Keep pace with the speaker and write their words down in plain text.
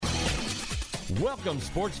Welcome,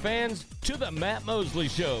 sports fans, to the Matt Mosley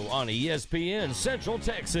Show on ESPN Central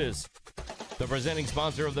Texas. The presenting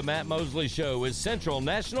sponsor of the Matt Mosley Show is Central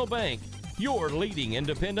National Bank, your leading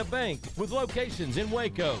independent bank with locations in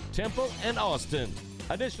Waco, Temple, and Austin.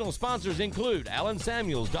 Additional sponsors include Allen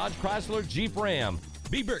Samuels, Dodge Chrysler, Jeep Ram,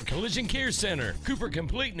 Biebert Collision Care Center, Cooper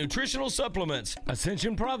Complete Nutritional Supplements,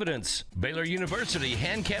 Ascension Providence, Baylor University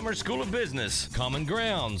Handcammer School of Business, Common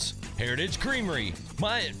Grounds, Heritage Creamery,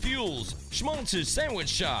 Myatt Fuels, Schmaltz's Sandwich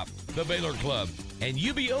Shop, the Baylor Club, and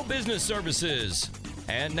UBO Business Services.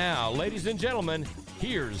 And now, ladies and gentlemen,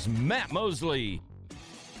 here's Matt Mosley.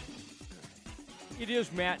 It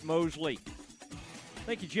is Matt Mosley.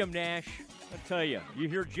 Thank you, Jim Nash. I tell you, you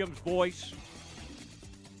hear Jim's voice.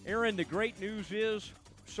 Aaron, the great news is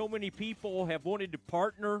so many people have wanted to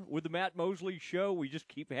partner with the Matt Mosley Show. We just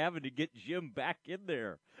keep having to get Jim back in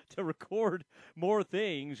there to record more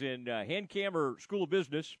things. And Handcammer School of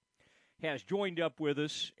Business has joined up with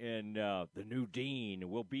us, and the new dean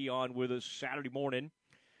will be on with us Saturday morning.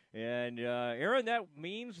 And, Aaron, that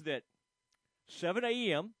means that 7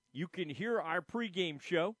 a.m., you can hear our pregame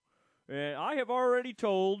show. And I have already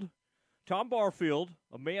told Tom Barfield,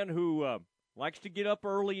 a man who likes to get up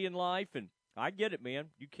early in life, and I get it, man.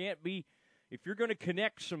 You can't be, if you're going to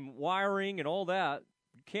connect some wiring and all that,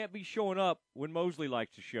 you can't be showing up when Mosley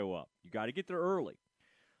likes to show up. You got to get there early.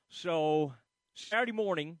 So Saturday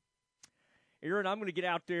morning, Aaron, I'm going to get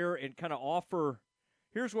out there and kind of offer,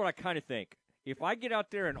 here's what I kind of think. If I get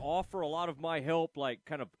out there and offer a lot of my help, like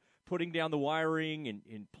kind of putting down the wiring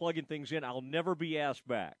and plugging things in, I'll never be asked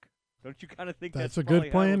back. Don't you kind of think that's a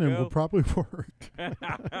good plan and will probably work?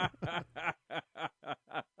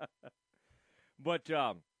 But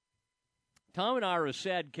Tom and I are a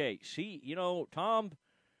sad case. Tom,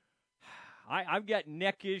 I've got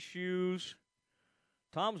neck issues.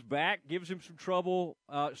 Tom's back gives him some trouble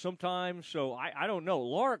sometimes, so I don't know.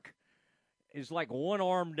 Lark is like one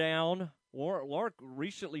arm down. Lark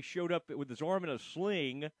recently showed up with his arm in a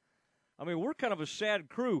sling. I mean, we're kind of a sad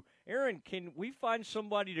crew. Aaron, can we find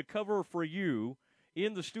somebody to cover for you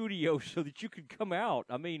in the studio so that you can come out?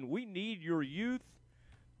 I mean, we need your youth.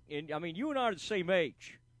 And, I mean, you and I are the same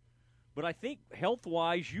age. But I think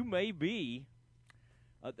health-wise, you may be,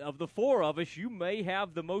 of the four of us, you may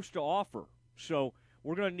have the most to offer. So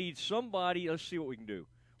we're going to need somebody. Let's see what we can do.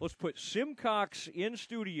 Let's put Simcox in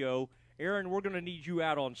studio. Aaron, we're going to need you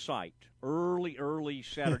out on site early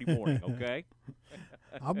Saturday morning, okay?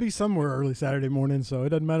 I'll be somewhere early Saturday morning, so it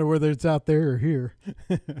doesn't matter whether it's out there or here.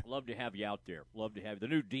 Love to have you out there. Love to have you. The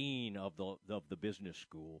new dean of the business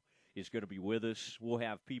school is going to be with us. We'll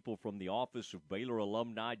have people from the Office of Baylor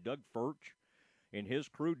Alumni, Doug Furch and his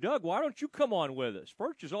crew. Doug, why don't you come on with us?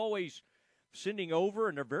 Furch is always sending over,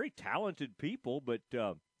 and they're very talented people, but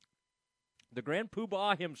the Grand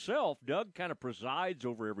Poobah himself, Doug, kind of presides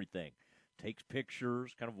over everything, takes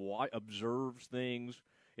pictures, kind of observes things.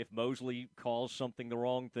 If Mosley calls something the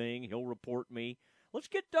wrong thing, he'll report me. Let's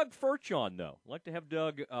get Doug Furch on, though. I'd like to have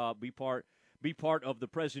Doug be part of the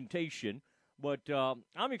presentation. But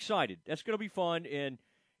I'm excited. That's going to be fun. And,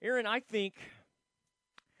 Aaron, I think,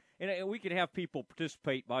 and we can have people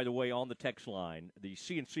participate, by the way, on the text line, the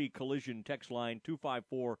CNC Collision text line,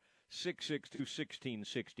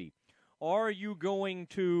 254-662-1660. Are you going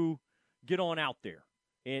to get on out there?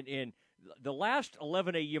 And the last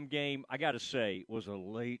 11 a.m. game, I got to say, was a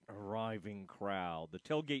late arriving crowd. The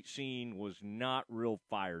tailgate scene was not real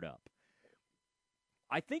fired up.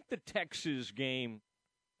 I think the Texas game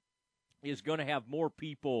is going to have more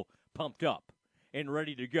people pumped up and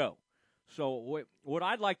ready to go. So what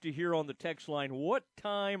I'd like to hear on the text line, what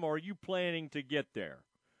time are you planning to get there,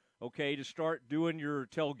 okay, to start doing your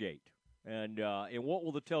tailgate? And what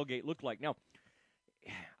will the tailgate look like? Now,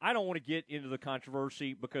 I don't want to get into the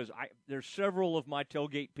controversy because there's several of my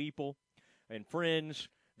tailgate people and friends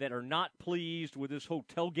that are not pleased with this whole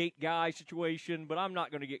tailgate guy situation, but I'm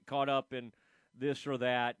not going to get caught up in this or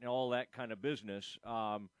that and all that kind of business.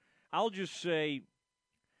 I'll just say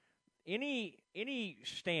any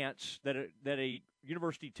stance that a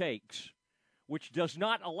university takes which does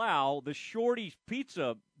not allow the Shorty's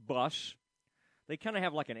Pizza bus, they kind of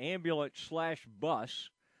have like an ambulance/bus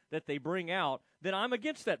that they bring out, then I'm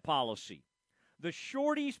against that policy. The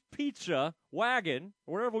Shorty's Pizza wagon,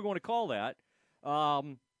 or whatever we want to call that,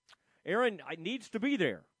 Aaron, needs to be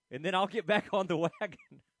there, and then I'll get back on the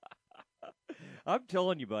wagon. I'm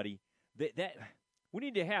telling you, buddy, that we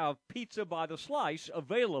need to have pizza by the slice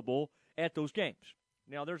available at those games.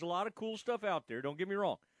 Now, there's a lot of cool stuff out there, don't get me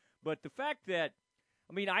wrong. But the fact that,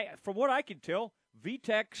 from what I can tell,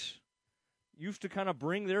 VTEX used to kind of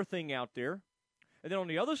bring their thing out there. And then on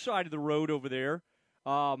the other side of the road over there,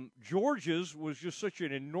 Georgia's was just such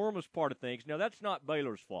an enormous part of things. Now, that's not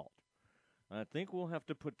Baylor's fault. I think we'll have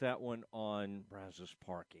to put that one on Brazos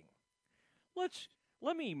Parking.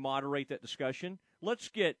 Let me moderate that discussion. Let's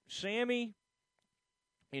get Sammy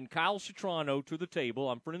and Kyle Citrano to the table.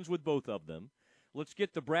 I'm friends with both of them. Let's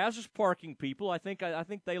get the Brazos Parking people. I think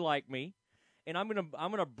they like me, and I'm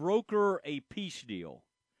gonna broker a peace deal.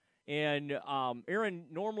 And Aaron,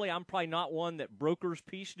 normally I'm probably not one that brokers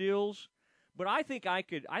peace deals, but I think I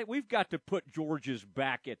could. We've got to put Georgia's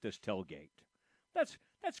back at this tailgate. That's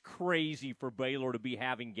crazy for Baylor to be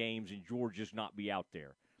having games and Georgia's not be out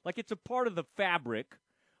there. Like, it's a part of the fabric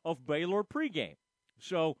of Baylor pregame.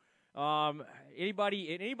 So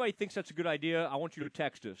anybody thinks that's a good idea, I want you to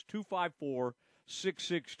text us,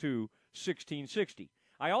 254-662-1660.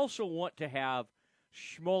 I also want to have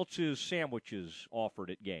Schmaltz's sandwiches offered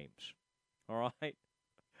at games. All right?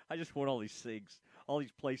 I just want all these things, all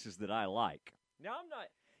these places that I like. Now,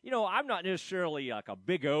 I'm not necessarily like a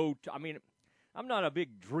big I'm not a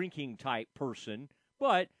big drinking type person,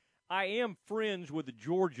 but I am friends with the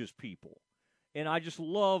Georgia's people, and I just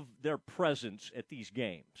love their presence at these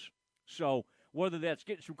games. So whether that's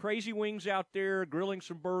getting some crazy wings out there, grilling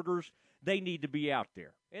some burgers, they need to be out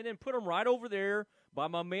there. And then put them right over there by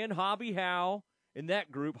my man Hobby Howe in that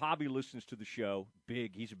group. Hobby listens to the show.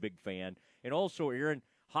 He's a big fan. And also, Aaron,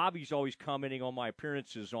 Hobby's always commenting on my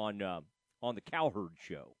appearances on the Cowherd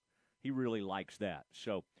show. He really likes that.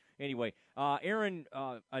 So anyway, Aaron,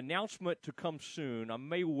 announcement to come soon. I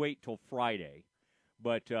may wait till Friday,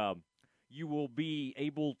 but you will be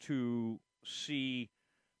able to see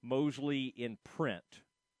Mosley in print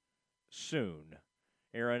soon.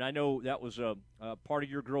 Aaron, I know that was a part of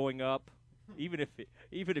your growing up. Even if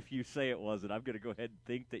you say it wasn't, I'm going to go ahead and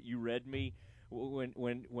think that you read me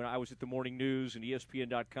when I was at the Morning News and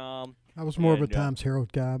ESPN.com. I was more of a Times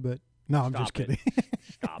Herald guy, but no, I'm just kidding.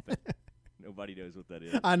 Stop it. Nobody knows what that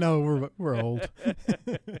is. I know, we're old.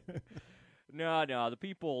 No, the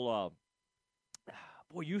people,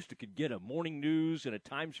 used to could get a Morning News and a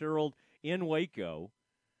Times Herald in Waco.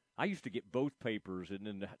 I used to get both papers, and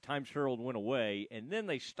then the Times Herald went away, and then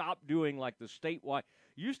they stopped doing like the statewide.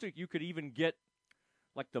 You could even get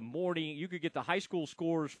like you could get the high school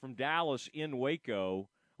scores from Dallas in Waco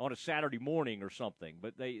on a Saturday morning or something.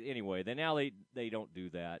 But now they don't do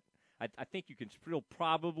that. I think you can still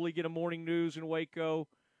probably get a Morning News in Waco.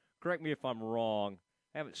 Correct me if I'm wrong.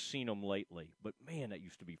 I haven't seen them lately. But, man, that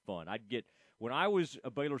used to be fun. When I was a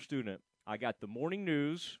Baylor student, I got the Morning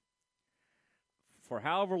News. For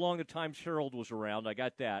however long the Times Herald was around, I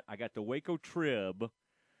got that. I got the Waco Trib.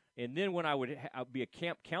 And then when I would be a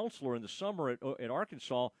camp counselor in the summer at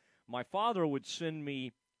Arkansas, my father would send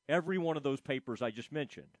me every one of those papers I just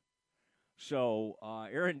mentioned. So,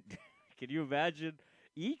 Aaron, can you imagine?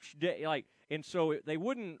 Each day, and so they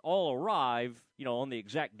wouldn't all arrive, on the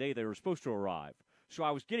exact day they were supposed to arrive. So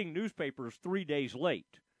I was getting newspapers 3 days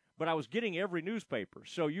late, but I was getting every newspaper.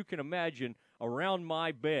 So you can imagine around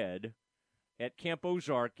my bed at Camp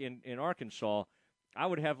Ozark in Arkansas, I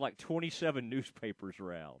would have like 27 newspapers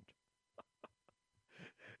around.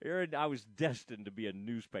 Aaron, I was destined to be a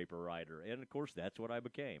newspaper writer, and of course that's what I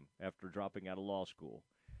became after dropping out of law school.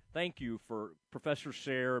 Thank you for Professor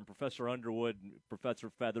Sayre and Professor Underwood and Professor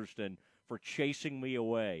Featherston for chasing me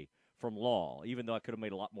away from law, even though I could have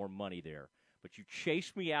made a lot more money there. But you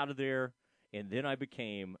chased me out of there, and then I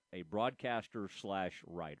became a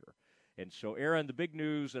broadcaster/writer. And so, Aaron, the big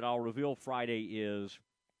news that I'll reveal Friday is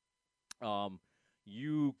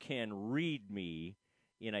you can read me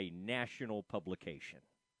in a national publication.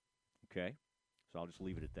 Okay? So I'll just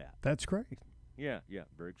leave it at that. That's great. Yeah,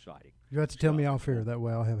 very exciting. You have to tell me off air. That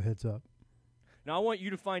way I'll have a heads up. Now, I want you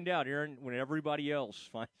to find out, Aaron, when everybody else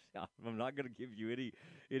finds out. I'm not going to give you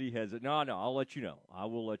any heads up. No, I'll let you know. I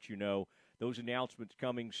will let you know. Those announcements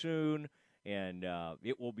coming soon, and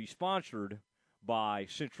it will be sponsored by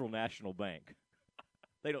Central National Bank.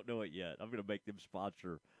 They don't know it yet. I'm going to make them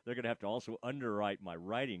sponsor. They're going to have to also underwrite my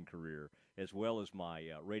writing career as well as my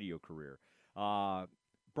radio career.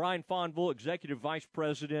 Brian Fonville, Executive Vice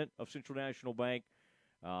President of Central National Bank.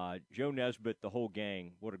 Joe Nesbitt, the whole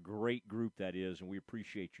gang. What a great group that is, and we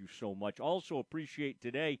appreciate you so much. Also appreciate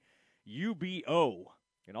today UBO,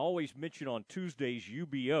 and always mention on Tuesdays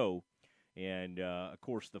UBO, and, of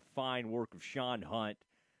course, the fine work of Sean Hunt.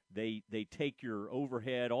 They take your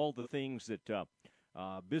overhead, all the things that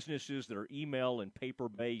businesses that are email and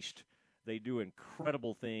paper-based, they do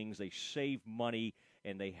incredible things. They save money,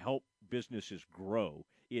 and they help businesses grow.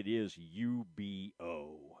 It is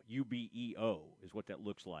UBO. UBEO is what that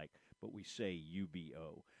looks like, but we say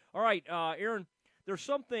UBO. All right, Aaron, there's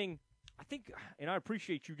something I think, and I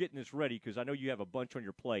appreciate you getting this ready because I know you have a bunch on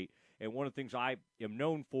your plate, and one of the things I am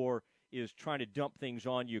known for is trying to dump things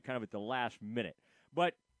on you kind of at the last minute.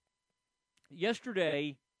 But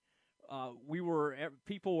yesterday,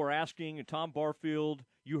 people were asking, and Tom Barfield,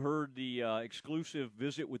 you heard the exclusive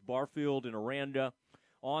visit with Barfield and Aranda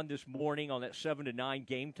on this morning on that 7 to 9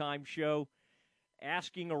 Game Time show,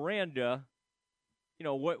 asking Aranda,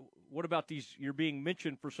 what about these? You're being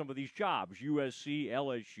mentioned for some of these jobs, USC,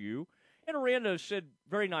 LSU. And Aranda said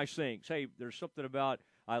very nice things. Hey, there's something about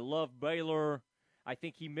I love Baylor. I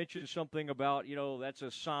think he mentioned something about, that's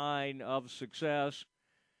a sign of success.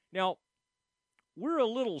 Now, we're a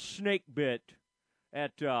little snake bit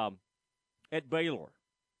at Baylor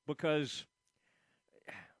because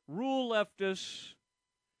Rule left us.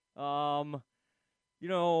 Obviously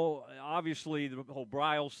the whole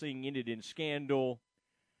Bryles thing ended in scandal.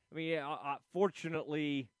 I mean,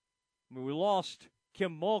 fortunately, we lost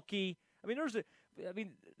Kim Mulkey. I mean,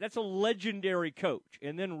 that's a legendary coach.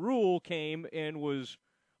 And then Rule came and was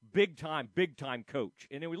big time coach.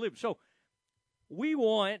 And then we lived. So we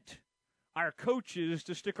want our coaches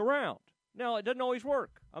to stick around. Now, it doesn't always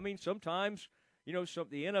work. I mean, sometimes, the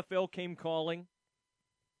NFL came calling,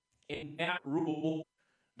 and Matt Rule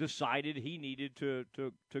decided he needed to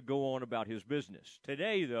go on about his business.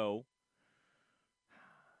 Today, though,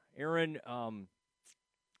 Aaron,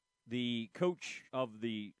 the coach of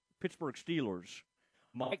the Pittsburgh Steelers,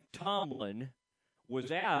 Mike Tomlin,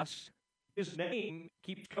 was asked, his name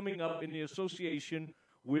keeps coming up in the association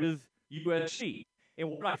with USC. And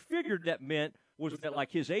what I figured that meant was that,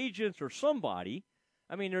 like, his agents or somebody,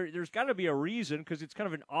 I mean, there's got to be a reason because it's kind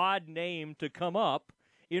of an odd name to come up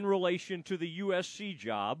in relation to the USC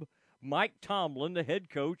job, Mike Tomlin, the head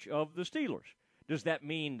coach of the Steelers. Does that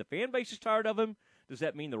mean the fan base is tired of him? Does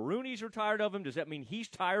that mean the Rooneys are tired of him? Does that mean he's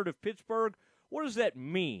tired of Pittsburgh? What does that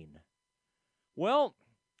mean? Well,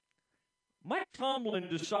 Mike Tomlin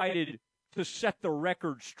decided to set the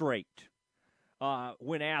record straight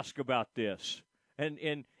when asked about this. And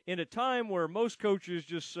in a time where most coaches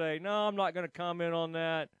just say, no, I'm not going to comment on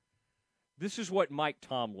that, this is what Mike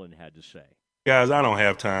Tomlin had to say. Guys, I don't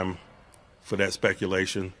have time for that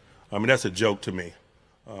speculation. I mean, that's a joke to me.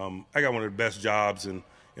 I got one of the best jobs in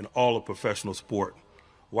all of professional sport.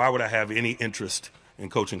 Why would I have any interest in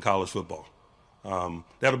coaching college football?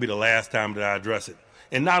 That'll be the last time that I address it.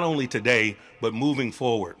 And not only today, but moving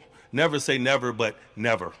forward. Never say never, but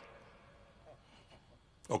never.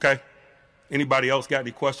 Okay? Anybody else got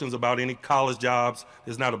any questions about any college jobs?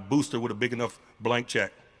 There's not a booster with a big enough blank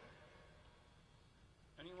check.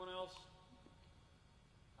 Anyone else?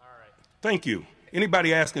 All right. Thank you.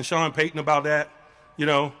 Anybody asking Sean Payton about that?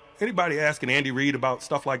 Anybody asking Andy Reid about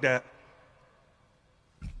stuff like that?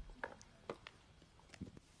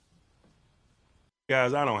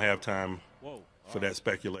 Guys, I don't have time for that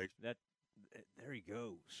speculation. There he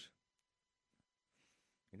goes.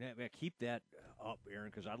 And keep that up, Aaron,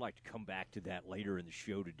 because I'd like to come back to that later in the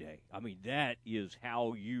show today. I mean, that is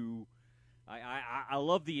how you I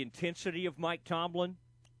love the intensity of Mike Tomlin.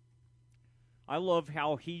 I love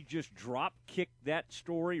how he just drop-kicked that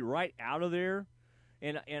story right out of there.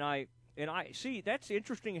 And I see, that's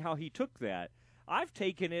interesting how he took that. I've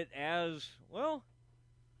taken it as, well,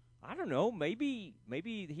 I don't know, maybe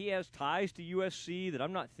he has ties to USC that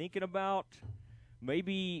I'm not thinking about.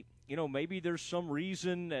 Maybe there's some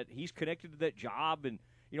reason that he's connected to that job and,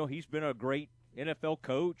 he's been a great NFL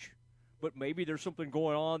coach, but maybe there's something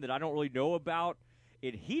going on that I don't really know about.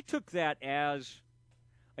 And he took that as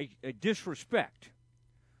a disrespect.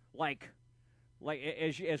 Like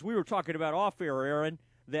as we were talking about off air, Aaron,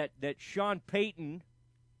 that Sean Payton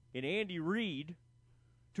and Andy Reid,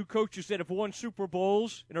 two coaches that have won Super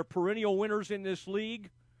Bowls and are perennial winners in this league,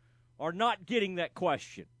 are not getting that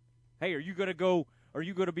question. Hey, are you going to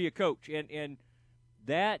be a coach? And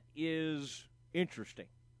that is interesting.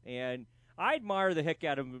 And I admire the heck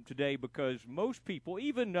out of him today because most people,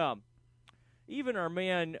 even our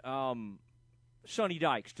man Sonny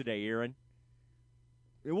Dykes today, Aaron,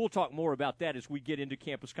 and we'll talk more about that as we get into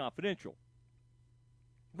Campus Confidential.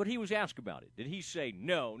 But he was asked about it. Did he say,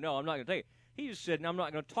 no, I'm not going to take it? He just said, I'm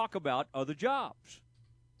not going to talk about other jobs.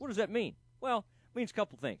 What does that mean? Well, it means a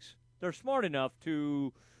couple things. They're smart enough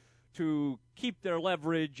to keep their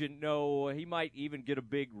leverage and know he might even get a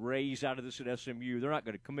big raise out of this at SMU. They're not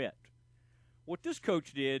going to commit. What this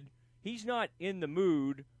coach did, he's not in the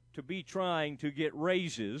mood to be trying to get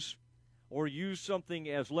raises or use something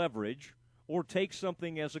as leverage or take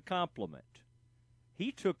something as a compliment.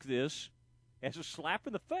 He took this as a slap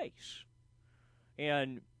in the face.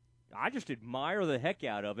 And I just admire the heck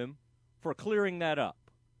out of him for clearing that up.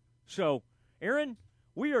 So, Aaron,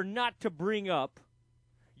 we are not to bring up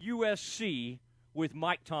USC with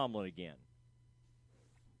Mike Tomlin again.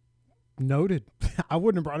 Noted. I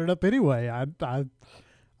wouldn't have brought it up anyway. I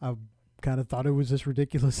kind of thought it was as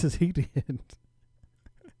ridiculous as he did.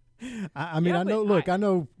 I mean, I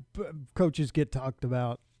know coaches get talked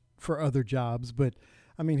about for other jobs, but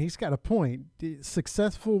I mean, he's got a point.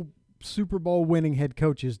 Successful Super Bowl winning head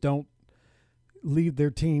coaches don't leave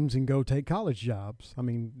their teams and go take college jobs. I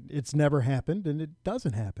mean, it's never happened, and it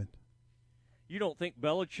doesn't happen. You don't think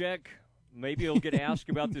Belichick, maybe he'll get asked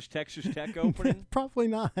about this Texas Tech opening? Probably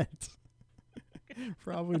not.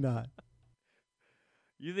 Probably not.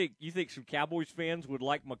 You think some Cowboys fans would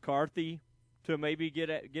like McCarthy to maybe get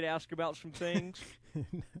asked about some things?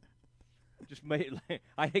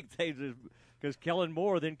 I think because Kellen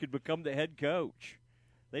Moore then could become the head coach.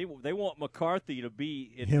 They want McCarthy to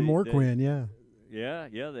be him or Quinn, yeah.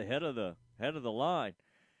 Yeah, the head of the line.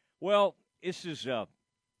 Well, this is I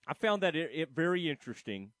found that it very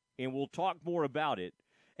interesting, and we'll talk more about it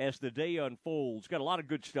as the day unfolds. Got a lot of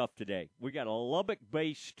good stuff today. We got a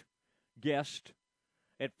Lubbock-based guest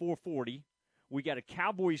at 4:40. We got a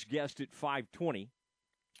Cowboys guest at 5:20.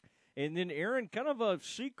 And then, Aaron, kind of a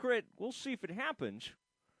secret, we'll see if it happens,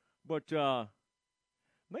 but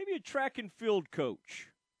maybe a track and field coach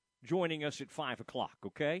joining us at 5 o'clock,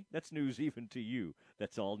 okay? That's news even to you.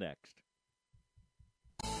 That's all next.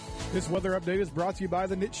 This weather update is brought to you by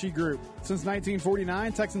the Nitshe Group. Since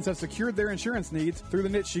 1949, Texans have secured their insurance needs through the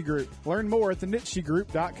Nitshe Group. Learn more at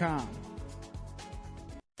thenitshegroup.com.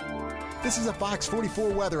 This is a Fox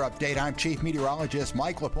 44 weather update. I'm Chief Meteorologist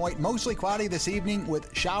Mike LaPointe. Mostly cloudy this evening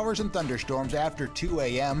with showers and thunderstorms after 2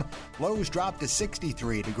 a.m. Lows drop to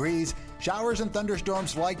 63 degrees. Showers and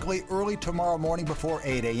thunderstorms likely early tomorrow morning before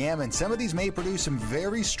 8 a.m. And some of these may produce some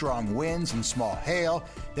very strong winds and small hail.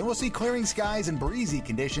 Then we'll see clearing skies and breezy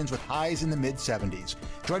conditions with highs in the mid-70s.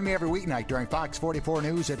 Join me every weeknight during Fox 44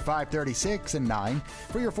 News at 5:36 and 9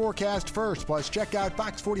 for your forecast first. Plus, check out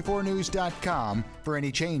fox44news.com for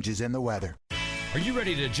any changes in the weather. Are you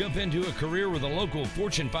ready to jump into a career with a local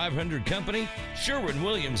Fortune 500 company?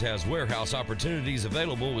 Sherwin-Williams has warehouse opportunities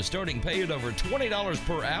available with starting pay at over $20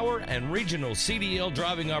 per hour and regional CDL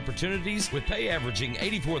driving opportunities with pay averaging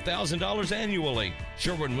 $84,000 annually.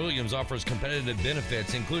 Sherwin-Williams offers competitive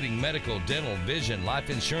benefits including medical, dental, vision, life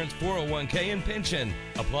insurance, 401k, and pension.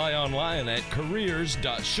 Apply online at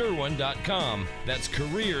careers.sherwin.com. That's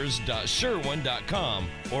careers.sherwin.com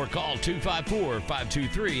or call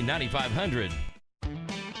 254-523-9500.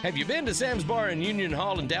 Have you been to Sam's Bar in Union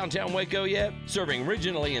Hall in downtown Waco yet? Serving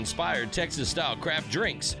regionally inspired Texas-style craft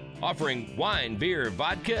drinks, offering wine, beer,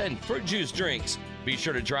 vodka, and fruit juice drinks. Be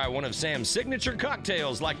sure to try one of Sam's signature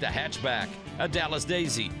cocktails like the Hatchback, a Dallas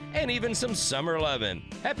Daisy, and even some Summer Lovin'.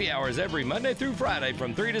 Happy hours every Monday through Friday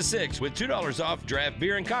from 3 to 6 with $2 off draft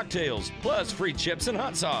beer and cocktails, plus free chips and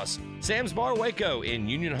hot sauce. Sam's Bar Waco in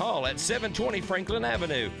Union Hall at 720 Franklin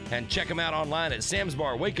Avenue. And check them out online at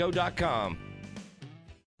samsbarwaco.com.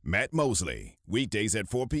 Matt Mosley, weekdays at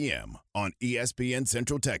 4 p.m. on ESPN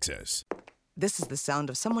Central Texas. This is the sound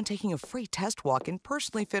of someone taking a free test walk in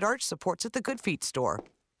personally fit arch supports at the Good Feet store.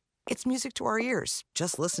 It's music to our ears.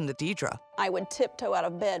 Just listen to Deidre. I would tiptoe out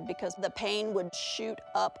of bed because the pain would shoot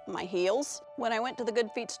up my heels. When I went to the Good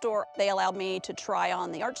Feet store, they allowed me to try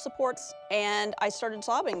on the arch supports, and I started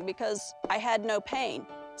sobbing because I had no pain.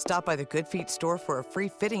 Stop by the Good Feet store for a free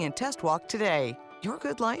fitting and test walk today. Your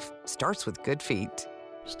good life starts with Good Feet.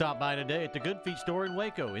 Stop by today at the Good Feet store in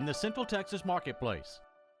Waco in the Central Texas Marketplace.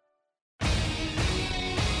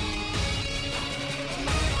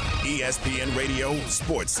 ESPN Radio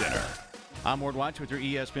Sports Center. I'm Ward Watch with your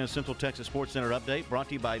ESPN Central Texas Sports Center update brought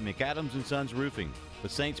to you by McAdams & Sons Roofing. The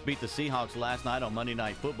Saints beat the Seahawks last night on Monday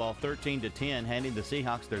Night Football 13-10, handing the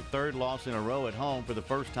Seahawks their third loss in a row at home for the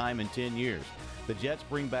first time in 10 years. The Jets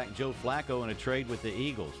bring back Joe Flacco in a trade with the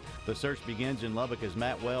Eagles. The search begins in Lubbock as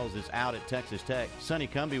Matt Wells is out at Texas Tech. Sonny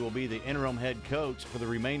Cumbie will be the interim head coach for the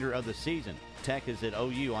remainder of the season. Tech is at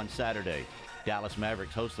OU on Saturday. Dallas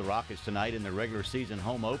Mavericks host the Rockets tonight in their regular season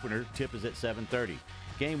home opener. Tip is at 7:30.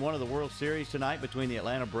 Game 1 of the World Series tonight between the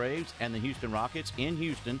Atlanta Braves and the Houston Rockets in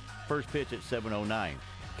Houston. First pitch at 7:09.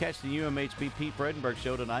 Catch the UMHB Pete Fredenberg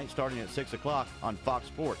show tonight starting at 6 o'clock on Fox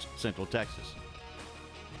Sports Central Texas.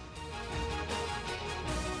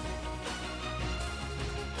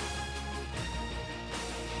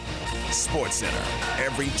 Sports Center,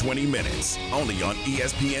 every 20 minutes, only on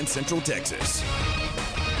ESPN Central Texas.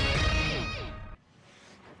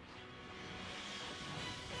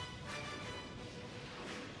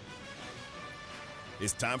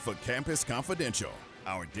 It's time for Campus Confidential,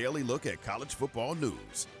 our daily look at college football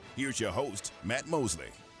news. Here's your host, Matt Mosley.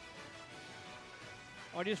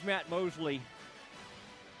 On this Matt Mosley,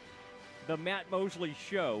 the Matt Mosley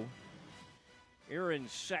Show, Aaron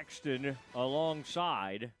Sexton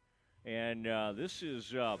alongside. And this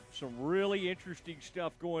is some really interesting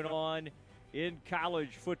stuff going on in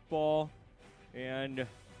college football. And,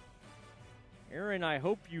 Aaron, I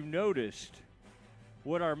hope you noticed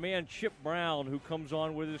what our man Chip Brown, who comes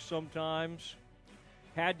on with us sometimes,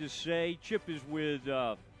 had to say. Chip is with,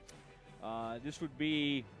 this would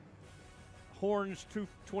be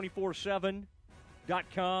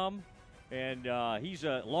horns247.com, and he's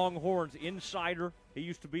a Longhorns insider. He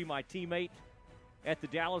used to be my teammate at the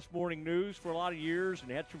Dallas Morning News for a lot of years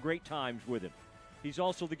and had some great times with him. He's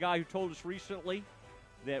also the guy who told us recently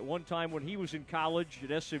that one time when he was in college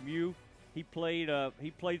at SMU, he played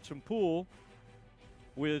some pool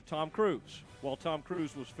with Tom Cruise while Tom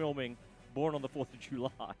Cruise was filming Born on the 4th of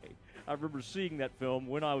July. I remember seeing that film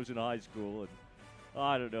when I was in high school, and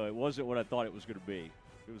I don't know, it wasn't what I thought it was going to be.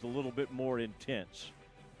 It was a little bit more intense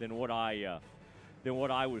than what I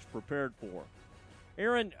was prepared for.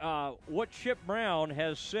 Aaron, what Chip Brown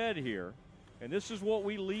has said here, and this is what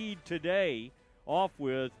we lead today off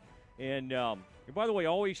with, and by the way,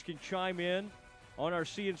 always can chime in on our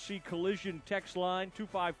CNC Collision text line,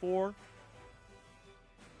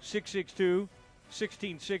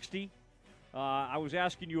 254-662-1660. I was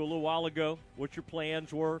asking you a little while ago what your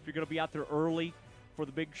plans were, if you're going to be out there early for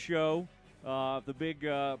the big show, the big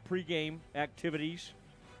pregame activities.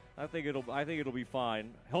 I think it'll be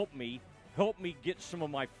fine. Help me get some of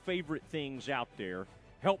my favorite things out there.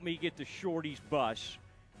 Help me get the Shorty's bus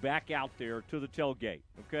back out there to the tailgate,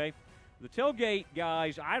 okay? The tailgate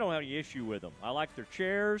guys, I don't have any issue with them. I like their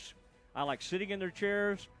chairs. I like sitting in their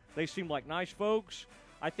chairs. They seem like nice folks.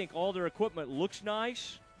 I think all their equipment looks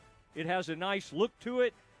nice. It has a nice look to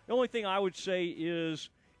it. The only thing I would say is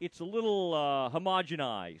it's a little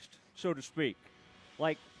homogenized, so to speak.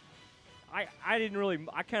 Like, I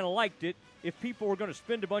kind of liked it. If people were going to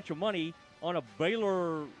spend a bunch of money on a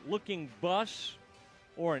Baylor-looking bus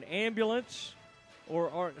or an ambulance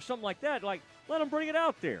or something like that, like, let them bring it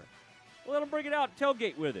out there. Let them bring it out and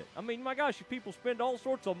tailgate with it. I mean, my gosh, if people spend all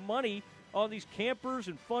sorts of money on these campers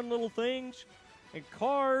and fun little things and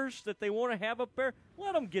cars that they want to have up there,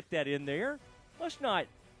 let them get that in there. Let's not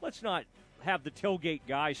have the tailgate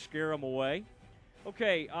guys scare them away.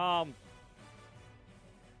 Okay,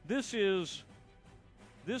 this is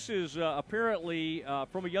apparently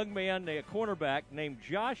from a young man, a cornerback named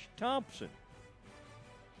Josh Thompson.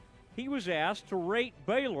 He was asked to rate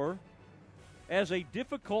Baylor as a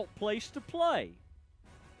difficult place to play.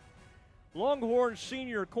 Longhorns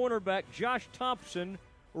senior cornerback Josh Thompson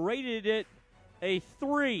rated it a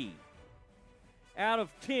 3 out of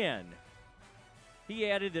 10. He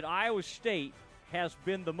added that Iowa State has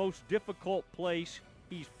been the most difficult place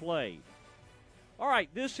he's played. All right,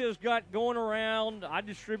 this has got going around. I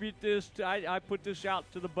distribute this. I put this out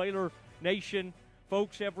to the Baylor Nation.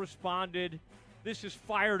 Folks have responded. This has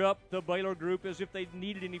fired up the Baylor group as if they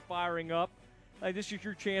needed any firing up. This is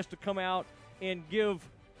your chance to come out and give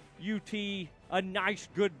UT a nice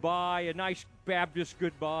goodbye, a nice Baptist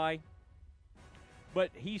goodbye. But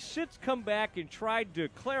he since come back and tried to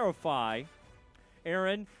clarify,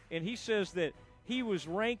 Aaron, and he says that he was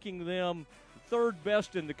ranking them third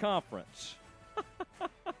best in the conference.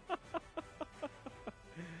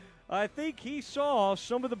 I think he saw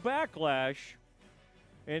some of the backlash,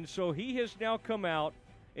 and so he has now come out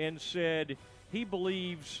and said he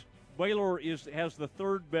believes Baylor has the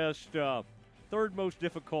third most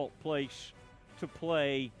difficult place to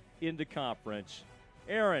play in the conference.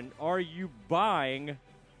 Aaron, are you buying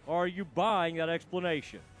that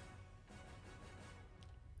explanation?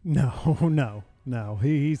 No.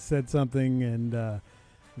 He said something, and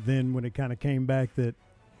then when it kind of came back that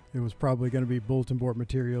it was probably going to be bulletin board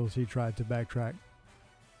materials, he tried to backtrack.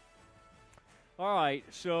 All right,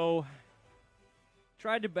 so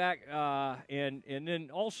tried to back, and then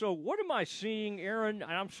also, what am I seeing, Aaron?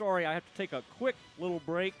 And I'm sorry, I have to take a quick little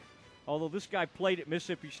break, although this guy played at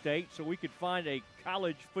Mississippi State, so we could find a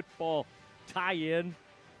college football tie-in.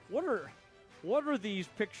 What are these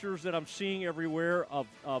pictures that I'm seeing everywhere of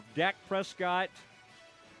Dak Prescott?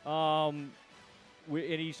 And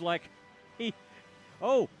he's like,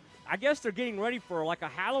 I guess they're getting ready for like a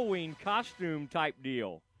Halloween costume type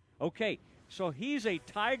deal. Okay, so he's a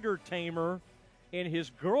tiger tamer, and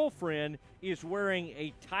his girlfriend is wearing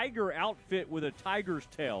a tiger outfit with a tiger's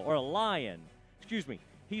tail, or a lion. Excuse me.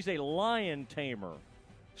 He's a lion tamer.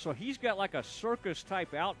 So he's got like a circus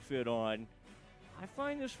type outfit on. I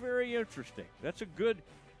find this very interesting. That's a good.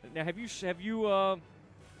 Now, have you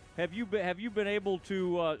been able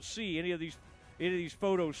to see any of these? any of these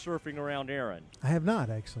photos surfing around Aaron? I have not,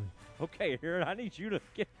 actually. Okay, Aaron, I need you to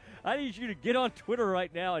get on Twitter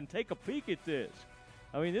right now and take a peek at this.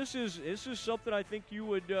 I mean, this is something I think you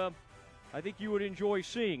would enjoy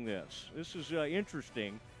seeing this. This is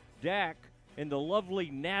interesting. Dak and the lovely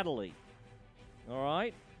Natalie. All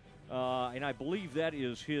right, and I believe that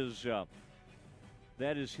is his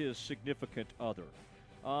significant other.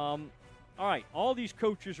 All right, all these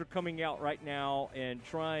coaches are coming out right now and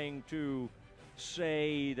trying to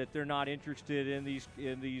say that they're not interested in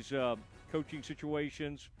these coaching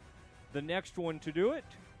situations. The next one to do it,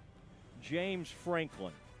 James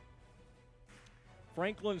Franklin.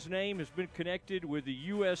 Franklin's name has been connected with the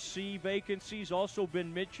USC vacancies, also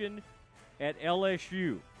been mentioned at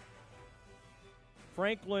LSU.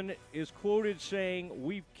 Franklin is quoted saying,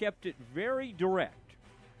 "We've kept it very direct.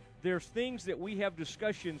 There's things that we have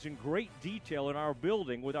discussions in great detail in our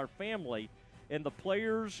building with our family and the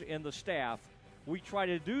players and the staff. We try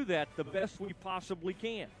to do that the best we possibly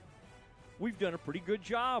can. We've done a pretty good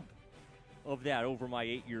job of that over my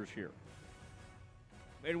 8 years here.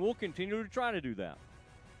 And we'll continue to try to do that.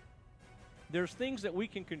 There's things that we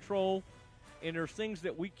can control, and there's things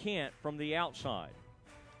that we can't from the outside.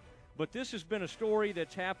 But this has been a story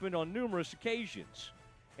that's happened on numerous occasions,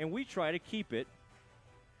 and we try to keep it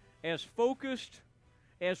as focused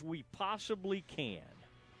as we possibly can."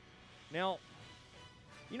 Now,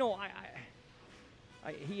 you know,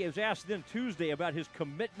 he was asked then Tuesday about his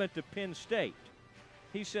commitment to Penn State.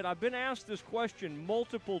 He said, "I've been asked this question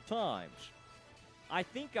multiple times. I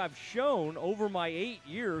think I've shown over my 8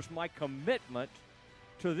 years my commitment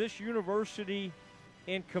to this university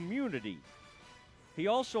and community." He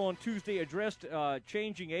also on Tuesday addressed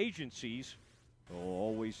changing agencies.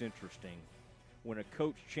 Always interesting when a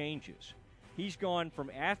coach changes. He's gone from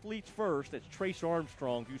athletes first, that's Trace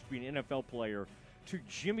Armstrong, who used to be an NFL player, to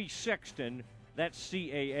Jimmy Sexton, that's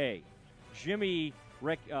CAA. Jimmy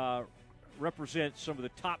represents some of the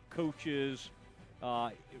top coaches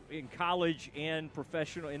in college and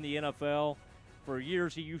professional in the NFL. For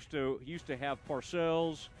years, he used to have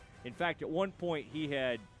Parcells. In fact, at one point, he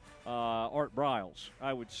had Art Briles.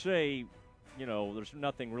 I would say, you know, there's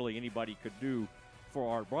nothing really anybody could do for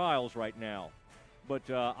Art Briles right now. But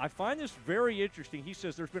I find this very interesting. He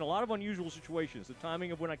says there's been a lot of unusual situations. The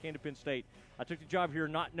timing of when I came to Penn State, I took the job here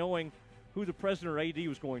not knowing who the president or AD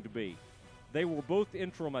was going to be. They were both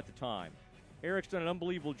interim at the time. Eric's done an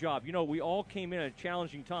unbelievable job. You know, we all came in at a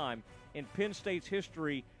challenging time in Penn State's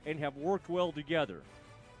history and have worked well together.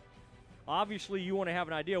 Obviously, you want to have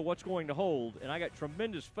an idea of what's going to hold, and I got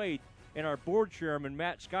tremendous faith in our board chairman,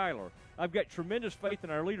 Matt Schuyler. I've got tremendous faith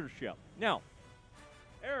in our leadership. Now,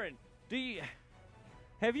 Aaron,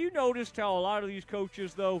 have you noticed how a lot of these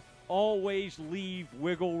coaches, though, always leave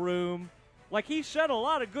wiggle room? Like, he said a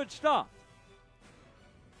lot of good stuff.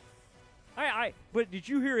 But did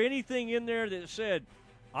you hear anything in there that said,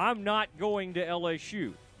 "I'm not going to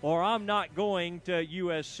LSU," or "I'm not going to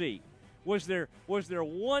USC"? Was there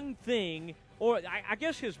one thing, or I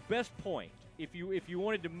guess his best point, if you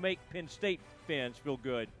wanted to make Penn State fans feel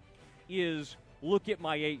good, is look at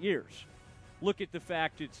my 8 years. Look at the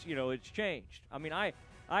fact it's changed. I mean, I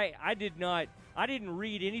didn't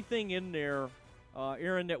read anything in there,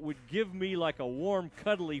 Aaron, that would give me like a warm,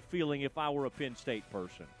 cuddly feeling if I were a Penn State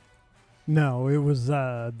person. No, it was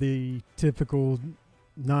the typical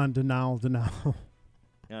non-denial denial.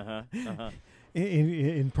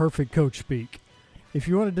 In perfect coach speak. If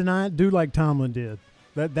you want to deny it, do like Tomlin did.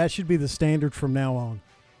 That should be the standard from now on.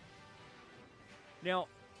 Now,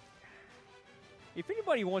 if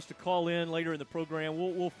anybody wants to call in later in the program,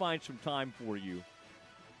 we'll find some time for you,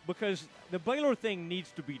 because the Baylor thing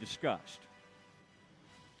needs to be discussed.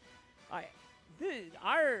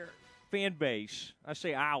 Our fan base, I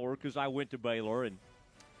say our because I went to Baylor and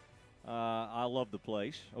I love the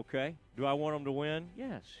place. Okay, do I want them to win?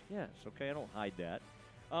 Yes. Okay, I don't hide that.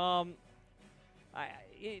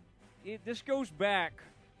 This goes back.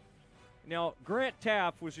 Now, Grant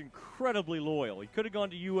Taft was incredibly loyal. He could have gone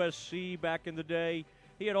to USC back in the day.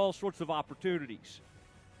 He had all sorts of opportunities.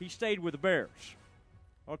 He stayed with the Bears.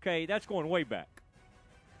 Okay, that's going way back.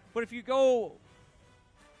 But if you go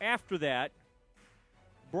after that,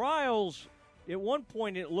 Briles, at one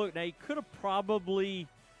point it looked, now he could have probably,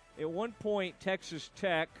 at one point Texas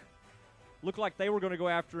Tech looked like they were going to go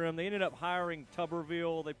after him. They ended up hiring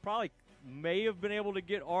Tuberville. They probably may have been able to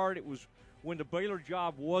get Art. It was when the Baylor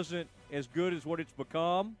job wasn't as good as what it's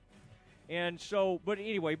become. And so, but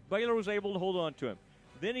anyway, Baylor was able to hold on to him.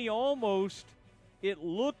 Then he almost, it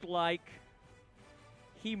looked like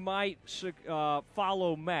he might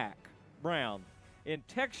follow Mac Brown. And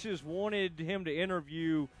Texas wanted him to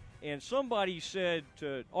interview And somebody said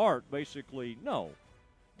to Art, basically, no,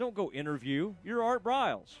 don't go interview. You're Art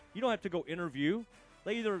Briles. You don't have to go interview.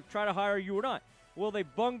 They either try to hire you or not. Well, they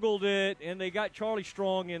bungled it, and they got Charlie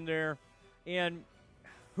Strong in there, and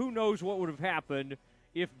who knows what would have happened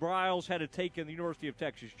if Briles had taken the University of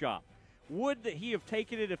Texas job. Would he have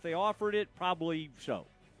taken it if they offered it? Probably so.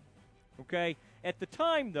 Okay? At the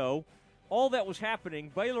time, though, all that was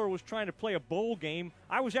happening, Baylor was trying to play a bowl game.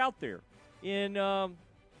 I was out there in,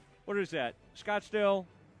 what is that, Scottsdale,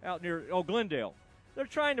 out near, Glendale. They're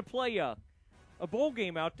trying to play a bowl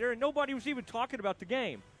game out there, and nobody was even talking about the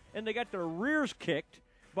game. And they got their rears kicked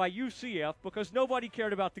by UCF because nobody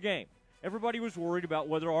cared about the game. Everybody was worried about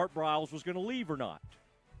whether Art Briles was going to leave or not.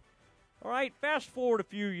 All right, fast forward a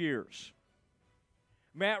few years.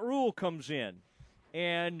 Matt Rule comes in,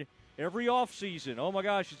 and every offseason, oh, my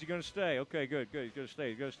gosh, is he going to stay? Okay, good, he's going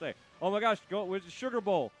to stay. Oh, my gosh, go with the Sugar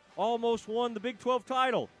Bowl. Almost won the Big 12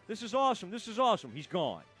 title. This is awesome. He's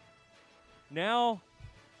gone. Now,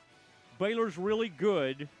 Baylor's really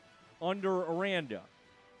good under Aranda.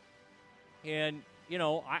 And,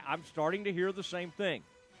 I'm starting to hear the same thing.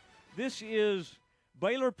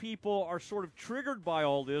 Baylor people are sort of triggered by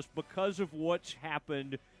all this because of what's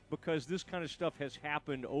happened, because this kind of stuff has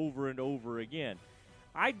happened over and over again.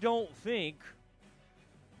 I don't think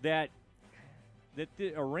that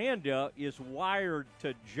the Aranda is wired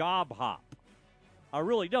to job hop. I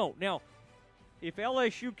really don't. Now, if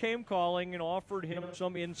LSU came calling and offered him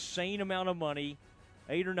some insane amount of money,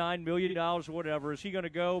 $8 or $9 million or whatever, is he going to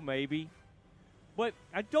go? Maybe. But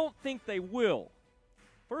I don't think they will.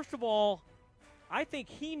 First of all, I think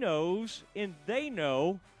he knows and they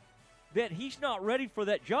know that he's not ready for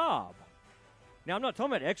that job. Now, I'm not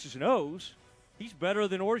talking about X's and O's. He's better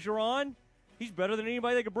than Orgeron. He's better than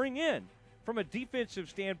anybody they could bring in. From a defensive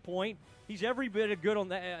standpoint, he's every bit as good on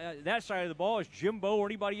that side of the ball as Jimbo or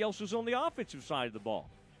anybody else who's on the offensive side of the ball.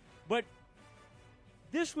 But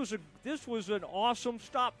this was an awesome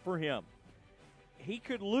stop for him. He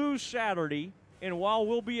could lose Saturday, and while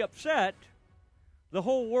we'll be upset, the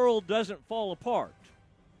whole world doesn't fall apart.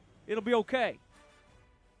 It'll be okay.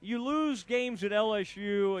 You lose games at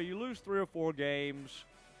LSU, you lose 3 or 4 games,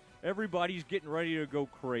 everybody's getting ready to go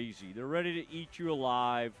crazy. They're ready to eat you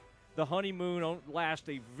alive. The honeymoon won't last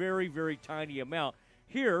a very, very tiny amount.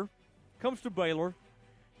 Here, comes to Baylor,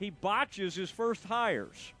 he botches his first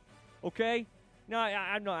hires, okay? Now,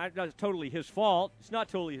 I'm not totally his fault. It's not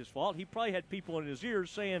totally his fault. He probably had people in his ears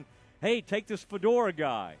saying, hey, take this Fedora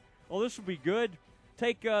guy. Oh, this will be good.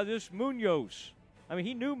 Take this Munoz. I mean,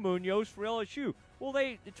 he knew Munoz for LSU. Well,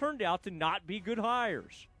 it turned out to not be good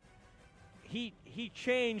hires. He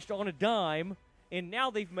changed on a dime, and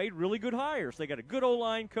now they've made really good hires. They got a good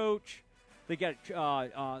O-line coach. They got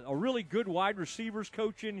a really good wide receivers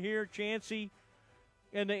coach in here, Chansey,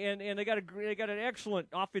 and they got an excellent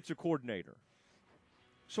offensive coordinator.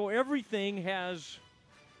 So everything is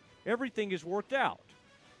worked out.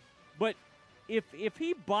 But if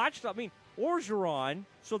he botched, I mean, Orgeron,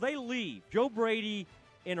 so they leave. Joe Brady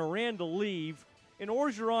and Aranda leave, and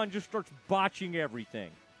Orgeron just starts botching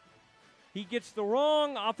everything. He gets the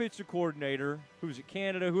wrong offensive coordinator, who's at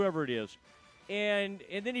Canada, whoever it is, and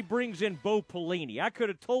then he brings in Bo Pelini. I could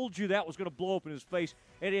have told you that was going to blow up in his face,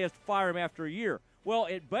 and he has to fire him after a year. Well,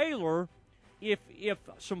 at Baylor, if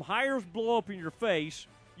some hires blow up in your face,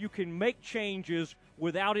 you can make changes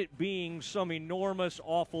without it being some enormous,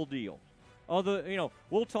 awful deal.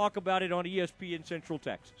 We'll talk about it on ESPN Central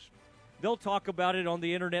Texas. They'll talk about it on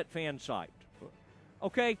the internet fan site.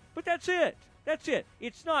 Okay? But that's it. That's it.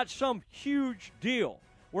 It's not some huge deal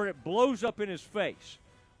where it blows up in his face.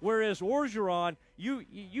 Whereas Orgeron,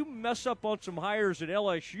 you mess up on some hires at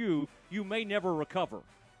LSU, you may never recover.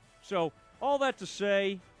 So all that to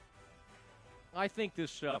say, I think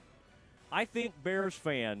Bears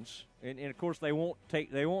fans, and of course they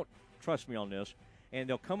won't trust me on this, and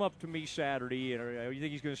they'll come up to me Saturday and, you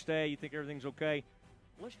think he's going to stay? You think everything's okay?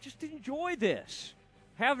 Let's just enjoy this.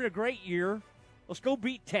 Having a great year. Let's go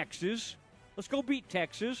beat Texas. Let's go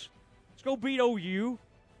beat OU,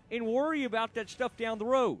 and worry about that stuff down the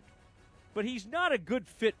road. But he's not a good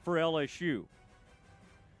fit for LSU.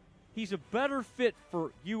 He's a better fit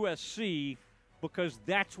for USC because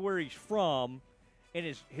that's where he's from,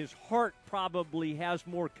 and his heart probably has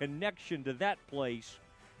more connection to that place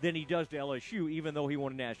than he does to LSU, even though he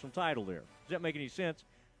won a national title there. Does that make any sense?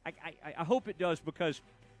 I hope it does, because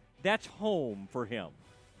that's home for him.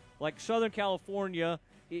 Like Southern California,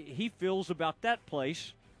 he feels about that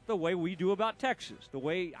place the way we do about Texas, the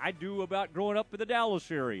way I do about growing up in the Dallas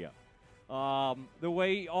area, the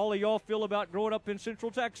way all of y'all feel about growing up in Central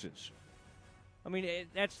Texas. I mean,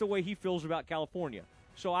 that's the way he feels about California.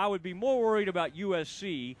 So I would be more worried about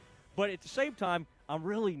USC, but at the same time, I'm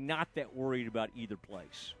really not that worried about either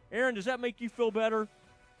place. Aaron, does that make you feel better?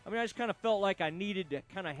 I mean, I just kind of felt like I needed to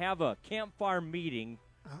kind of have a campfire meeting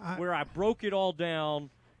where I broke it all down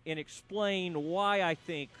and explained why I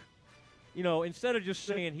think, instead of just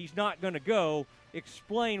saying he's not going to go,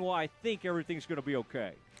 explain why I think everything's going to be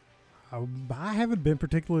okay. I haven't been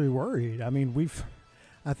particularly worried. I mean,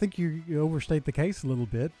 I think you overstate the case a little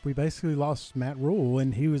bit. We basically lost Matt Rule,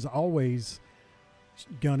 and he was always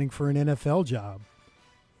gunning for an NFL job.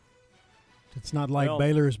 It's not like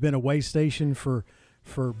Baylor has been a way station for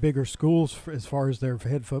bigger schools as far as their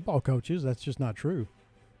head football coaches. That's just not true.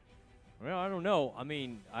 Well, I don't know. I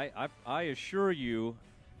mean, I assure you,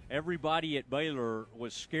 everybody at Baylor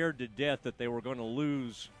was scared to death that they were going to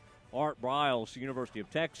lose Art Briles to the University of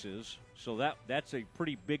Texas. So that's a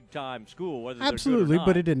pretty big-time school, whether absolutely, they're good or not.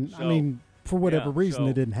 But it didn't. So, I mean, for whatever reason,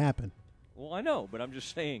 it didn't happen. Well, I know, but I'm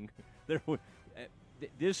just saying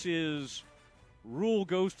this is Rule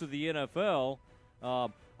goes to the NFL.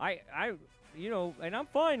 And I'm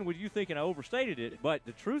fine with you thinking I overstated it, but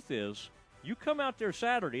the truth is, you come out there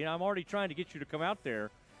Saturday, and I'm already trying to get you to come out there,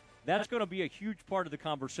 that's going to be a huge part of the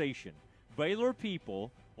conversation. Baylor people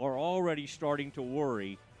are already starting to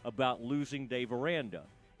worry about losing Dave Aranda,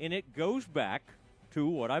 and it goes back to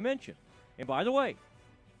what I mentioned. And by the way,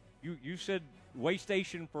 you said way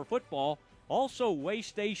station for football, also way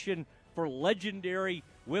station for legendary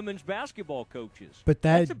women's basketball coaches. But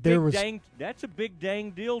that's a big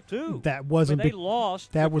dang deal too. That wasn't. They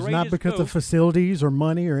lost. That was not because of facilities or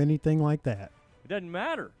money or anything like that. It doesn't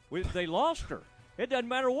matter. They lost her. It doesn't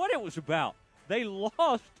matter what it was about. They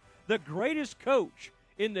lost the greatest coach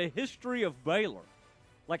in the history of Baylor.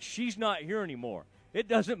 Like, she's not here anymore. It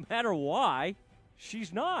doesn't matter why.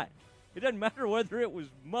 She's not. It doesn't matter whether it was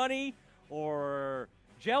money or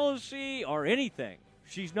jealousy or anything.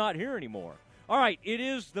 She's not here anymore. All right, it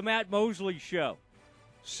is the Matt Mosley Show.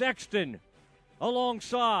 Sexton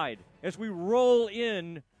alongside as we roll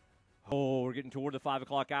in. Oh, we're getting toward the 5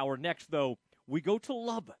 o'clock hour. Next, though, we go to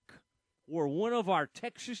Lubbock, where one of our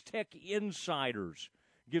Texas Tech insiders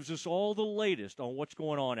gives us all the latest on what's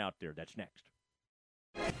going on out there. That's next.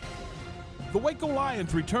 The Waco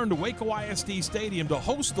Lions return to Waco ISD Stadium to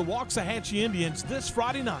host the Waxahachie Indians this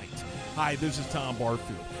Friday night. Hi, this is Tom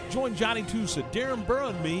Barfield. Join Johnny Tusa, Darren Burr,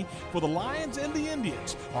 and me for the Lions and the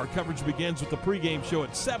Indians. Our coverage begins with the pregame show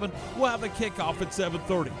at 7. We'll have the kickoff at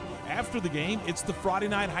 7:30. After the game, it's the Friday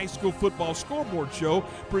Night High School Football Scoreboard Show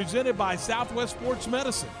presented by Southwest Sports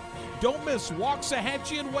Medicine. Don't miss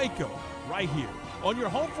Waxahachie and Waco right here on your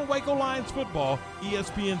home for Waco Lions football,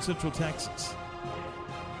 ESPN Central Texas.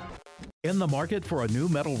 In the market for a new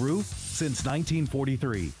metal roof? Since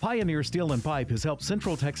 1943, Pioneer Steel and Pipe has helped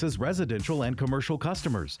Central Texas residential and commercial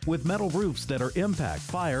customers with metal roofs that are impact,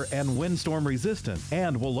 fire, and windstorm resistant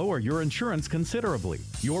and will lower your insurance considerably.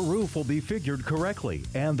 Your roof will be figured correctly,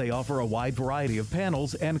 and they offer a wide variety of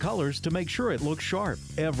panels and colors to make sure it looks sharp.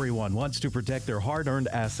 Everyone wants to protect their hard-earned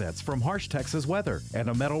assets from harsh Texas weather, and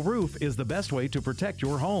a metal roof is the best way to protect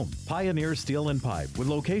your home. Pioneer Steel and Pipe, with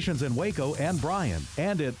locations in Waco and Bryan,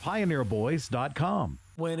 and at pioneerboys.com.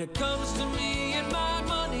 When it comes to me and my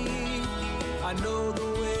money, I know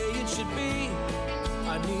the way it should be.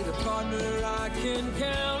 I need a partner I can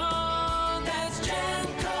count on. That's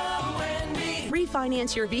Genco and me.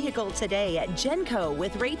 Refinance your vehicle today at Genco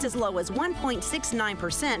with rates as low as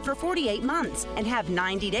 1.69% for 48 months and have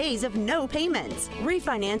 90 days of no payments.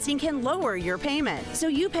 Refinancing can lower your payment, so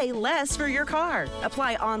you pay less for your car.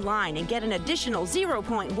 Apply online and get an additional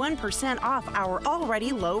 0.1% off our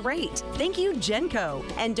already low rate. Thank you, Genco.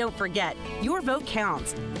 And don't forget, your vote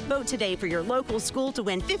counts. Vote today for your local school to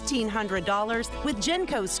win $1,500 with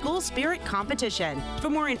Genco's School Spirit Competition. For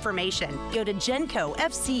more information, go to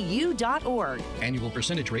GencoFCU.org. Annual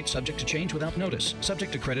percentage rate subject to change without notice.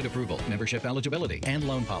 Subject to credit approval, membership eligibility, and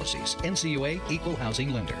loan policies. NCUA Equal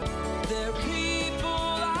Housing Lender. They're people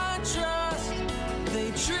I trust.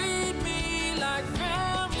 They treat me like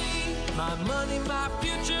family. My money, my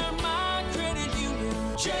future, my credit union.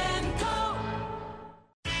 Genco.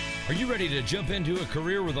 Are you ready to jump into a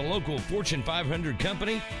career with a local Fortune 500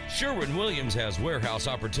 company? Sherwin-Williams has warehouse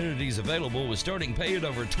opportunities available with starting pay at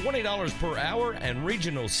over $20 per hour and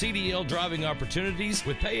regional CDL driving opportunities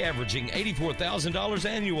with pay averaging $84,000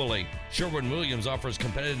 annually. Sherwin-Williams offers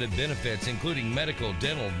competitive benefits including medical,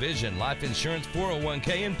 dental, vision, life insurance,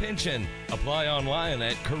 401k, and pension. Apply online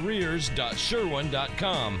at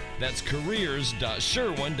careers.sherwin.com. That's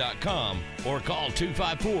careers.sherwin.com or call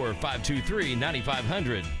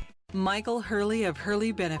 254-523-9500. Michael Hurley of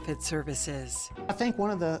Hurley Benefit Services. I think one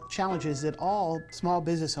of the challenges that all small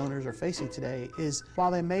business owners are facing today is while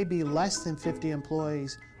they may be less than 50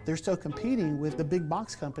 employees, they're still competing with the big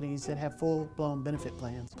box companies that have full-blown benefit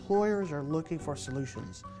plans. Employers are looking for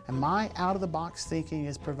solutions, and my out-of-the-box thinking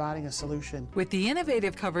is providing a solution. With the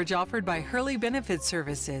innovative coverage offered by Hurley Benefit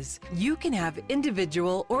Services, you can have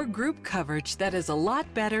individual or group coverage that is a lot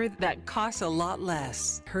better, that costs a lot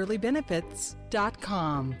less.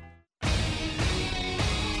 HurleyBenefits.com.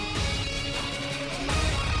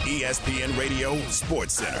 ESPN Radio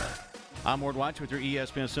Sports Center. I'm Ward Watch with your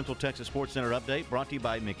ESPN Central Texas Sports Center update, brought to you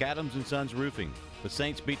by McAdams & Sons Roofing. The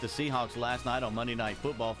Saints beat the Seahawks last night on Monday Night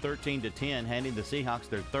Football 13-10, handing the Seahawks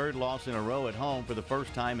their third loss in a row at home for the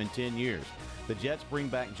first time in 10 years. The Jets bring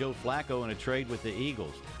back Joe Flacco in a trade with the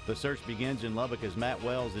Eagles. The search begins in Lubbock as Matt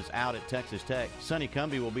Wells is out at Texas Tech. Sonny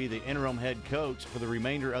Cumbie will be the interim head coach for the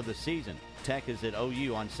remainder of the season. Tech is at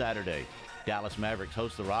OU on Saturday. Dallas Mavericks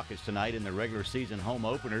host the Rockets tonight in their regular season home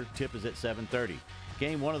opener. Tip is at 7:30.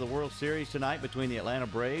 Game 1 of the World Series tonight between the Atlanta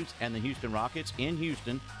Braves and the Houston Rockets in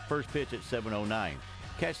Houston. First pitch at 7:09.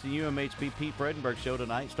 Catch the UMHB Pete Fredenberg Show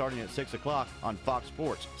tonight starting at 6 o'clock on Fox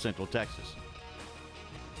Sports Central Texas.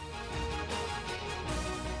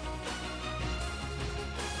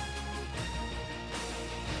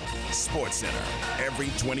 Sports Center, every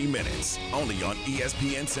 20 minutes, only on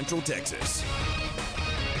ESPN Central Texas.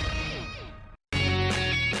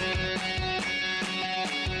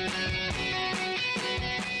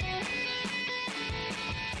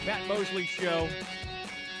 Matt Mosley Show,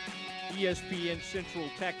 ESPN Central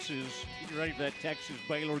Texas. Get ready for that Texas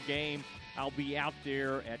Baylor game. I'll be out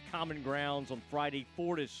there at Common Grounds on Friday,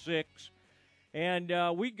 4 to 6. And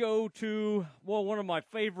we go to, well, one of my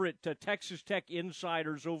favorite Texas Tech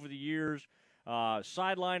insiders over the years,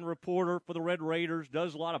 sideline reporter for the Red Raiders,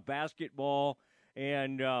 does a lot of basketball.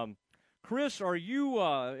 And Chris, are you?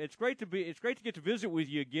 It's great to get to visit with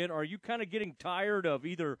you again. Are you kind of getting tired of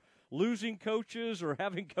either losing coaches or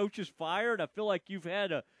having coaches fired? I feel like you've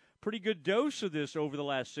had a pretty good dose of this over the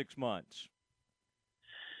last 6 months.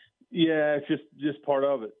 Yeah, it's just part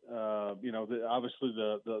of it. Obviously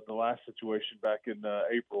the last situation back in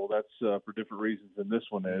April, that's for different reasons than this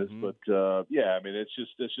one is. Mm-hmm. But yeah, I mean, it's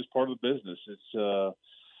just part of the business.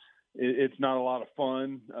 It's not a lot of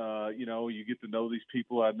fun. You get to know these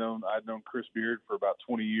people. I've known Chris Beard for about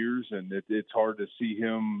 20 years, and it's hard to see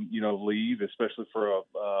him, leave, especially for a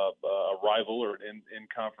rival or an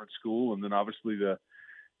in-conference school. And then obviously the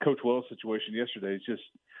Coach Wells situation yesterday is just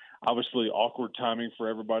obviously awkward timing for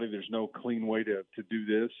everybody. There's no clean way to do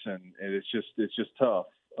this, and it's just tough.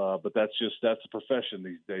 But that's the profession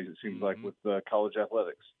these days. It seems like with college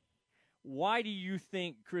athletics. Why do you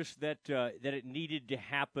think, Chris, that it needed to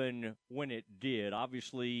happen when it did?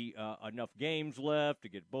 Obviously, enough games left to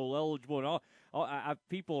get bowl eligible, and all.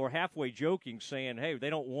 People are halfway joking, saying, "Hey,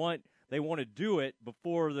 they want to do it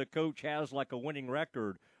before the coach has like a winning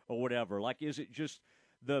record or whatever." Like, is it just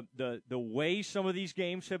the way some of these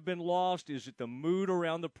games have been lost? Is it the mood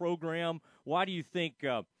around the program? Why do you think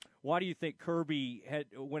Kirby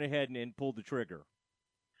went ahead and pulled the trigger?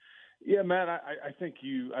 Yeah, Matt, I think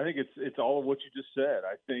it's all of what you just said.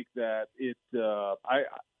 I think that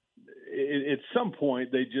at some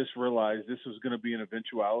point they just realized this was going to be an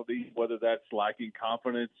eventuality, whether that's lacking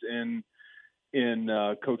confidence in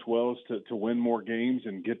Coach Wells to win more games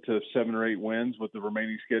and get to 7 or 8 wins with the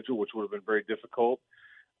remaining schedule, which would have been very difficult.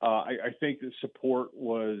 I think the support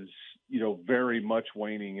was, very much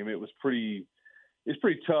waning. I mean, it's pretty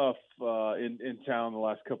tough in town the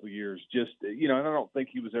last couple of years. Just, and I don't think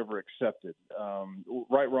he was ever accepted,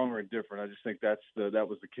 right, wrong, or indifferent. I just think that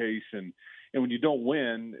was the case. And when you don't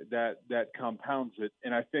win, that compounds it.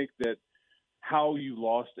 And I think that how you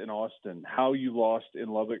lost in Austin, how you lost in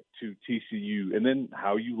Lubbock to TCU, and then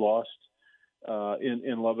how you lost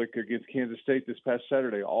in Lubbock against Kansas State this past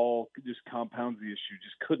Saturday, all just compounds the issue.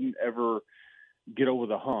 Just couldn't ever get over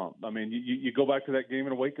the hump. I mean, you go back to that game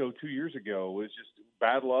in Waco 2 years ago. It was just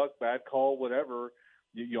bad luck, bad call, whatever.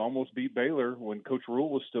 You almost beat Baylor when Coach Rule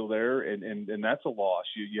was still there, and that's a loss.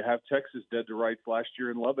 You have Texas dead to rights last year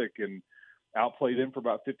in Lubbock and outplayed them for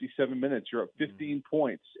about 57 minutes. You're up 15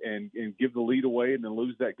 points and give the lead away and then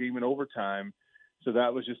lose that game in overtime. So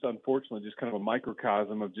that was just, unfortunately, just kind of a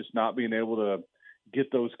microcosm of just not being able to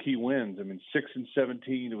get those key wins. I mean,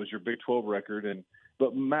 6-17, it was your Big 12 record.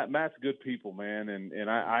 But Matt's good people, man, and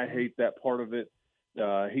I hate that part of it.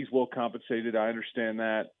 He's well compensated. I understand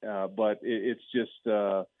that. But it's just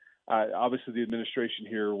obviously the administration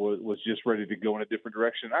here was just ready to go in a different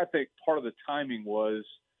direction. I think part of the timing was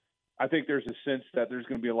I think there's a sense that there's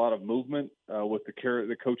going to be a lot of movement with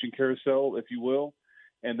the coaching carousel, if you will.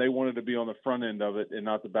 and they wanted to be on the front end of it and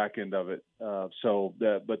not the back end of it.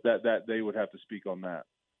 That they would have to speak on that.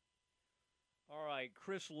 All right,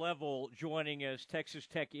 Chris Level joining us, Texas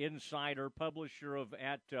Tech insider, publisher of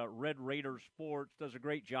at Red Raider Sports, does a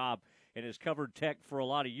great job and has covered Tech for a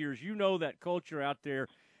lot of years. You know that culture out there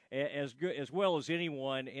as good as well as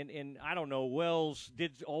anyone. And I don't know, Wells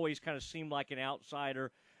did always kind of seem like an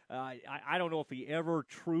outsider. I don't know if he ever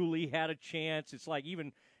truly had a chance. It's like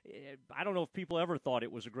even I don't know if people ever thought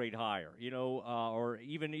it was a great hire, or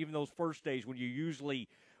even those first days when you usually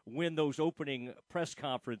win those opening press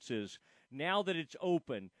conferences. Now that it's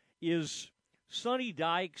open, is Sonny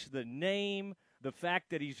Dykes the name, the fact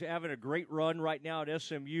that he's having a great run right now at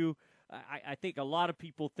SMU? I think a lot of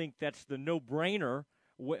people think that's the no-brainer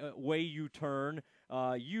way you turn.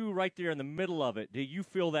 You right there in the middle of it, do you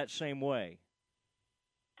feel that same way?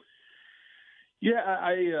 Yeah,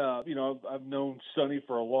 I've known Sonny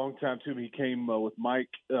for a long time too. He came with Mike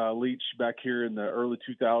Leach back here in the early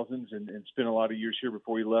 2000s and spent a lot of years here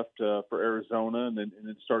before he left for Arizona, and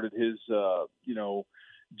then started his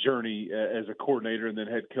journey as a coordinator and then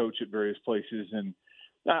head coach at various places. And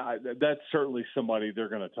that's certainly somebody they're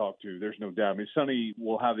going to talk to. There's no doubt. I mean, Sonny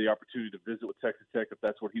will have the opportunity to visit with Texas Tech if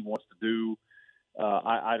that's what he wants to do.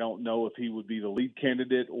 I don't know if he would be the lead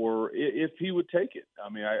candidate or if he would take it. I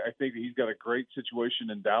mean, I think he's got a great situation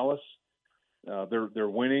in Dallas. They're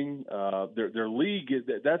winning. Their league,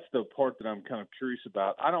 that's the part that I'm kind of curious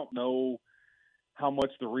about. I don't know how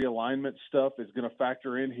much the realignment stuff is going to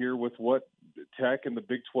factor in here with what Tech and the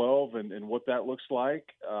Big 12 and what that looks like.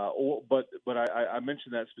 But I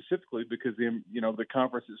mentioned that specifically because the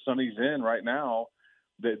conference that Sonny's in right now,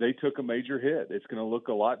 they took a major hit. It's going to look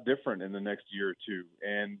a lot different in the next year or two,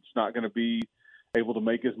 and it's not going to be able to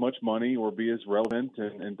make as much money or be as relevant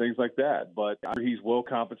and things like that. But he's well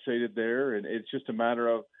compensated there, and it's just a matter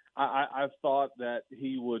of I've thought that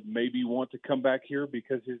he would maybe want to come back here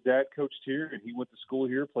because his dad coached here and he went to school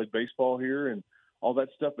here, played baseball here, and all that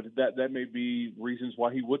stuff. But that may be reasons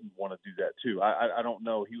why he wouldn't want to do that too. I don't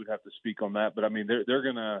know. He would have to speak on that. But I mean, they're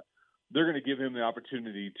going to give him the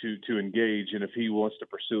opportunity to engage, and if he wants to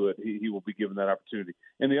pursue it, he will be given that opportunity.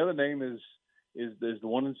 And the other name is the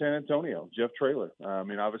one in San Antonio, Jeff Traylor. I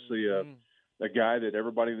mean, obviously a guy that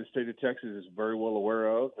everybody in the state of Texas is very well aware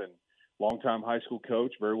of, and longtime high school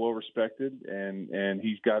coach, very well respected, and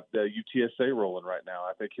he's got the UTSA rolling right now.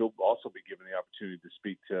 I think he'll also be given the opportunity to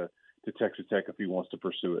speak to Texas Tech if he wants to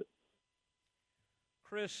pursue it.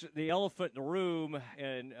 Chris, the elephant in the room,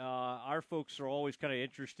 and our folks are always kind of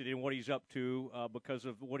interested in what he's up to because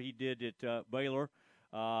of what he did at Baylor,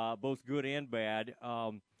 both good and bad.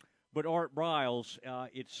 But Art Briles,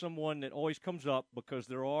 it's someone that always comes up because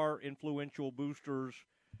there are influential boosters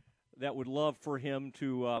that would love for him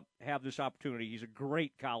to have this opportunity. He's a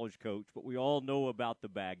great college coach, but we all know about the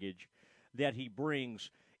baggage that he brings.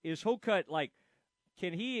 Is Hokut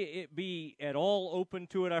can he be at all open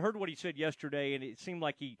to it? I heard what he said yesterday, and it seemed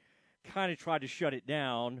like he kind of tried to shut it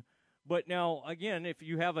down. But now, again, if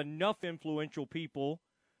you have enough influential people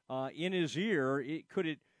in his ear, could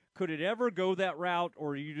it ever go that route,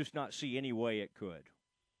 or do you just not see any way it could?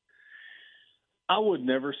 I would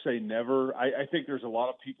never say never. I think there's a lot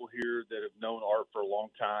of people here that have known Art for a long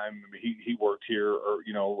time. I mean, he worked here,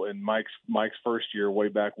 in Mike's first year way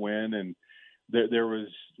back when, and there was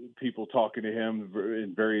people talking to him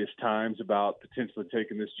in various times about potentially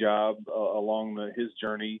taking this job along his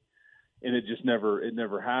journey, and it just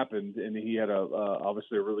never happened. And he had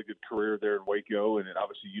obviously a really good career there in Waco, and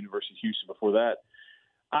obviously University of Houston before that.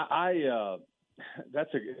 I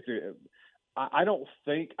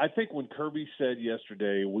think when Kirby said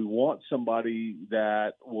yesterday, we want somebody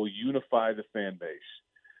that will unify the fan base.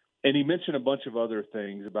 And he mentioned a bunch of other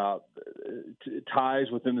things about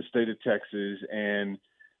ties within the state of Texas and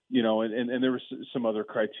there was some other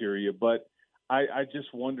criteria, but I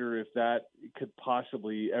just wonder if that could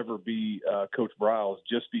possibly ever be Coach Briles,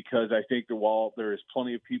 just because I think that while there is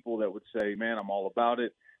plenty of people that would say, man, I'm all about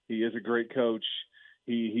it. He is a great coach.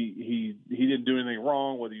 He didn't do anything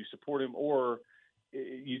wrong, whether you support him or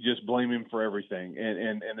you just blame him for everything.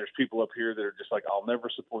 And there's people up here that are just like, I'll never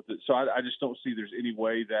support this. So I just don't see there's any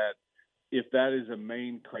way that if that is a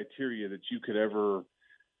main criteria that you could ever,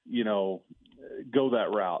 go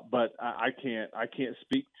that route. But I can't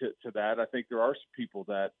speak to that. I think there are some people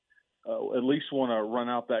that at least want to run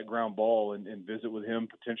out that ground ball and visit with him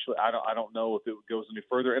potentially. I don't know if it goes any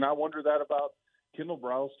further. And I wonder that about Kendall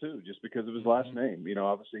Briles too, just because of his last name.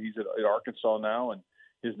 Obviously he's at Arkansas now, and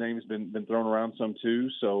his name has been thrown around some too.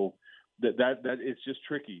 So that it's just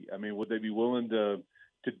tricky. I mean, would they be willing to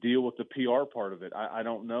deal with the PR part of it? I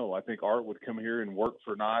don't know. I think Art would come here and work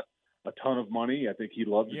for not a ton of money. I think he'd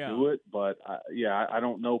love to do it, but I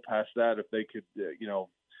don't know past that if they could,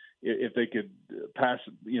 if they could pass,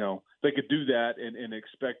 they could do that and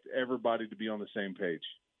expect everybody to be on the same page.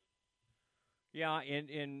 Yeah,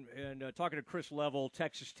 and talking to Chris Level,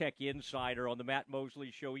 Texas Tech insider on the Matt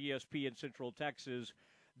Mosley Show, ESPN Central Texas,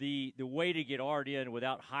 the way to get Art in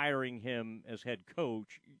without hiring him as head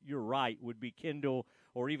coach, you're right, would be Kendall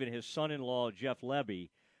or even his son-in-law, Jeff Levy.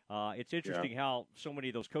 It's interesting how so many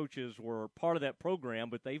of those coaches were part of that program,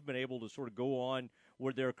 but they've been able to sort of go on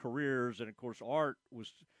with their careers. And, of course, Art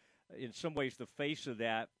was in some ways the face of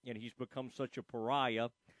that, and he's become such a pariah.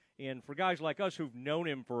 And for guys like us who've known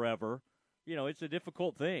him forever, it's a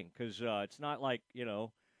difficult thing because it's not like,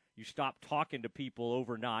 you stop talking to people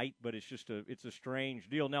overnight, but it's a strange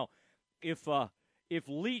deal. Now, if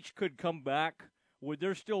Leach could come back, would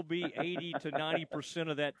there still be 80 to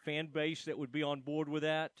 90% of that fan base that would be on board with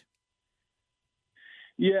that?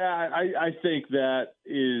 Yeah, I think that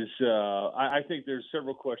is I think there's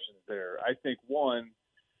several questions there. I think, one,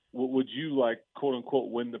 would you, like,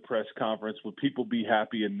 quote-unquote, win the press conference? Would people be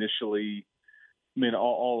happy initially? I mean,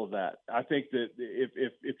 all of that. I think that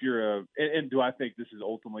if you're and do I think this is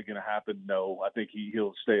ultimately going to happen? No. I think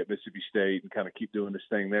he'll stay at Mississippi State and kind of keep doing this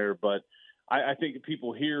thing there. But I think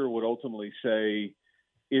people here would ultimately say,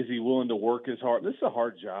 is he willing to work as hard? This is a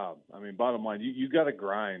hard job. I mean, bottom line, you got to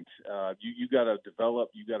grind. You got to develop.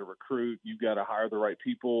 You got to recruit. You got to hire the right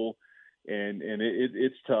people, and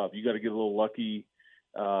it's tough. You got to get a little lucky.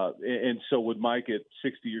 And so would Mike at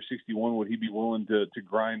 60 or 61, would he be willing to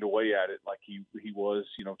grind away at it like he was,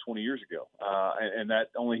 20 years ago? And that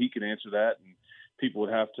only he can answer that, and people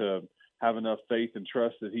would have to have enough faith and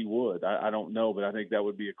trust that he would. I don't know, but I think that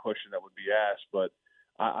would be a question that would be asked. But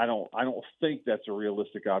I don't think that's a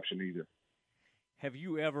realistic option either. Have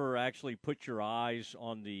you ever actually put your eyes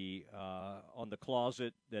on the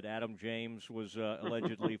closet that Adam James was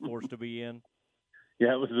allegedly forced to be in?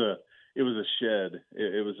 Yeah, it was a shed.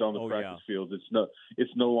 It was on the practice field.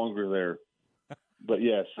 It's no longer there. But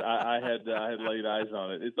yes, I had laid eyes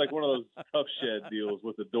on it. It's like one of those tough shed deals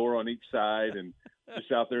with a door on each side and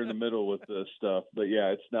just out there in the middle with the stuff. But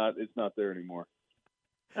yeah, it's not there anymore.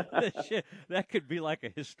 That could be like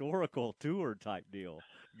a historical tour type deal.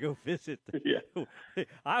 Go visit.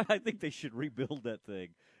 I think they should rebuild that thing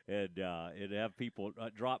and have people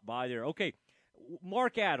drop by there. Okay.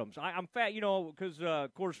 Mark Adams, I'm fat, because,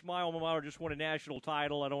 of course, my alma mater just won a national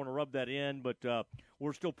title. I don't want to rub that in, but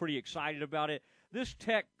we're still pretty excited about it. This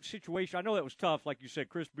Tech situation, I know that was tough. Like you said,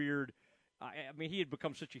 Chris Beard, I mean, he had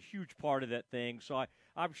become such a huge part of that thing. So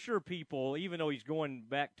I'm sure people, even though he's going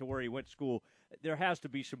back to where he went to school, there has to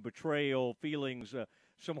be some betrayal feelings,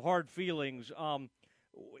 some hard feelings.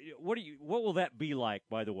 What will that be like,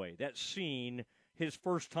 by the way, that scene, his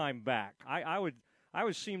first time back? I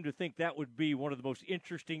would seem to think that would be one of the most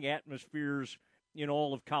interesting atmospheres in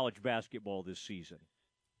all of college basketball this season.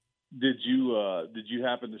 Did you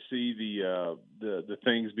happen to see the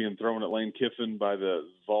things being thrown at Lane Kiffin by the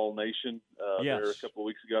Vol Nation there a couple of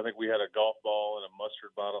weeks ago? I think we had a golf ball and a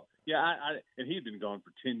mustard bottle. Yeah, and he'd been gone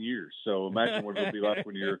for 10 years. So imagine what it'll be like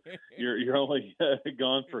when you're only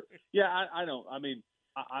gone for. Yeah, I don't. I mean,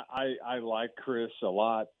 I like Chris a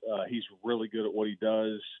lot. He's really good at what he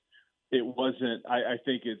does. It wasn't. I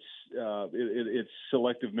think it's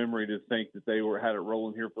selective memory to think that they had it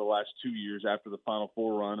rolling here for the last 2 years after the Final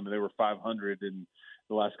Four run. I mean, they were 500 in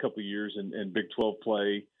the last couple of years in Big 12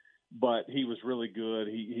 play, but he was really good.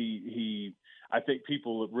 He I think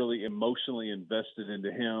people have really emotionally invested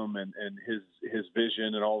into him and his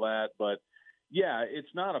vision and all that. But yeah,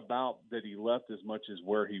 it's not about that he left as much as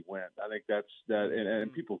where he went. I think that's that,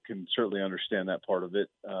 and people can certainly understand that part of it.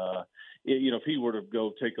 If he were to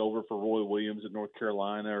go take over for Roy Williams at North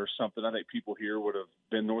Carolina or something, I think people here would have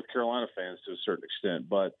been North Carolina fans to a certain extent.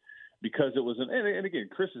 But because it was and again,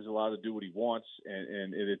 Chris is allowed to do what he wants,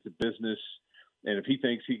 and it's a business. And if he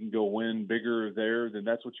thinks he can go win bigger there, then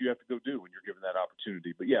that's what you have to go do when you're given that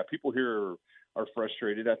opportunity. But yeah, people here are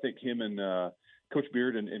frustrated. I think him and Coach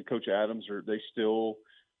Beard and Coach Adams they still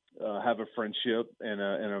have a friendship and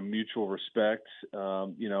a mutual respect.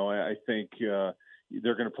 I think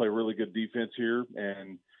they're going to play really good defense here,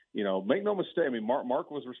 and make no mistake. I mean, Mark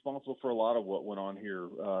was responsible for a lot of what went on here,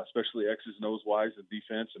 especially X's and O's wise in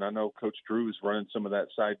defense. And I know Coach Drew is running some of that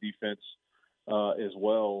side defense as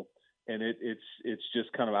well. And it's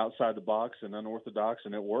just kind of outside the box and unorthodox,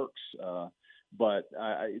 and it works. But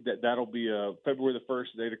that'll be February the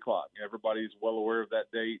 1st at 8 o'clock. Everybody's well aware of that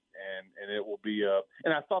date, and it will be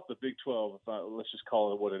and I thought the Big 12, let's just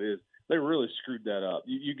call it what it is, they really screwed that up.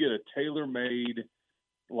 You get a tailor-made,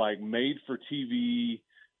 like made-for-TV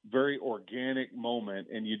very organic moment,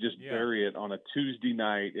 and you just bury it on a Tuesday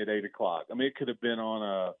night at 8:00. I mean, it could have been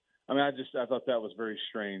on I thought that was very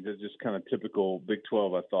strange. It's just kind of typical Big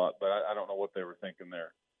 12, I thought, but I don't know what they were thinking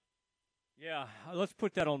there. Yeah, let's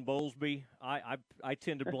put that on Bowlesby. I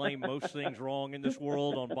tend to blame most things wrong in this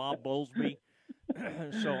world on Bob Bowlesby,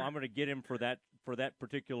 so I'm going to get him for that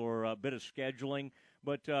particular bit of scheduling.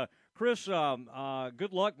 But Chris,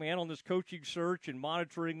 good luck, man, on this coaching search and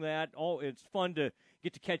monitoring that. It's fun to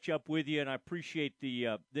get to catch up with you, and I appreciate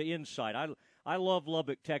the insight. I love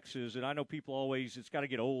Lubbock, Texas, and I know people always, it's got to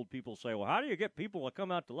get old. People say, well, how do you get people to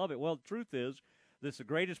come out to Lubbock? Well, the truth is, it's the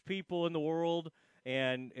greatest people in the world,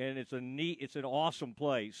 and it's an awesome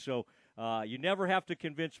place. So you never have to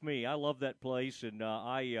convince me. I love that place, and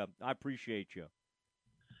I appreciate you.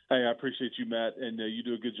 Hey, I appreciate you, Matt, and you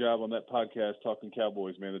do a good job on that podcast, Talking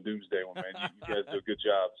Cowboys, man, the Doomsday one, man. You guys do a good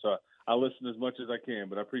job. So I listen as much as I can,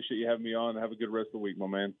 but I appreciate you having me on. Have a good rest of the week, my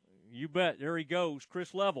man. You bet. There he goes,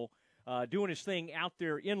 Chris Level, doing his thing out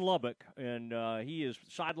there in Lubbock, and he is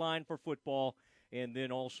sidelined for football and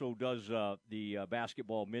then also does the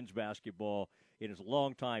basketball, men's basketball, and is a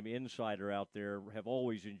longtime insider out there. Have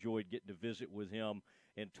always enjoyed getting to visit with him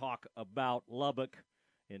and talk about Lubbock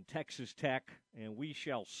and Texas Tech, and we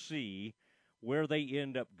shall see where they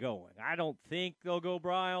end up going. I don't think they'll go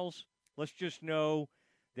Bryles. Let's just know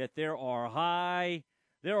that there are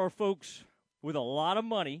folks with a lot of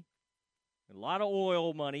money, a lot of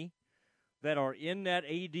oil money, that are in that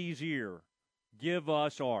AD's ear. Give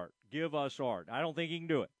us Art. Give us Art. I don't think he can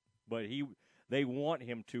do it, but they want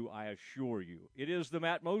him to, I assure you. It is the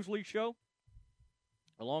Matt Mosley Show.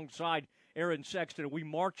 Alongside Aaron Sexton, we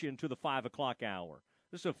march into the 5 o'clock hour.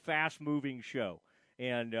 This is a fast-moving show,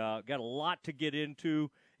 and got a lot to get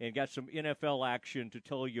into and got some NFL action to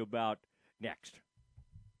tell you about next.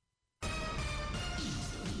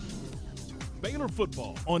 Baylor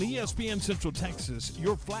football on ESPN Central Texas,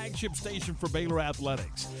 your flagship station for Baylor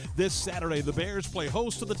athletics. This Saturday, the Bears play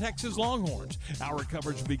host to the Texas Longhorns. Our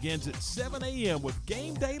coverage begins at 7 a.m. with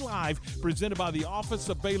Game Day Live, presented by the Office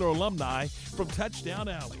of Baylor Alumni from Touchdown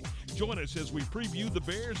Alley. Join us as we preview the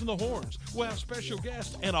Bears and the Horns. We'll have special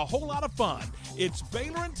guests and a whole lot of fun. It's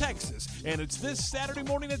Baylor in Texas, and it's this Saturday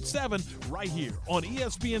morning at 7 right here on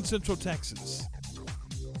ESPN Central Texas.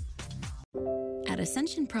 At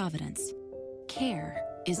Ascension Providence, care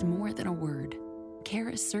is more than a word. Care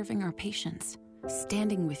is serving our patients,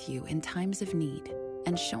 standing with you in times of need,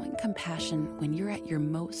 and showing compassion when you're at your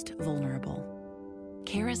most vulnerable.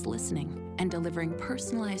 Care is listening and delivering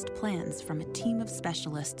personalized plans from a team of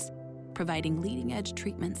specialists, providing leading-edge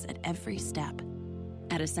treatments at every step.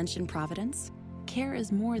 At Ascension Providence, care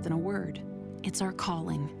is more than a word. It's our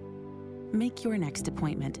calling. Make your next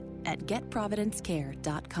appointment at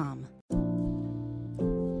getprovidencecare.com.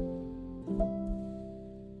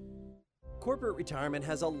 Corporate retirement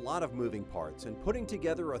has a lot of moving parts, and putting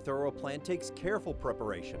together a thorough plan takes careful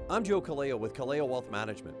preparation. I'm Joe Kaleo with Kaleo Wealth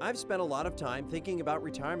Management. I've spent a lot of time thinking about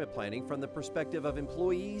retirement planning from the perspective of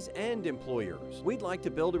employees and employers. We'd like to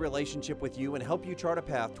build a relationship with you and help you chart a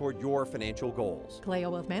path toward your financial goals.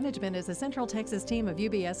 Kaleo Wealth Management is a Central Texas team of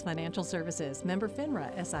UBS Financial Services, member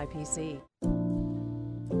FINRA SIPC.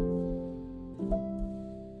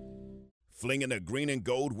 Flinging the green and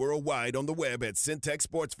gold worldwide on the web at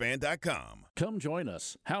syntechsportsfan.com. Come join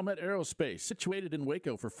us. Howmet Aerospace, situated in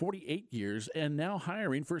Waco for 48 years and now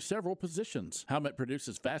hiring for several positions. Howmet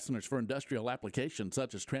produces fasteners for industrial applications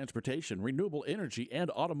such as transportation, renewable energy, and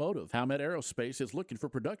automotive. Howmet Aerospace is looking for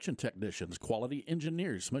production technicians, quality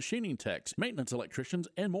engineers, machining techs, maintenance electricians,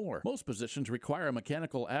 and more. Most positions require a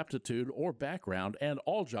mechanical aptitude or background, and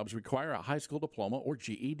all jobs require a high school diploma or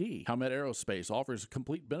GED. Howmet Aerospace offers a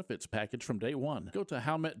complete benefits package from day one. Go to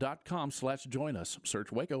howmet.com/join us.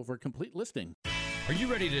 Search Waco for a complete listing. Are you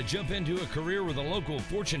ready to jump into a career with a local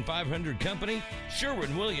Fortune 500 company?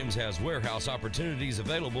 Sherwin-Williams has warehouse opportunities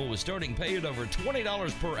available with starting pay at over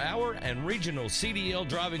 $20 per hour and regional CDL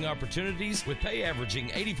driving opportunities with pay averaging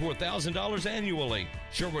 $84,000 annually.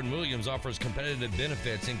 Sherwin-Williams offers competitive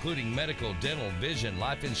benefits including medical, dental, vision,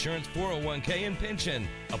 life insurance, 401k, and pension.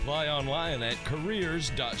 Apply online at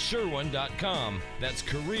careers.sherwin.com. That's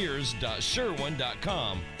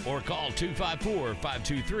careers.sherwin.com or call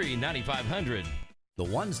 254-523-9500. The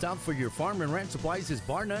one stop for your farm and ranch supplies is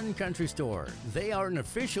Bar None Country Store. They are an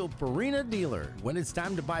official Purina dealer when it's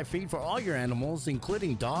time to buy feed for all your animals,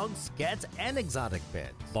 including dogs, cats, and exotic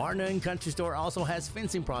pets. Bar None Country Store also has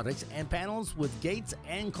fencing products and panels with gates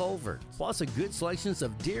and culverts, plus a good selection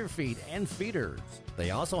of deer feed and feeders.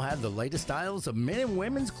 They also have the latest styles of men and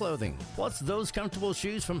women's clothing, plus those comfortable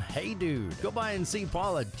shoes from Hey Dude. Go by and see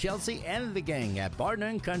Paula, Chelsea, and the gang at Bar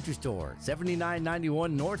None Country Store,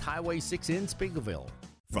 7991 North Highway 6 in Spiegelville.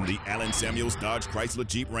 From the Allen Samuels Dodge Chrysler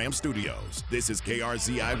Jeep Ram Studios, this is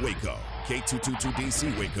KRZI Waco,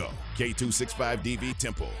 K222DC Waco, K265DV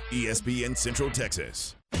Temple, ESPN Central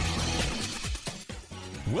Texas.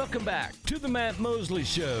 Welcome back to the Matt Mosley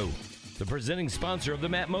Show. The presenting sponsor of the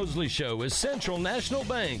Matt Mosley Show is Central National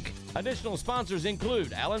Bank. Additional sponsors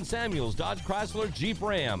include Allen Samuels Dodge Chrysler Jeep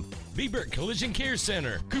Ram, Bieber Collision Care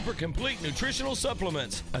Center, Cooper Complete Nutritional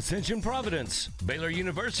Supplements, Ascension Providence, Baylor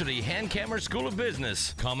University Hankamer School of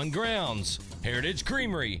Business, Common Grounds, Heritage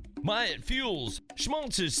Creamery, Myatt Fuels,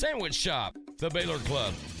 Schmaltz's Sandwich Shop, the Baylor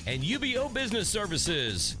Club, and UBO Business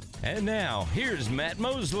Services. And now, here's Matt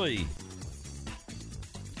Mosley.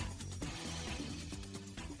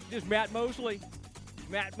 This is Matt Mosley.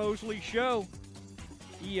 Matt Mosley Show,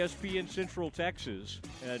 ESPN Central Texas.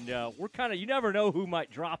 And we're kind of, you never know who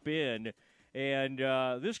might drop in. And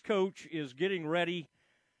this coach is getting ready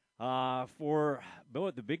for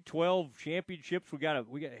the Big 12 championships. We got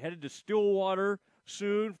headed to Stillwater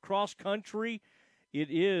soon, cross country. It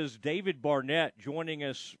is David Barnett joining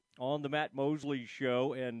us on the Matt Mosley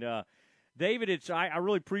Show. And David, I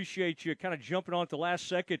really appreciate you kind of jumping on at the last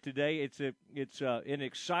second today. It's an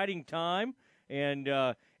exciting time, and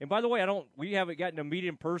by the way, we haven't gotten to meet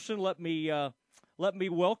in person. Let me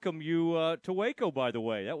welcome you to Waco. By the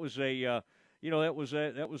way, that was I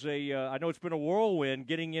know it's been a whirlwind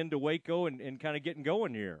getting into Waco and kind of getting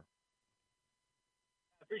going here.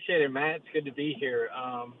 I appreciate it, Matt. It's good to be here.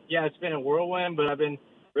 It's been a whirlwind, but I've been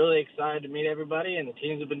really excited to meet everybody, and the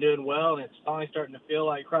teams have been doing well, and it's finally starting to feel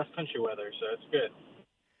like cross-country weather, so it's good.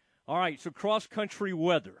 All right, so cross-country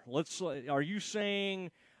weather. Are you saying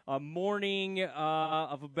a morning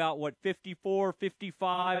of about, 54,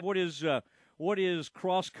 55? What is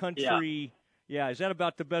cross-country? Yeah, is that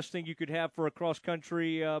about the best thing you could have for a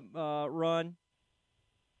cross-country run?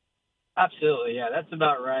 Absolutely, yeah, that's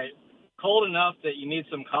about right. Cold enough that you need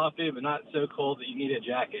some coffee, but not so cold that you need a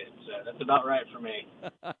jacket. So that's about right for me.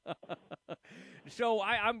 So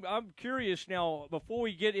I'm curious now, before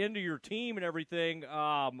we get into your team and everything,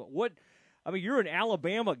 you're an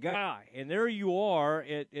Alabama guy, and there you are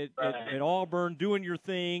at Auburn doing your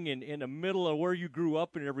thing in the middle of where you grew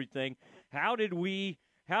up and everything. How did we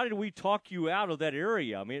talk you out of that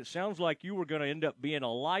area? I mean, it sounds like you were going to end up being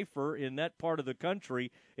a lifer in that part of the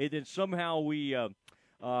country, and then somehow we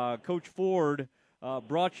Coach Ford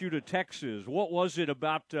brought you to Texas. What was it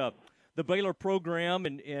about the Baylor program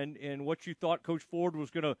and what you thought Coach Ford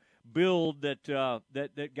was going to build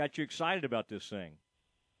that got you excited about this thing?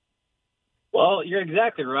 Well, you're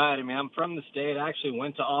exactly right. I mean, I'm from the state. I actually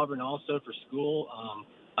went to Auburn also for school.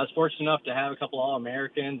 I was fortunate enough to have a couple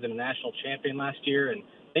All-Americans and a national champion last year, and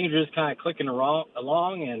things were just kind of clicking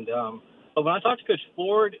along. And but when I talked to Coach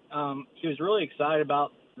Ford, he was really excited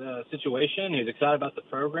about the situation. He was excited about the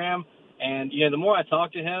program. And, the more I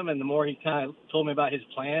talked to him and the more he kind of told me about his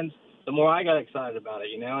plans, the more I got excited about it,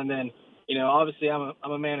 And then, obviously I'm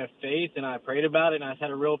a man of faith, and I prayed about it, and I had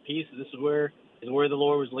a real peace that this is where the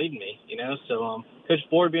Lord was leading me, So Coach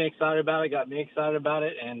Ford being excited about it got me excited about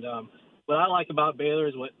it. And what I like about Baylor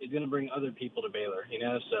is what is going to bring other people to Baylor,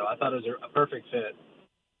 So I thought it was a perfect fit.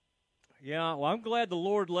 Yeah, well, I'm glad the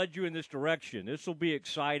Lord led you in this direction. This will be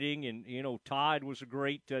exciting, and Todd was a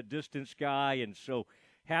great distance guy, and so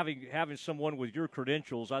having someone with your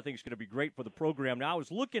credentials, I think is going to be great for the program. Now, I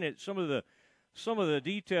was looking at some of the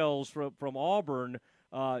details from Auburn.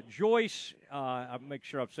 Joyce, I'll make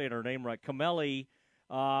sure I'm saying her name right, Camelli,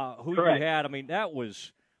 who Correct. You had. I mean, that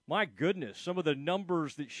was, my goodness, some of the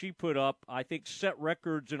numbers that she put up, I think, set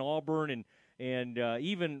records in Auburn and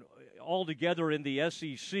even all together in the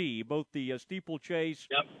SEC, both the steeplechase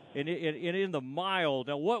and in the mile.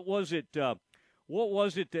 Now, what was it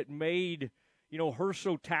that made her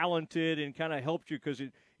so talented and kind of helped you? Because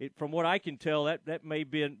it from what I can tell, that may have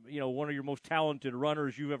been one of your most talented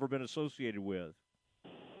runners you've ever been associated with.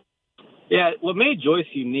 Yeah, what made Joyce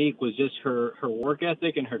unique was just her work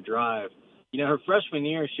ethic and her drive. Her freshman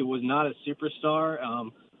year, she was not a superstar.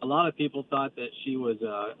 A lot of people thought that she was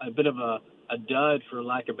a bit of a dud, for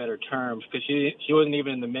lack of better terms, because she wasn't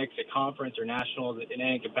even in the mix at conference or nationals in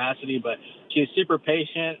any capacity, but she was super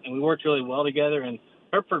patient, and we worked really well together. And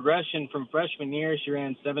her progression from freshman year, she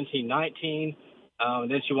ran 17:19,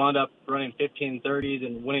 and then she wound up running 15:30s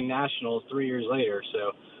and winning nationals 3 years later.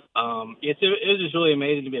 So it was just really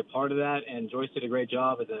amazing to be a part of that, and Joyce did a great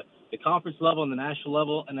job at the conference level and the national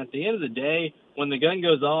level. And at the end of the day, when the gun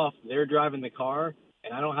goes off, they're driving the car.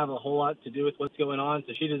 and I don't have a whole lot to do with what's going on.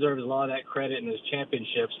 So she deserves a lot of that credit in those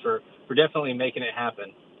championships for definitely making it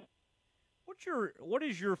happen. What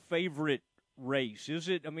is your favorite race? Is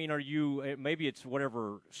it? I mean, are you? Maybe it's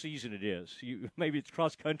whatever season it is. Maybe it's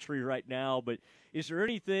cross country right now. But is there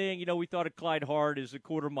anything? You know, we thought of Clyde Hart as the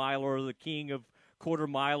quarter miler, the king of quarter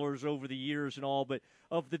milers over the years and all. But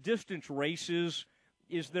of the distance races,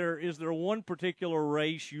 is there one particular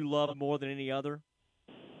race you love more than any other?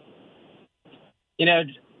 You know,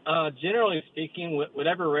 generally speaking,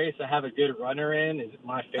 whatever race I have a good runner in is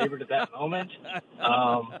my favorite at that moment.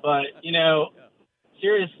 But, you know,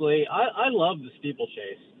 seriously, I love the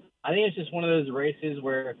steeplechase. I think it's just one of those races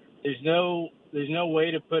where there's no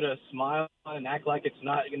way to put a smile on and act like it's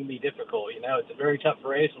not going to be difficult. You know, it's a very tough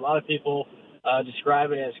race. A lot of people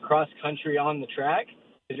describe it as cross-country on the track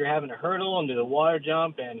because you're having a hurdle and do the water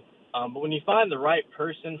jump. But when you find the right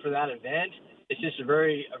person for that event, it's just a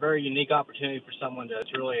very unique opportunity for someone to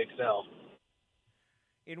really excel.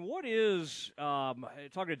 And what is,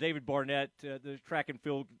 talking to David Barnett, the track and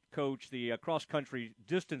field coach, the cross-country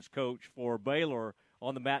distance coach for Baylor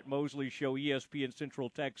on the Matt Mosley Show, ESPN Central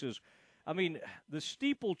Texas. I mean, the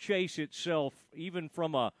steeplechase itself, even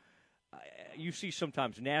from you see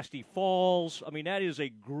sometimes nasty falls. I mean, that is a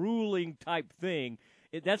grueling type thing.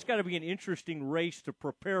 That's got to be an interesting race to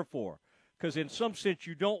prepare for. Because in some sense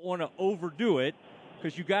you don't want to overdo it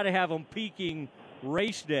because you got to have them peaking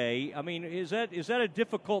race day. I mean, is that a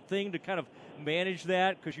difficult thing to kind of manage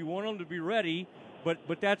that because you want them to be ready, but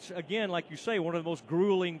that's again, like you say, one of the most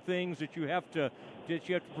grueling things that you have to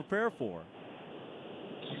prepare for.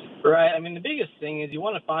 Right. I mean, the biggest thing is you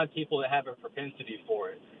want to find people that have a propensity for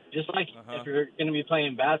it. Just like if you're going to be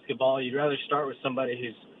playing basketball, you'd rather start with somebody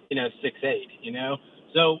who's 6'8", you know.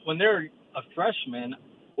 So when they're a freshman,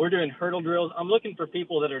 we're doing hurdle drills. I'm looking for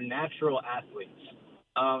people that are natural athletes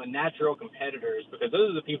and natural competitors because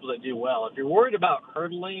those are the people that do well. If you're worried about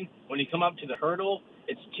hurdling, when you come up to the hurdle,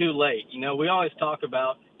 it's too late. You know, we always talk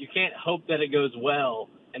about you can't hope that it goes well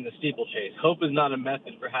in the steeplechase. Hope is not a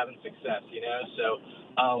method for having success, you know.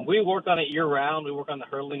 So we work on it year-round. We work on the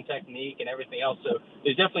hurdling technique and everything else. So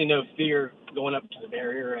there's definitely no fear going up to the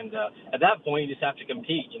barrier. And at that point, you just have to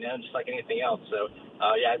compete, you know, just like anything else. So,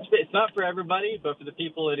 yeah, it's not for everybody, but for the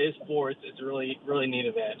people it is for, it's a really, really neat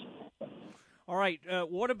event. All right.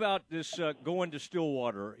 What about this going to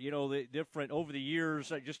Stillwater? You know, the different over the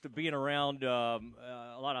years, just being around a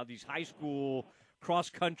lot of these high school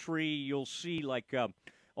cross-country, you'll see like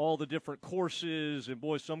all the different courses, and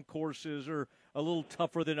boy, some courses are a little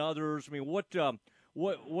tougher than others. I mean,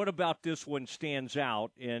 what about this one stands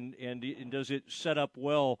out, and does it set up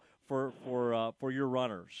well for your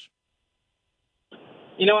runners?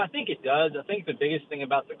 You know, I think it does. I think the biggest thing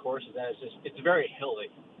about the course is that it's very hilly.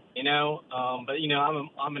 You know, but you know,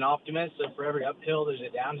 I'm an optimist. So for every uphill, there's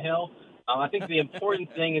a downhill. I think the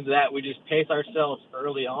important thing is that we just pace ourselves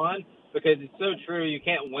early on. Because it's so true, you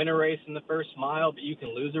can't win a race in the first mile, but you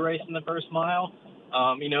can lose a race in the first mile.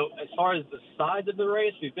 You know, as far as the size of the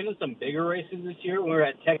race, we've been in some bigger races this year. When we were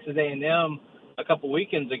at Texas A&M a couple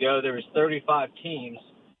weekends ago, there was 35 teams.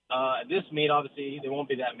 This meet, obviously, there won't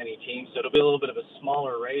be that many teams, so it'll be a little bit of a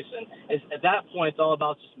smaller race. And at that point, it's all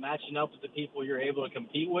about just matching up with the people you're able to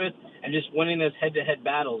compete with and just winning those head-to-head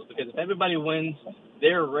battles. Because if everybody wins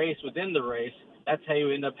their race within the race, that's how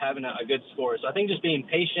you end up having a good score. So I think just being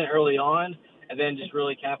patient early on and then just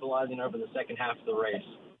really capitalizing over the second half of the race.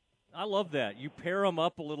 I love that. You pair them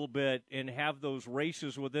up a little bit and have those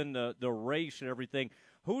races within the race and everything.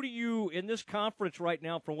 Who do you, in this conference right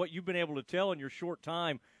now, from what you've been able to tell in your short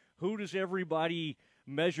time, who does everybody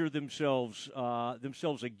measure themselves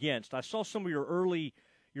against? I saw some of your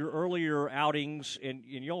earlier outings, and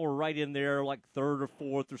y'all were right in there, like third or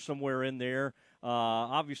fourth or somewhere in there.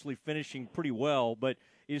 Obviously finishing pretty well, but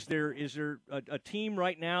is there a team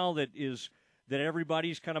right now that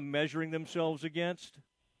everybody's kind of measuring themselves against?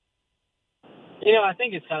 You know, I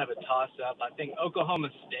think it's kind of a toss-up. I think Oklahoma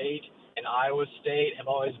State and Iowa State have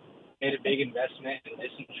always made a big investment in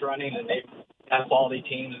distance running, and they have quality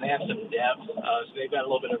teams, and they have some depth, so they've got a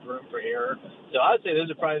little bit of room for error. So I would say those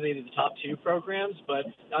are probably the top two programs, but,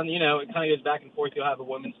 you know, it kind of goes back and forth. You'll have a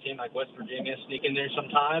women's team like West Virginia sneak in there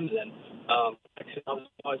sometimes, and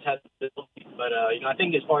always has the ability. But, you know, I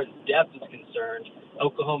think as far as depth is concerned,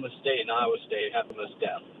 Oklahoma State and Iowa State have the most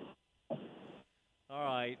depth. All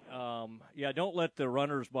right. Yeah, don't let the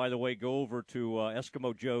runners, by the way, go over to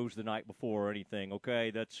Eskimo Joe's the night before or anything,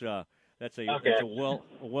 okay? That's a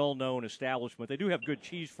well-known establishment. They do have good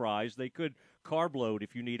cheese fries. They could carb load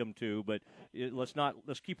if you need them to, but let's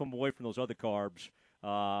keep them away from those other carbs.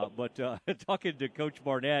 But talking to Coach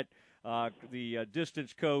Barnett, the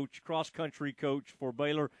distance coach, cross-country coach for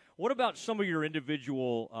Baylor. What about some of your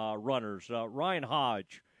individual runners? Ryan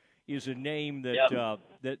Hodge is a name that,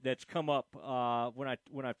 that's come up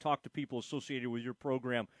when I've talked to people associated with your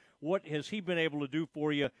program. What has he been able to do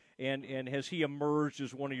for you, and has he emerged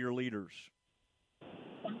as one of your leaders?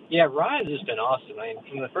 Yeah, Ryan's just been awesome. I mean,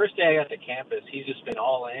 from the first day I got to campus, he's just been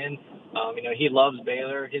all in. He loves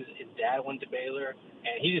Baylor. His dad went to Baylor,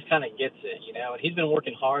 and he just kind of gets it, And he's been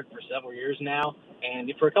working hard for several years now,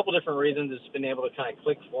 and for a couple different reasons, it's been able to kind of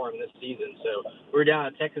click for him this season. So we were down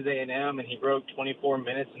at Texas A&M, and he broke 24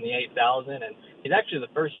 minutes in the 8,000, and he's actually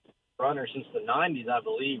the first runner since the 90s, I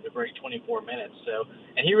believe, to break 24 minutes. So,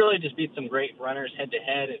 and he really just beat some great runners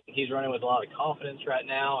head-to-head, and he's running with a lot of confidence right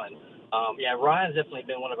now, and Ryan's definitely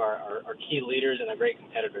been one of our key leaders and a great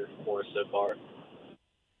competitor for us so far.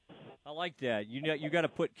 I like that. You got to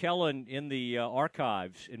put Kellen in the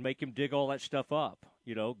archives and make him dig all that stuff up.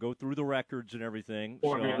 Go through the records and everything. We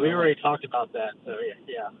already talked about that. So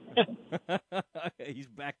yeah. He's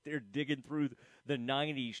back there digging through the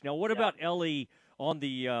 90s. Now, what about Ellie on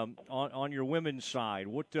the on your women's side?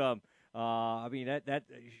 What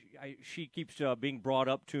she keeps being brought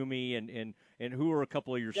up to me, and who are a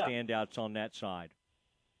couple of your standouts on that side?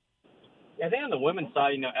 Yeah, I think on the women's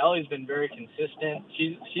side, Ellie's been very consistent.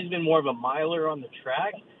 She's been more of a miler on the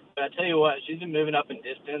track, but I tell you what, she's been moving up in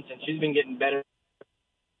distance, and she's been getting better.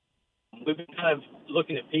 We've been kind of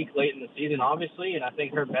looking to peak late in the season, obviously, and I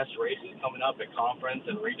think her best race is coming up at conference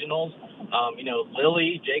and regionals.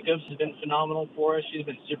 Lily Jacobs has been phenomenal for us. She's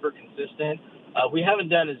been super consistent. We haven't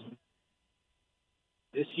done as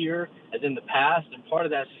this year as in the past, and part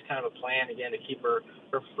of that's just kind of a plan, again, to keep her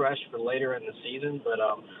fresh for later in the season. But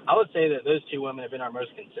I would say that those two women have been our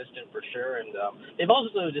most consistent for sure, and they've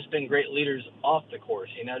also just been great leaders off the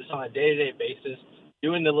course, just on a day-to-day basis,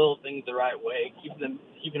 doing the little things the right way,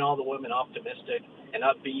 keeping all the women optimistic and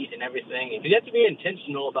upbeat and everything. And you have to be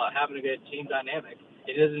intentional about having a good team dynamic.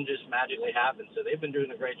 It doesn't just magically happen. So they've been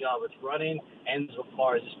doing a great job with running and as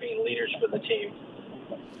far as just being leaders for the team.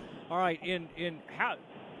 All right, and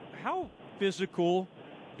how physical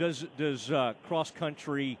does cross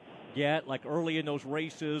country get? Like early in those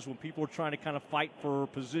races when people are trying to kind of fight for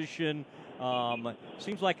position.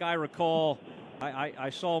 Seems like I recall. I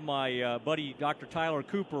saw my buddy Dr. Tyler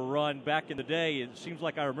Cooper run back in the day. It seems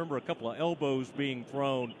like I remember a couple of elbows being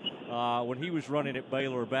thrown when he was running at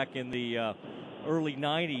Baylor back in the early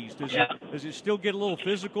 90s. Does it still get a little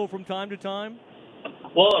physical from time to time?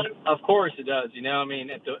 Well, of course it does.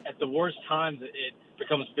 At the worst times it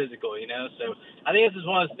becomes physical, So I think this is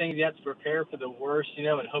one of those things you have to prepare for the worst, and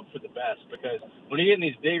hope for the best. Because when you get in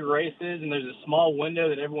these big races and there's a small window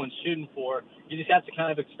that everyone's shooting for, you just have to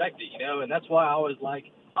kind of expect it, And that's why I always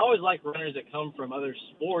like runners that come from other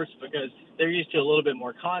sports because they're used to a little bit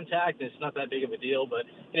more contact and it's not that big of a deal. But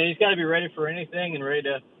you just got to be ready for anything and ready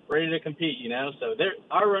to compete, So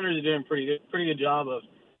our runners are doing pretty good job of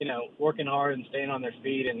working hard and staying on their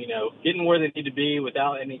feet and, getting where they need to be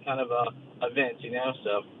without any kind of events,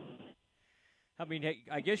 So. I mean, hey,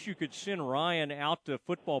 I guess you could send Ryan out to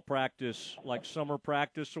football practice, like summer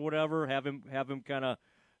practice or whatever, have him kind of,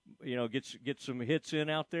 get some hits in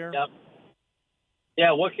out there. Yep.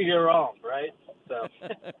 Yeah, what could go wrong, right? So.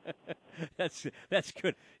 That's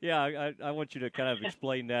good. Yeah, I want you to kind of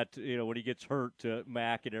explain that, when he gets hurt to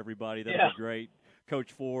Mac and everybody. That'd be great.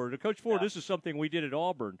 Coach Ford. Coach Ford, this is something we did at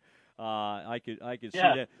Auburn. I could see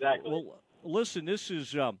that. Exactly. Well, listen, this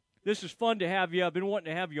is fun to have you. I've been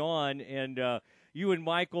wanting to have you on, and you and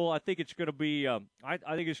Michael. I think it's going to be. I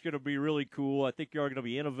think it's going to be really cool. I think you are going to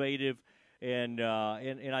be innovative, and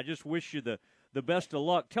I just wish you the best of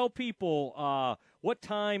luck. Tell people what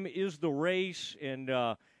time is the race, and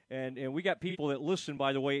we got people that listen,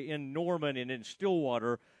 by the way, in Norman and in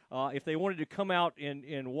Stillwater. If they wanted to come out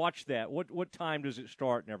and watch that, what time does it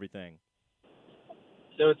start and everything?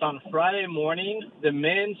 So it's on Friday morning. The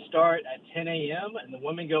men start at 10 a.m. and the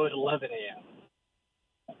women go at 11 a.m.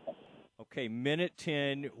 Okay, men at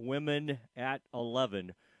 10, women at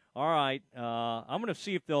 11. All right. I'm going to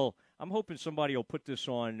see if I'm hoping somebody will put this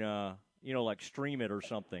on, like stream it or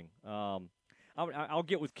something. I'll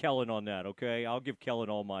get with Kellen on that, okay? I'll give Kellen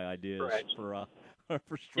all my ideas for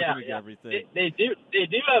streaming everything. They do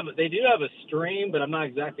have a stream, but I'm not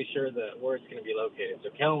exactly sure where it's going to be located. So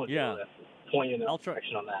Kellen would be able to point you in the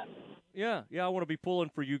direction on that. Yeah, I want to be pulling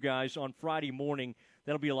for you guys on Friday morning.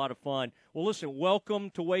 That'll be a lot of fun. Well, listen, welcome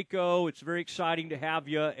to Waco. It's very exciting to have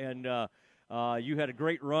you, and you had a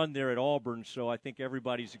great run there at Auburn, so I think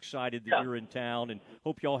everybody's excited that you're in town, and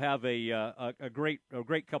hope y'all have a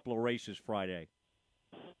great couple of races Friday.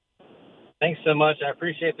 Thanks so much. I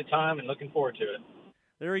appreciate the time and looking forward to it.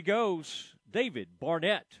 there he goes, David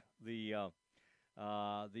Barnett, the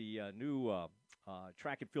new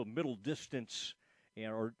track and field middle distance,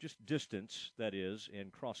 or just distance, that is,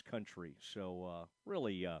 in cross country. So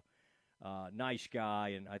really nice guy,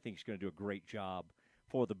 and I think he's going to do a great job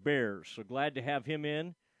for the Bears. So glad to have him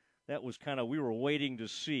in. That was we were waiting to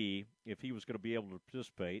see if he was going to be able to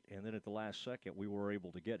participate, and then at the last second we were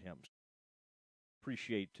able to get him.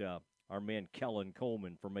 Appreciate our man Kellen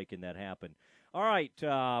Coleman for making that happen. All right,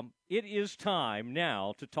 it is time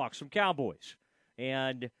now to talk some Cowboys.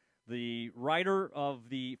 And the writer for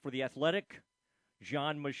The Athletic,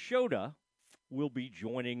 John Machota, will be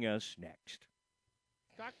joining us next.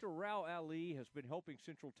 Dr. Rao Ali has been helping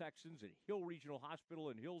Central Texans at Hill Regional Hospital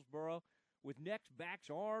in Hillsboro with necks, backs,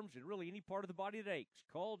 arms, and really any part of the body that aches.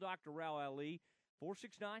 Call Dr. Rao Ali,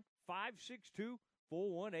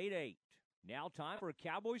 469-562-4188. Now time for a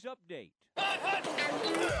Cowboys update.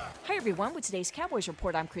 Hi, everyone. With today's Cowboys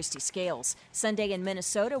Report, I'm Christy Scales. Sunday in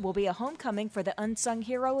Minnesota will be a homecoming for the unsung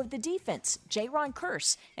hero of the defense, J-Ron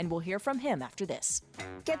Kearse, and we'll hear from him after this.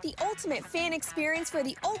 Get the ultimate fan experience for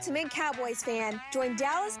the ultimate Cowboys fan. Join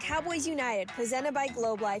Dallas Cowboys United, presented by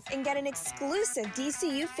Globe Life, and get an exclusive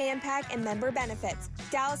DCU fan pack and member benefits.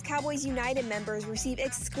 Dallas Cowboys United members receive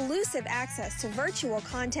exclusive access to virtual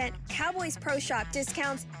content, Cowboys Pro Shop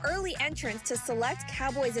discounts, early entrance to select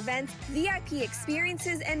Cowboys events, VIP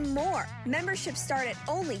experiences, and more. Memberships start at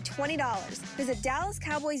only $20. Visit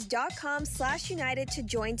DallasCowboys.com/United to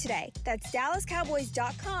join today. That's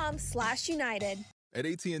DallasCowboys.com/United. At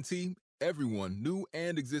AT&T, everyone, new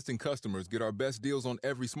and existing customers, get our best deals on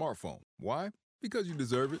every smartphone. Why? Because you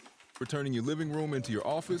deserve it. For turning your living room into your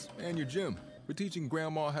office and your gym. For teaching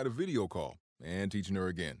Grandma how to video call and teaching her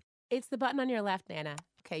again. It's the button on your left, Nana.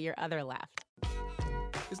 Okay, your other left.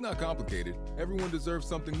 It's not complicated. Everyone deserves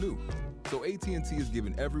something new. So AT&T is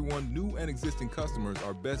giving everyone, new and existing customers,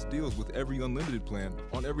 our best deals with every unlimited plan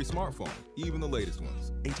on every smartphone, even the latest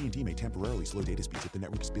ones. AT&T may temporarily slow data speeds if the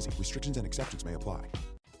network is busy. Restrictions and exceptions may apply.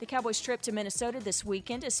 The Cowboys' trip to Minnesota this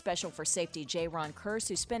weekend is special for safety J-Ron Kearse,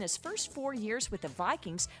 who spent his first 4 years with the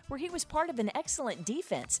Vikings, where he was part of an excellent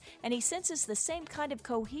defense, and he senses the same kind of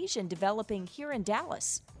cohesion developing here in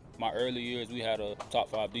Dallas. My early years, we had a top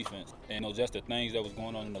 5 defense. And just the things that was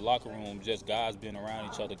going on in the locker room, just guys being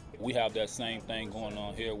around each other. We have that same thing going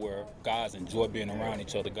on here where guys enjoy being around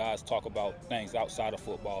each other. Guys talk about things outside of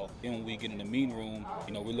football. Then when we get in the meeting room,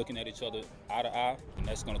 we're looking at each other eye to eye, and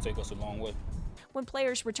that's going to take us a long way. When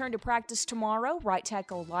players return to practice tomorrow, right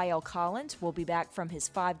tackle Lyle Collins will be back from his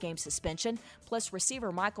 5-game suspension. Plus,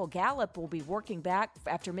 receiver Michael Gallup will be working back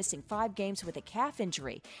after missing 5 games with a calf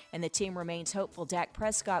injury. And the team remains hopeful Dak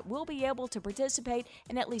Prescott will be able to participate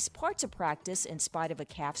in at least parts of practice in spite of a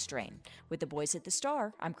calf strain. With the boys at the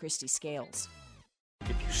Star, I'm Christy Scales.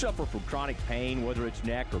 If you suffer from chronic pain, whether it's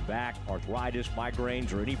neck or back, arthritis,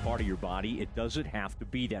 migraines, or any part of your body, it doesn't have to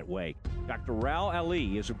be that way. Dr. Rao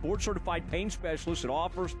Ali is a board-certified pain specialist that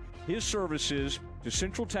offers his services to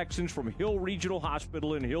Central Texans from Hill Regional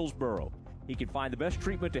Hospital in Hillsboro. He can find the best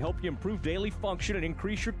treatment to help you improve daily function and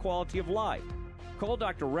increase your quality of life. Call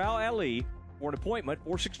Dr. Rao Ali for an appointment,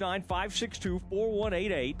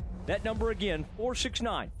 469-562-4188. That number again,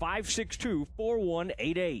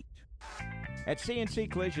 469-562-4188. At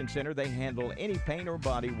CNC Collision Center, they handle any paint or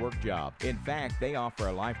body work job. In fact, they offer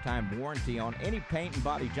a lifetime warranty on any paint and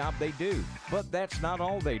body job they do. But that's not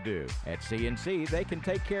all they do. At CNC, they can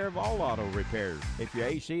take care of all auto repairs. If your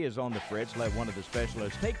AC is on the fritz, let one of the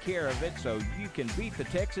specialists take care of it so you can beat the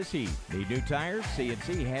Texas heat. Need new tires?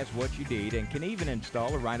 CNC has what you need and can even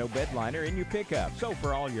install a Rhino bed liner in your pickup. So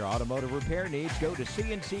for all your automotive repair needs, go to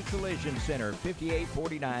CNC Collision Center,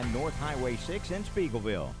 5849 North Highway 6 in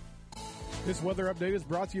Spiegelville. This weather update is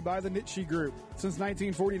brought to you by the Nitsche Group. Since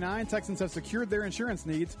 1949, Texans have secured their insurance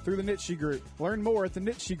needs through the Nitsche Group. Learn more at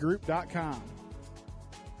thenitschegroup.com.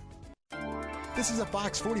 This is a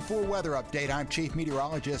Fox 44 weather update. I'm Chief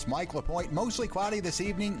Meteorologist Mike LaPointe. Mostly cloudy this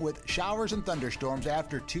evening with showers and thunderstorms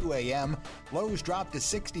after 2 a.m. Lows drop to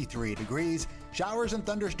 63 degrees. Showers and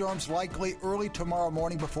thunderstorms likely early tomorrow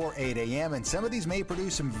morning before 8 a.m. And some of these may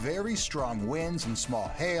produce some very strong winds and small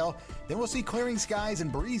hail. Then we'll see clearing skies and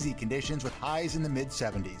breezy conditions with highs in the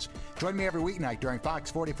mid-70s. Join me every weeknight during Fox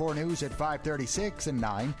 44 News at 5:36 and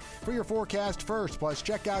 9 for your forecast first. Plus,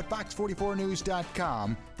 check out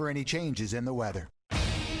fox44news.com for any changes in the weather.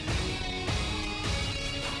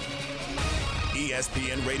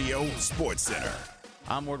 ESPN Radio Sports Center.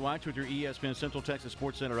 I'm Ward Weitz with your ESPN Central Texas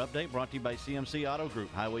Sports Center update, brought to you by CMC Auto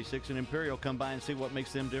Group. Highway 6 and Imperial, come by and see what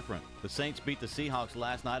makes them different. The Saints beat the Seahawks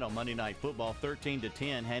last night on Monday Night Football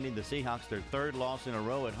 13-10, handing the Seahawks their 3rd loss in a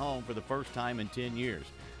row at home for the first time in 10 years.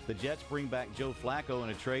 The Jets bring back Joe Flacco in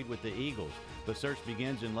a trade with the Eagles. The search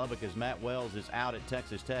begins in Lubbock as Matt Wells is out at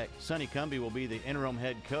Texas Tech. Sonny Cumbie will be the interim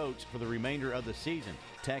head coach for the remainder of the season.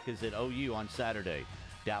 Tech is at OU on Saturday.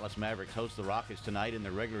 Dallas Mavericks host the Rockets tonight in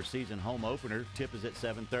the regular season home opener. Tip is at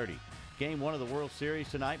 7:30. Game 1 of the World Series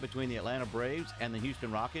tonight between the Atlanta Braves and the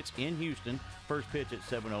Houston Rockets in Houston. First pitch at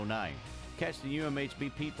 7:09. Catch the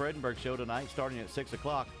UMHB Pete Fredenberg Show tonight starting at 6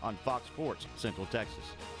 o'clock on Fox Sports Central Texas.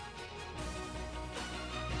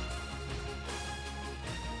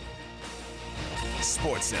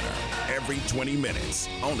 Sports Center, every 20 minutes,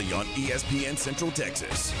 only on ESPN Central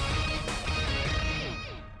Texas.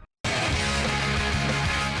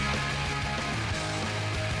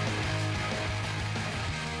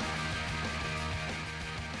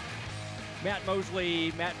 Matt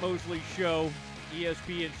Mosley Show,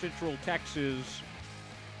 ESPN Central Texas.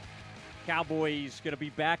 Cowboys going to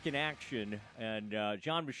be back in action, and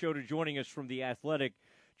John Machota joining us from The Athletic.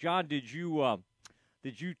 John, did you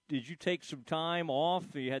take some time off?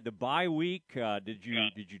 You had the bye week. Did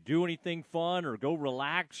you do anything fun or go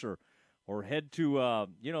relax or head to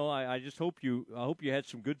I just hope you had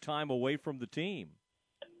some good time away from the team.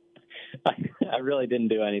 I really didn't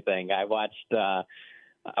do anything. I watched.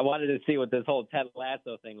 I wanted to see what this whole Ted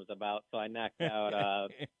Lasso thing was about, so I knocked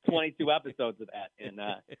out 22 episodes of that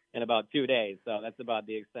in about 2 days. So that's about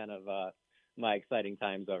the extent of my exciting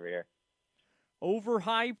times over here.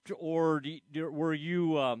 Overhyped, or were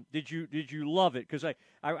you? Did you love it? Because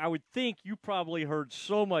I would think you probably heard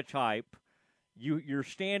so much hype. Your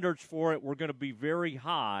standards for it were going to be very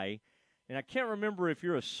high, and I can't remember if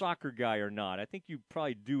you're a soccer guy or not. I think you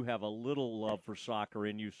probably do have a little love for soccer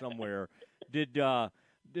in you somewhere. Did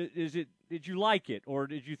you like it, or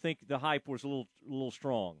did you think the hype was a little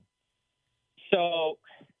strong? So,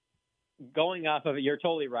 going off of it, you're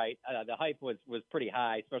totally right. The hype was pretty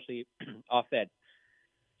high, especially off that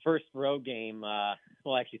first road game.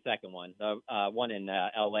 Actually, second one, the one in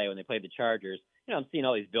L.A. when they played the Chargers. I'm seeing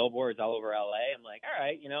all these billboards all over L.A. I'm like, all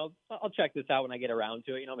right, I'll check this out when I get around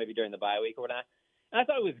to it. Maybe during the bye week or whatnot. And I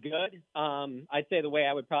thought it was good. I'd say the way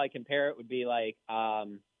I would probably compare it would be like.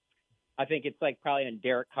 I think it's like probably on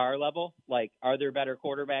Derek Carr level. Like, are there better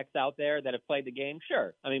quarterbacks out there that have played the game?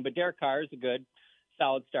 Sure. But Derek Carr is a good,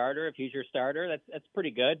 solid starter. If he's your starter, that's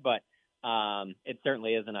pretty good. But it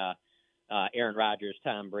certainly isn't a Aaron Rodgers,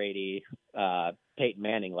 Tom Brady, Peyton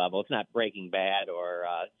Manning level. It's not Breaking Bad or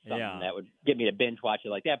something that would get me to binge watch it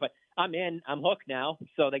like that. But I'm in. I'm hooked now.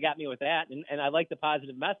 So they got me with that, and I like the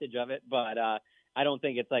positive message of it. But I don't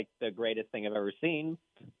think it's like the greatest thing I've ever seen.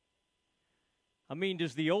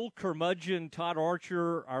 Does the old curmudgeon Todd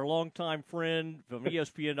Archer, our longtime friend from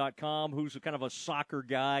ESPN.com, who's kind of a soccer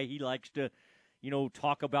guy, he likes to,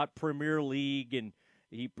 talk about Premier League, and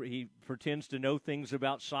he pretends to know things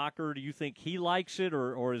about soccer. Do you think he likes it,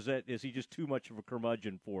 or is he just too much of a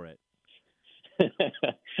curmudgeon for it?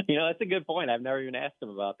 That's a good point. I've never even asked him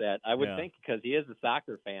about that. I would think because he is a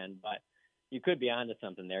soccer fan, but you could be onto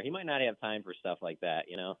something there. He might not have time for stuff like that,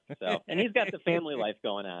 So, and he's got the family life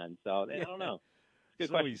going on, so I don't know.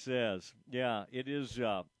 So he says. Yeah, it is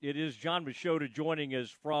John Machota joining us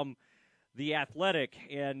from The Athletic.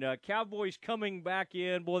 And Cowboys coming back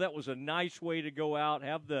in. Boy, that was a nice way to go out,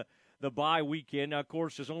 have the bye weekend. Now, of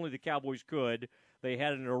course, as only the Cowboys could, they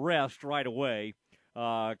had an arrest right away.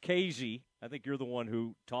 Casey, I think you're the one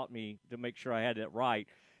who taught me to make sure I had that right.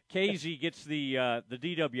 Casey gets the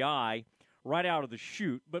DWI right out of the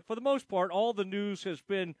chute. But for the most part, all the news has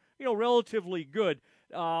been, relatively good.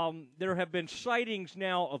 There have been sightings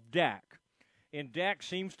now of Dak, and Dak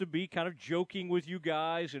seems to be kind of joking with you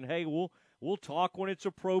guys, and hey, we'll talk when it's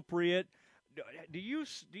appropriate.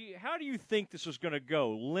 How do you think this is going to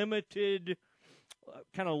go? Limited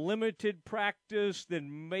practice,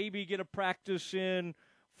 then maybe get a practice in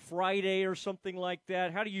Friday or something like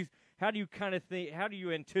that. How do you kind of think? How do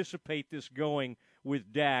you anticipate this going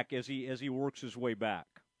with Dak as he works his way back?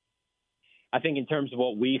 I think in terms of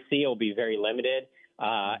what we see, it'll be very limited.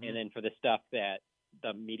 And then for the stuff that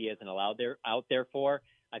the media isn't allowed out there for,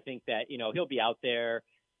 I think that, he'll be out there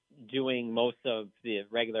doing most of the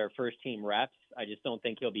regular first team reps. I just don't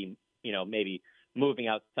think he'll be, maybe moving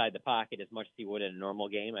outside the pocket as much as he would in a normal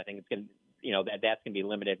game. I think it's going to, that's going to be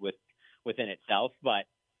limited within itself. But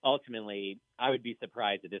ultimately, I would be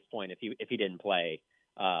surprised at this point if he didn't play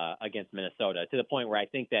against Minnesota, to the point where I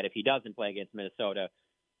think that if he doesn't play against Minnesota,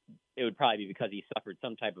 it would probably be because he suffered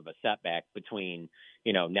some type of a setback between,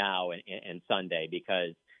 now and Sunday,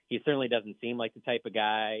 because he certainly doesn't seem like the type of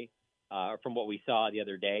guy, from what we saw the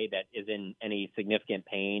other day, that is in any significant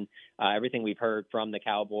pain. Everything we've heard from the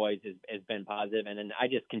Cowboys has been positive. And then I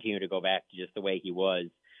just continue to go back to just the way he was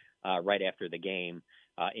right after the game.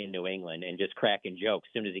 in New England and just cracking jokes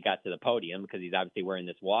as soon as he got to the podium because he's obviously wearing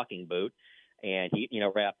this walking boot. And he,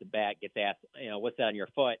 right off the bat gets asked, what's that on your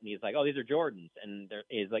foot? And he's like, oh, these are Jordans. And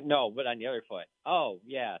he's like, no, but on the other foot. Oh,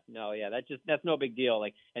 yeah, no, yeah, that's no big deal.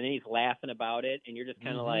 Like, and then he's laughing about it. And you're just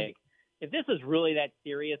kind of like, if this is really that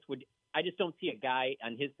serious, I just don't see a guy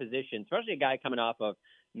on his position, especially a guy coming off of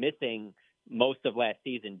missing most of last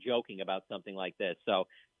season, joking about something like this. So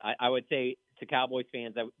I would say to Cowboys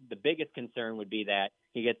fans, the biggest concern would be that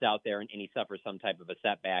he gets out there and he suffers some type of a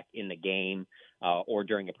setback in the game or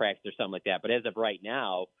during a practice or something like that. But as of right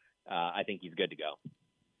now, I think he's good to go.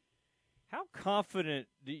 How confident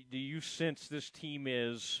do you sense this team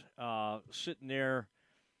is sitting there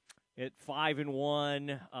at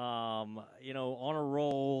 5-1, on a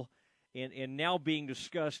roll, and now being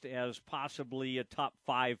discussed as possibly a top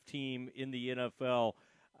 5 team in the NFL?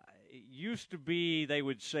 It used to be they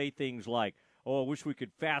would say things like, oh, I wish we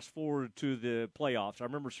could fast forward to the playoffs. I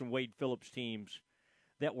remember some Wade Phillips teams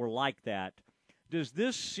that were like that. Does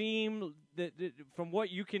this seem, that from what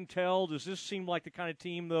you can tell, does this seem like the kind of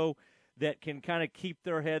team, though, that can kind of keep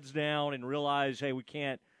their heads down and realize, hey, we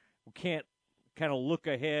can't kind of look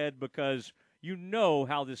ahead because you know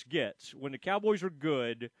how this gets. When the Cowboys are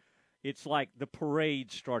good, it's like the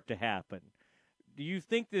parades start to happen. Do you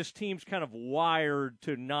think this team's kind of wired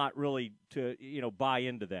to not really buy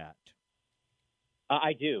into that?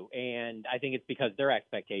 I do, and I think it's because their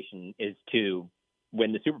expectation is to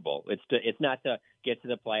win the Super Bowl. It's not to get to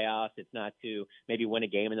the playoffs. It's not to maybe win a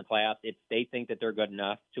game in the playoffs. They think that they're good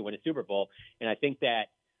enough to win a Super Bowl, and I think that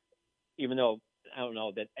even though I don't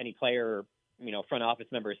know that any player, front office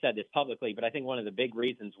member has said this publicly, but I think one of the big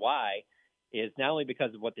reasons why is not only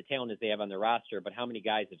because of what the talent is they have on their roster, but how many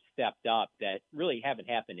guys have stepped up that really haven't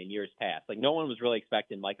happened in years past. Like, no one was really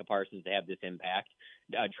expecting Micah Parsons to have this impact,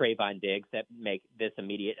 Trayvon Diggs that make this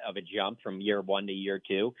immediate of a jump from year 1 to year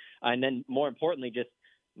 2. And then more importantly, just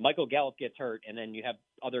Michael Gallup gets hurt, and then you have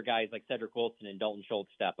other guys like Cedric Wilson and Dalton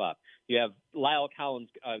Schultz step up. You have Lyle Collins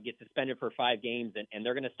get suspended for 5 games, and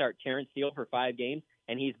they're going to start Terrence Steele for 5 games,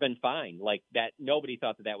 and he's been fine. Like that, nobody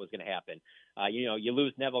thought that was going to happen. You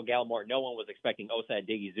lose Neville Gallimore. No one was expecting Osai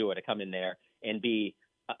Odighizuwa to come in there and be,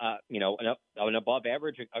 an above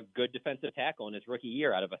average, a good defensive tackle in his rookie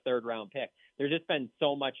year out of a 3rd-round pick. There's just been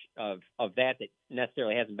so much of that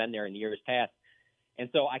necessarily hasn't been there in years past. And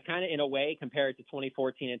so I kind of, in a way, compare it to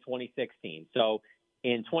 2014 and 2016. So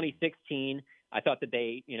in 2016, I thought that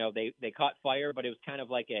they caught fire, but it was kind of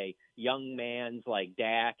like a young man's like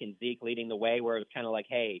Dak and Zeke leading the way, where it was kind of like,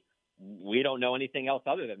 hey, we don't know anything else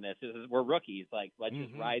other than this. We're rookies. Like, let's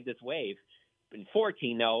just ride this wave. In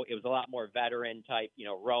 14, though, it was a lot more veteran type,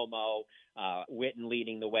 Romo, Witten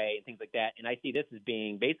leading the way and things like that. And I see this as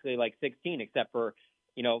being basically like 16, except for,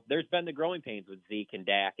 there's been the growing pains with Zeke and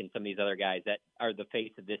Dak and some of these other guys that are the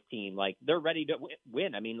face of this team. Like, they're ready to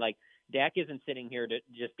win. I mean, like, Dak isn't sitting here to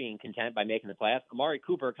just being content by making the playoffs. Amari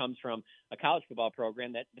Cooper comes from a college football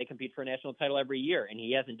program that they compete for a national title every year, and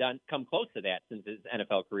he hasn't come close to that since his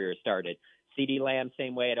NFL career started. CeeDee Lamb,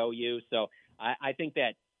 same way at OU. So I think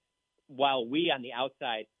that while we on the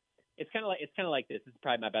outside, it's kind of like this. This is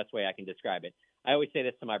probably my best way I can describe it. I always say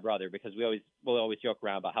this to my brother because we'll always joke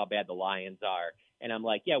around about how bad the Lions are. And I'm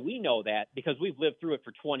like, yeah, we know that because we've lived through it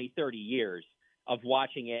for 20, 30 years of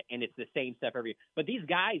watching it, and it's the same stuff every year. But these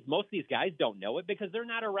guys, most of these guys don't know it because they're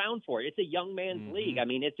not around for it. It's a young man's league. I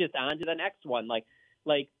mean, it's just on to the next one. Like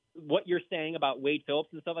what you're saying about Wade Phillips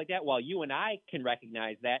and stuff like that, while you and I can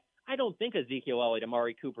recognize that, I don't think Ezekiel Elliott,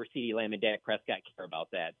 Amari Cooper, CeeDee Lamb, and Dak Prescott care about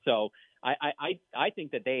that. So I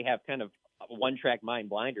think that they have kind of one-track mind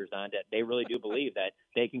blinders on that. They really do believe that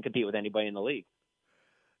they can compete with anybody in the league.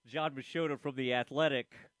 John Machota from The Athletic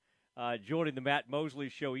joining the Matt Mosley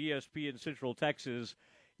Show, ESPN Central Texas.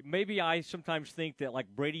 Maybe I sometimes think that, like,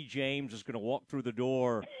 Brady James is going to walk through the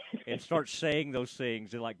door and start saying those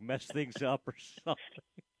things and, like, mess things up or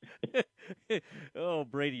something. Oh,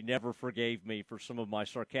 Brady never forgave me for some of my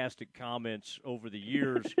sarcastic comments over the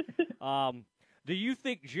years. Do you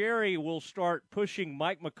think Jerry will start pushing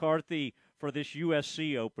Mike McCarthy for this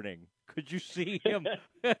USC opening? Could you see him?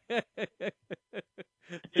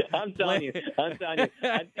 I'm telling you. I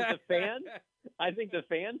think the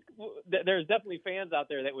fans, there's definitely fans out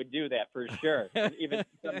there that would do that for sure, even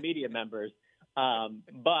some media members.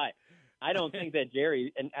 But I don't think that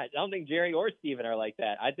Jerry or Steven are like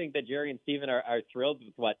that. I think that Jerry and Steven are thrilled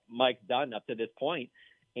with what Mike's done up to this point.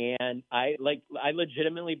 And I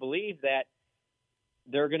legitimately believe that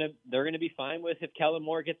they're gonna be fine with if Kellen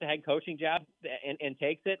Moore gets a head coaching job and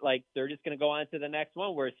takes it. Like, they're just gonna go on to the next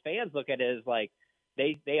one. Whereas fans look at it as like,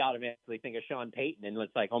 they automatically think of Sean Payton, and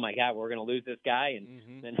it's like, oh my God, we're going to lose this guy,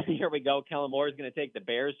 and then here we go. Kellen Moore is going to take the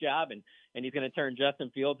Bears job, and he's going to turn Justin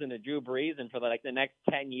Fields into Drew Brees, and for the next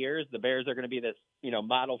 10 years, the Bears are going to be this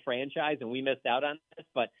model franchise, and we missed out on this.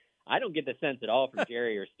 But I don't get the sense at all from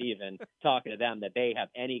Jerry or Steven talking to them that they have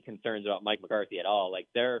any concerns about Mike McCarthy at all. Like,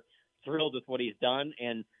 they're thrilled with what he's done,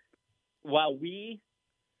 and while we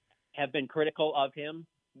have been critical of him,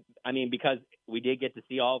 I mean, because we did get to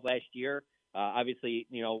see all of last year. Obviously,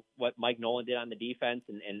 what Mike Nolan did on the defense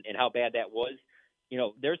and how bad that was.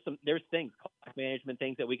 There's things, clock management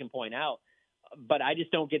things that we can point out, but I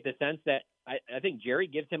just don't get the sense that I think Jerry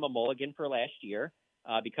gives him a mulligan for last year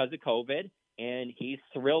because of COVID, and he's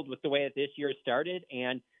thrilled with the way that this year started.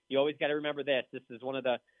 And you always got to remember this. This is one of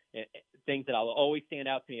the things that I'll always stand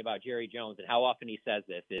out to me about Jerry Jones and how often he says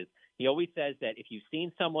this is he always says that if you've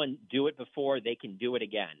seen someone do it before, they can do it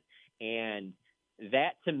again. And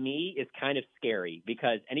that to me is kind of scary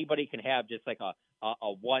because anybody can have just like a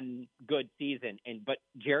one good season, but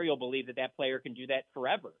Jerry will believe that player can do that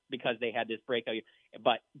forever because they had this breakout.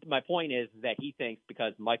 But my point is that he thinks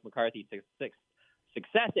because Mike McCarthy's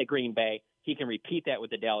success at Green Bay, he can repeat that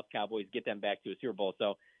with the Dallas Cowboys, get them back to a Super Bowl.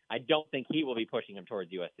 So I don't think he will be pushing him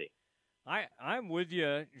towards USC. I'm with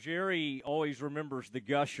you. Jerry always remembers the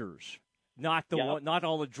gushers. Not not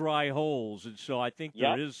all the dry holes, and so I think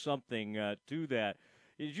there is something to that.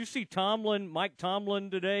 Did you see Mike Tomlin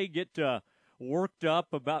today get worked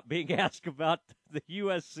up about being asked about the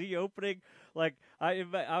USC opening? Like I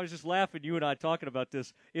was just laughing, you and I talking about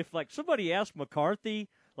this. If like somebody asked McCarthy,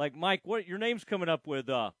 like Mike, what your name's coming up with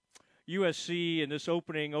USC and this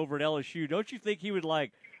opening over at LSU, don't you think he would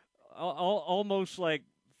like almost like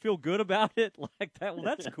feel good about it like that? Well,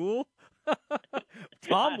 that's cool.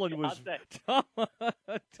 Tomlin was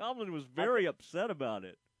very upset about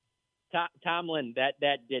it. Tomlin,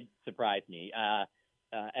 that did surprise me. I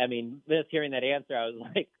mean, just hearing that answer, I was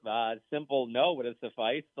like, simple no would have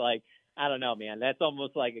sufficed. Like, I don't know, man. That's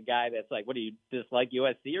almost like a guy that's like, what, do you dislike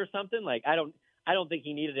USC or something? Like, I don't think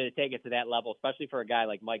he needed to take it to that level, especially for a guy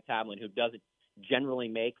like Mike Tomlin who doesn't generally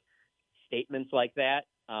make statements like that.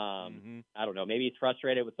 I don't know. Maybe he's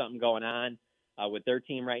frustrated with something going on with their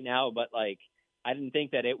team right now, but like, I didn't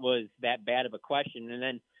think that it was that bad of a question. And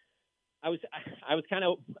then I was kind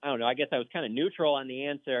of, I don't know, I guess I was kind of neutral on the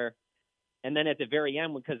answer. And then at the very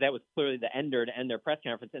end, because that was clearly the ender to end their press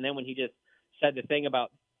conference. And then when he just said the thing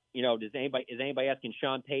about, is anybody asking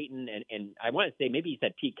Sean Payton? And I want to say maybe he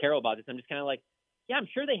said Pete Carroll about this. I'm just kind of like, yeah, I'm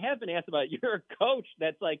sure they have been asked about it. You're a coach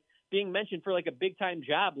that's like being mentioned for like a big time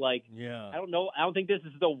job. Like, I don't know. I don't think this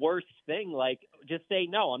is the worst thing. Like, just say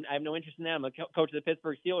no. I have no interest in that. I'm a coach of the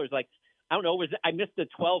Pittsburgh Steelers. Like, I don't know. I missed the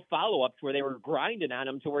 12 follow-ups where they were grinding on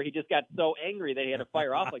him to where he just got so angry that he had to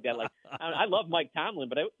fire off like that. Like, I love Mike Tomlin,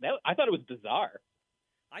 but I thought it was bizarre.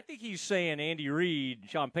 I think he's saying Andy Reid,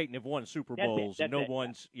 Sean Payton have won Super Bowls, and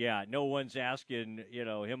no one's asking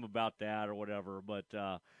him about that or whatever. But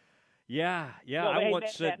Matt,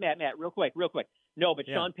 real quick. No, but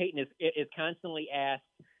Sean Payton is constantly asked.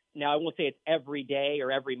 Now, I won't say it's every day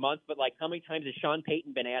or every month, but like how many times has Sean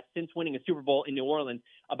Payton been asked since winning a Super Bowl in New Orleans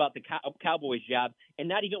about the Cowboys job? And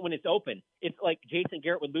not even when it's open. It's like Jason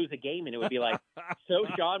Garrett would lose a game and it would be like, so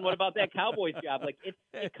Sean, what about that Cowboys job? Like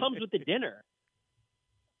it comes with the dinner.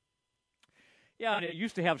 Yeah, and it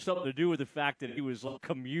used to have something to do with the fact that he was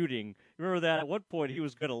commuting. Remember that at one point he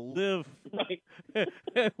was going to live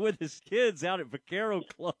with his kids out at Vaquero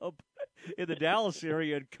Club in the Dallas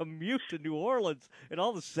area and commute to New Orleans. And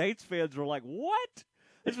all the Saints fans were like, what?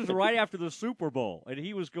 This was right after the Super Bowl. And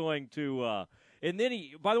he was going to and then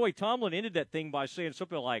by the way, Tomlin ended that thing by saying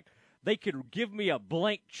something like, they could give me a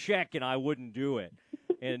blank check and I wouldn't do it.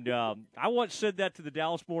 And I once said that to the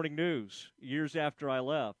Dallas Morning News years after I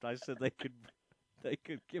left. I said they could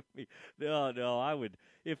give me no, I would,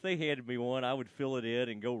 if they handed me one, I would fill it in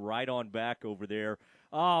and go right on back over there.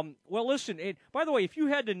 Well, listen, and by the way, if you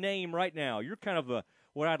had to name right now, you're kind of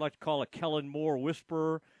what I'd like to call a Kellen Moore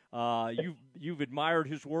whisperer. You've admired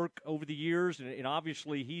his work over the years, and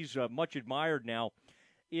obviously he's much admired now.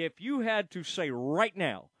 If you had to say right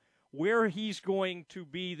now where he's going to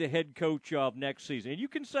be the head coach of next season, and you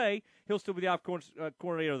can say he'll still be the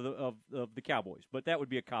coordinator of the Cowboys, but that would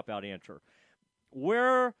be a cop-out answer.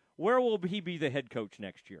 Where will he be the head coach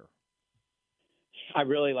next year? I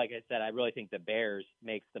really think the Bears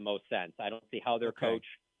makes the most sense. I don't see how their coach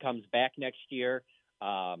comes back next year.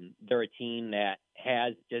 They're a team that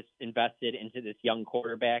has just invested into this young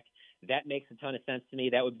quarterback. That makes a ton of sense to me.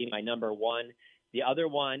 That would be my number one. The other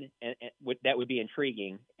one, and that would be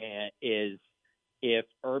intriguing, is if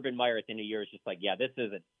Urban Meyer at the end of the year is just like, yeah, this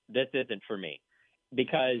isn't for me.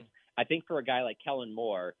 Because I think for a guy like Kellen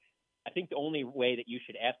Moore, I think the only way that you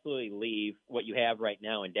should absolutely leave what you have right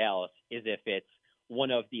now in Dallas is if it's one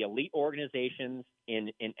of the elite organizations in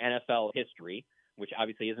NFL history, which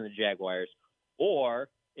obviously isn't the Jaguars, or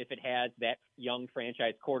if it has that young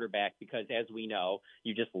franchise quarterback, because as we know,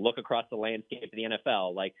 you just look across the landscape of the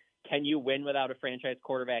NFL, like, can you win without a franchise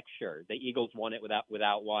quarterback? Sure. The Eagles won it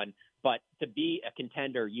without one, but to be a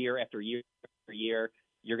contender year after year after year,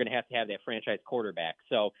 you're going to have that franchise quarterback.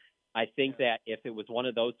 So I think that if it was one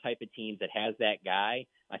of those type of teams that has that guy,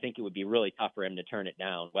 I think it would be really tough for him to turn it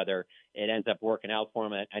down, whether it ends up working out for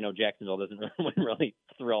him. I know Jacksonville doesn't really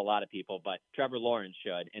thrill a lot of people, but Trevor Lawrence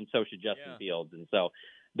should, and so should Justin Fields. And so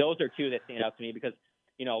those are two that stand out to me because,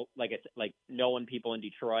 you know, like knowing people in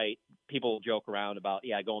Detroit, people joke around about,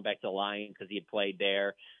 going back to the Lions because he had played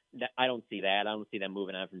there. I don't see that. I don't see them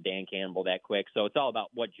moving on from Dan Campbell that quick. So it's all about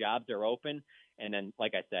what jobs are open. And then,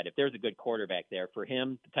 like I said, if there's a good quarterback there for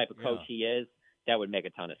him, the type of coach he is, that would make a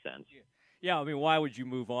ton of sense. Yeah, I mean, why would you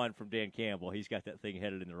move on from Dan Campbell? He's got that thing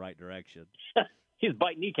headed in the right direction. He's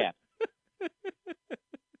biting kneecaps.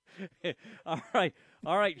 All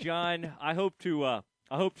right, John. I hope to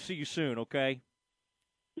see you soon. Okay.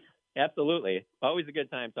 Absolutely. Always a good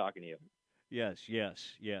time talking to you. Yes.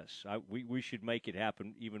 We should make it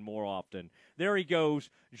happen even more often. There he goes,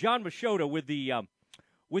 John Machota with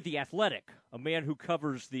the Athletic, a man who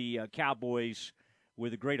covers the Cowboys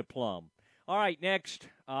with a great aplomb. All right, next,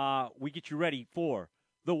 we get you ready for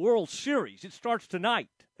the World Series. It starts tonight.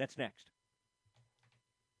 That's next.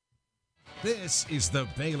 This is the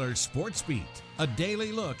Baylor Sports Beat, a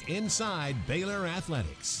daily look inside Baylor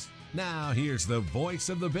athletics. Now, here's the voice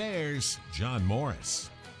of the Bears, John Morris.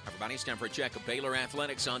 Everybody, it's time for a check of Baylor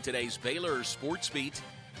athletics on today's Baylor Sports Beat.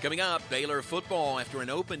 Coming up, Baylor football after an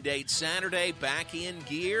open date Saturday, back in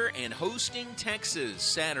gear and hosting Texas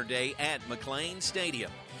Saturday at McLean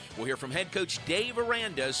Stadium. We'll hear from head coach Dave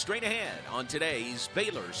Aranda straight ahead on today's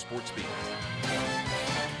Baylor Sports Beat.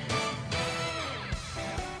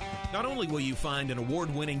 Not only will you find an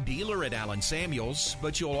award-winning dealer at Allen Samuels,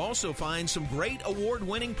 but you'll also find some great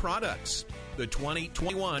award-winning products. The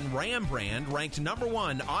 2021 Ram brand ranked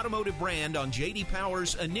 #1 automotive brand on J.D.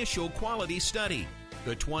 Power's initial quality study.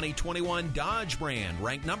 The 2021 Dodge brand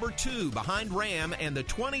ranked #2 behind Ram, and the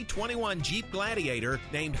 2021 Jeep Gladiator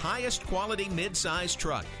named highest quality midsize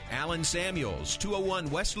truck. Allen Samuels, 201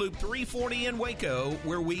 West Loop 340 in Waco,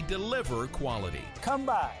 where we deliver quality. Come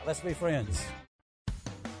by. Let's be friends.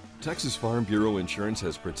 Texas Farm Bureau Insurance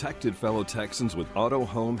has protected fellow Texans with auto,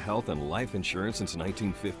 home, health, and life insurance since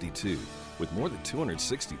 1952. With more than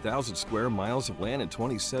 260,000 square miles of land and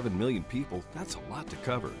 27 million people, that's a lot to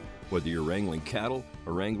cover. Whether you're wrangling cattle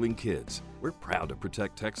or wrangling kids, we're proud to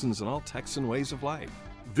protect Texans and all Texan ways of life.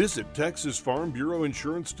 Visit Texas Farm Bureau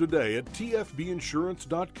Insurance today at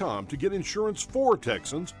tfbinsurance.com to get insurance for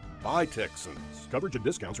Texans by Texans. Coverage and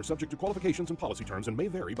discounts are subject to qualifications and policy terms and may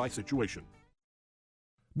vary by situation.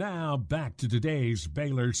 Now back to today's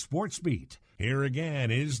Baylor Sports Beat. Here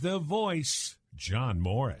again is the voice, John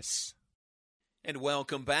Morris. And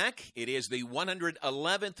welcome back. It is the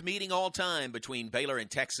 111th meeting all-time between Baylor and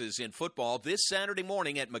Texas in football this Saturday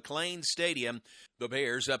morning at McLean Stadium. The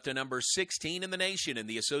Bears up to number 16 in the nation in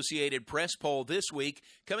the Associated Press poll this week,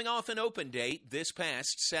 coming off an open date this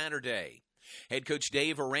past Saturday. Head coach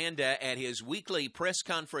Dave Aranda at his weekly press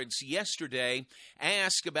conference yesterday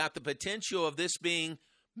asked about the potential of this being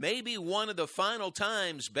maybe one of the final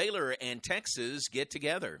times Baylor and Texas get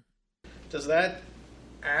together. Does that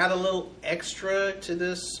add a little extra to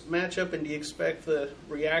this matchup, and do you expect the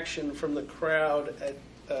reaction from the crowd at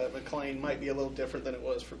McLean might be a little different than it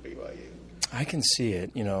was for BYU? I can see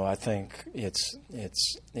it. You know, I think it's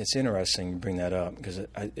interesting you bring that up because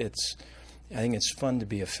I think it's fun to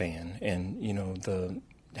be a fan, and you know,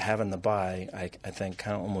 having the bye I think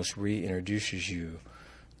kind of almost reintroduces you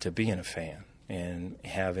to being a fan and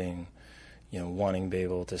having, you know, wanting to be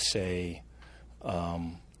able to say,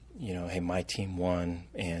 you know, hey, my team won,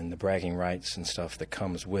 and the bragging rights and stuff that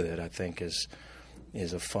comes with it, I think is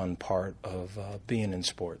a fun part of being in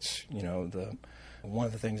sports. You know, one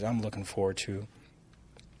of the things I'm looking forward to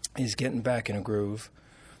is getting back in a groove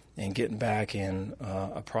and getting back in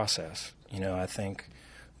a process. You know, I think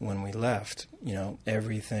when we left, you know,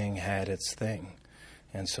 everything had its thing.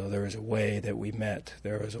 And so there was a way that we met.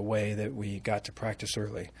 There was a way that we got to practice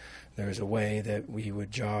early. There was a way that we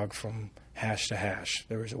would jog from hash to hash.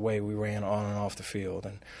 There was a way we ran on and off the field.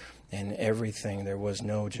 And everything, there was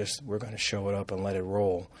no just we're going to show it up and let it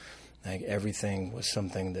roll. Like everything was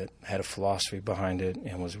something that had a philosophy behind it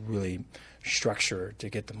and was really structured to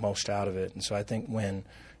get the most out of it. And so I think when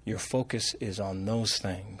your focus is on those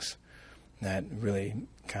things, that really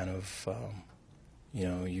kind of,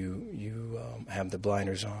 you have the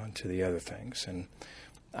blinders on to the other things. And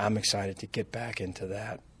I'm excited to get back into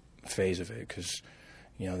that phase of it because,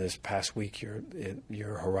 this past week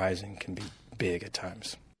your horizon can be big at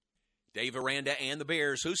times. Dave Aranda and the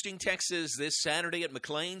Bears hosting Texas this Saturday at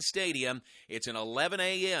McLean Stadium. It's an 11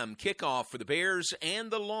 a.m. kickoff for the Bears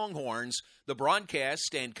and the Longhorns. The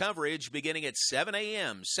broadcast and coverage beginning at 7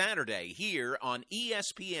 a.m. Saturday here on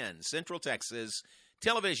ESPN Central Texas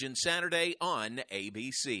Television Saturday on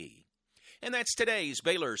ABC. And that's today's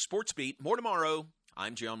Baylor Sports Beat. More tomorrow.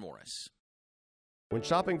 I'm John Morris. When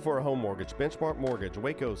shopping for a home mortgage, Benchmark Mortgage,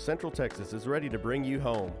 Waco, Central Texas is ready to bring you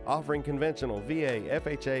home, offering conventional VA,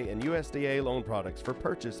 FHA, and USDA loan products for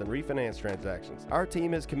purchase and refinance transactions. Our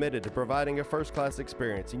team is committed to providing a first-class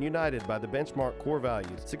experience and united by the Benchmark core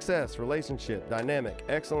values: success, relationship, dynamic,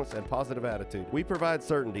 excellence, and positive attitude. We provide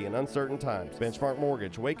certainty in uncertain times. Benchmark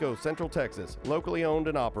Mortgage, Waco, Central Texas, locally owned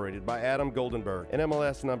and operated by Adam Goldenberg,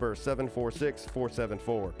 NMLS number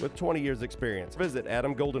 746474, with 20 years experience. Visit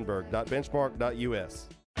adamgoldenberg.benchmark.us.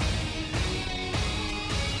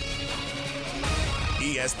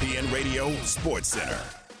 ESPN Radio Sports Center.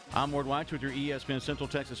 I'm Ward Weitz with your ESPN Central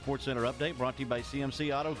Texas Sports Center update, brought to you by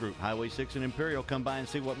CMC Auto Group. Highway 6 and Imperial, come by and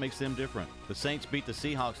see what makes them different. The Saints beat the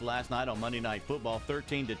Seahawks last night on Monday Night Football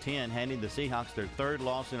 13-10, handing the Seahawks their third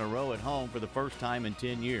loss in a row at home for the first time in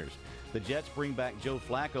 10 years. The Jets bring back Joe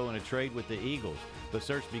Flacco in a trade with the Eagles. The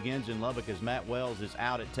search begins in Lubbock as Matt Wells is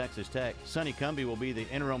out at Texas Tech. Sonny Cumbie will be the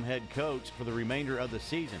interim head coach for the remainder of the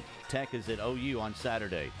season. Tech is at OU on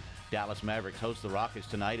Saturday. Dallas Mavericks host the Rockets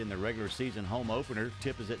tonight in the regular season home opener.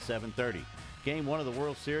 Tip is at 7:30. Game 1 of the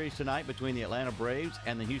World Series tonight between the Atlanta Braves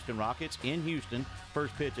and the Houston Rockets in Houston.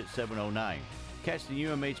 First pitch at 7:09. Catch the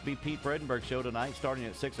UMHB Pete Fredenberg show tonight starting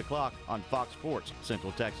at 6 o'clock on Fox Sports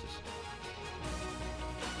Central Texas.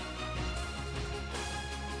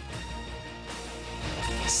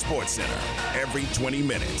 Sports Center, every 20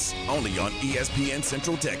 minutes, only on ESPN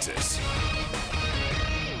Central Texas.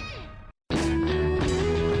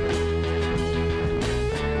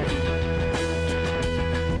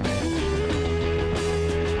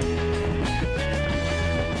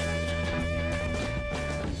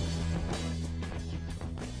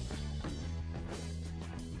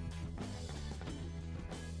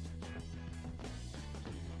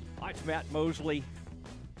 Hi, it's Matt Mosley.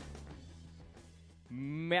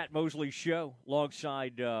 Matt Mosley show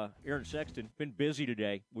alongside Aaron Sexton. Been busy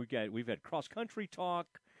today. We've had cross country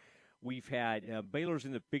talk. We've had Baylor's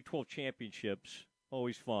in the Big 12 championships,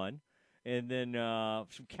 always fun, and then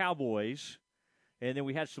some Cowboys, and then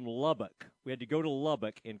we had some Lubbock. We had to go to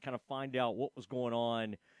Lubbock and kind of find out what was going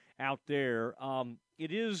on out there.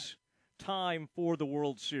 It is time for the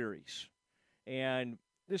World Series, and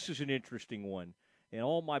this is an interesting one. And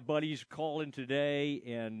all my buddies calling today,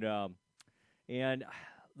 and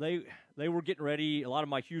they were getting ready. A lot of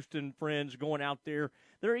my Houston friends going out there.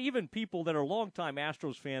 There are even people that are longtime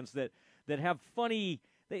Astros fans that have funny.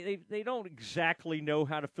 They don't exactly know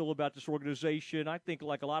how to feel about this organization. I think,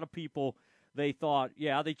 like a lot of people, they thought,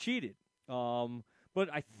 yeah, they cheated. But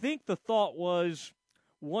I think the thought was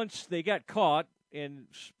once they got caught, and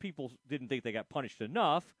people didn't think they got punished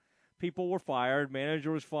enough. People were fired.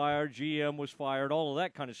 Manager was fired. GM was fired. All of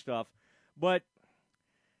that kind of stuff. But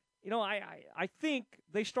I think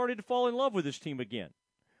they started to fall in love with this team again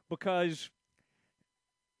because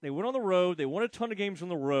they went on the road. They won a ton of games on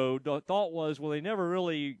the road. The thought was, well, they never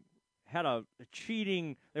really had a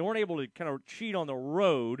cheating. They weren't able to kind of cheat on the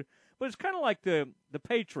road. But it's kind of like the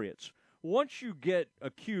Patriots. Once you get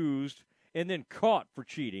accused and then caught for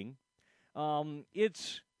cheating,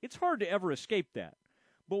 it's hard to ever escape that.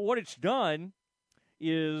 But what it's done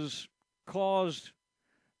is caused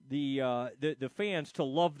the fans to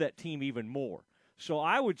love that team even more. So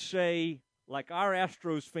I would say, like our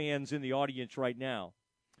Astros fans in the audience right now,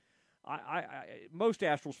 most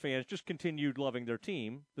Astros fans just continued loving their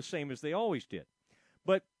team the same as they always did.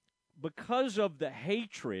 But because of the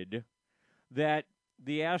hatred that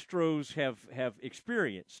the Astros have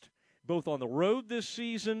experienced, both on the road this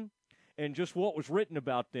season and just what was written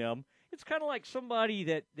about them, it's kind of like somebody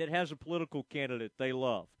that has a political candidate they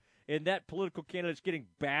love. And that political candidate's getting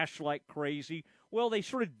bashed like crazy. Well, they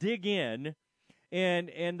sort of dig in, and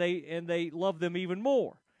they love them even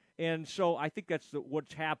more. And so I think that's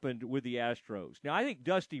what's happened with the Astros. Now, I think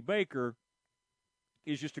Dusty Baker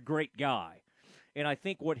is just a great guy. And I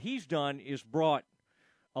think what he's done is brought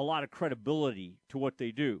a lot of credibility to what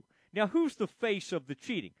they do. Now, who's the face of the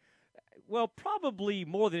cheating? Well, probably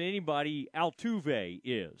more than anybody, Altuve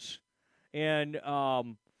is. And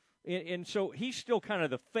so he's still kind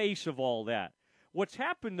of the face of all that. What's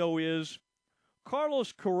happened, though, is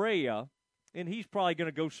Carlos Correa, and he's probably going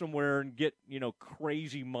to go somewhere and get,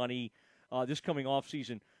 crazy money this coming off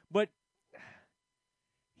season. But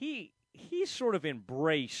he sort of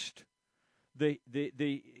embraced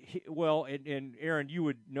and Aaron, you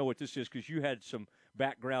would know what this is because you had some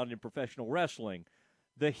background in professional wrestling.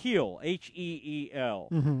 The heel, Heel.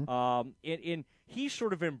 Mm-hmm. And he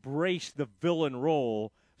sort of embraced the villain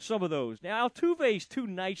role, some of those. Now, Altuve's too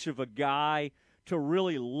nice of a guy to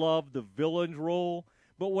really love the villain's role.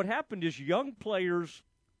 But what happened is young players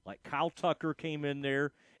like Kyle Tucker came in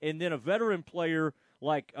there, and then a veteran player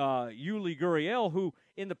like Yuli Gurriel, who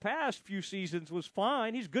in the past few seasons was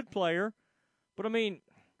fine. He's a good player. But, I mean,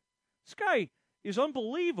 this guy is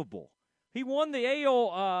unbelievable. He won the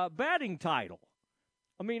AL batting title.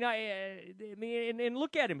 I mean, and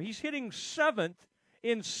look at him. He's hitting 7th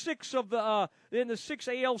in 6 of the 6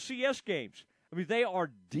 ALCS games. I mean, they are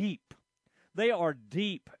deep. They are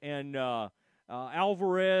deep. And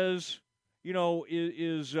Alvarez,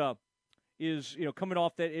 is coming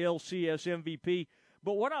off that ALCS MVP.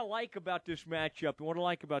 But what I like about this matchup and what I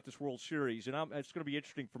like about this World Series, and it's going to be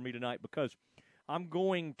interesting for me tonight because I'm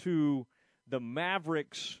going to the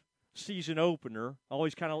Mavericks season opener. I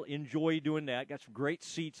always kind of enjoy doing that. Got some great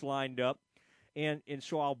seats lined up. And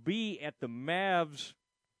so I'll be at the Mavs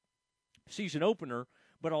season opener,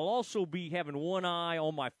 but I'll also be having one eye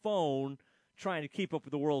on my phone trying to keep up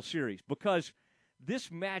with the World Series because this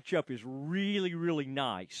matchup is really, really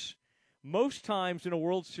nice. Most times in a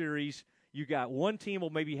World Series, you got one team will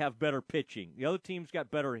maybe have better pitching. The other team's got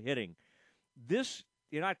better hitting. This,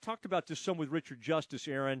 I talked about this some with Richard Justice,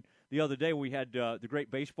 Aaron, the other day. We had the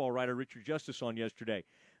great baseball writer Richard Justice on yesterday.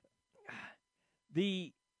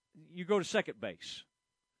 You go to second base.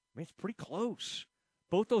 I mean, it's pretty close.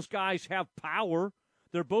 Both those guys have power.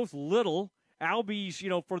 They're both little. Albies,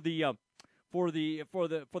 for the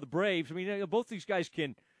Braves. I mean, both these guys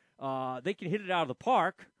can hit it out of the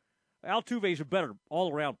park. Altuve's a better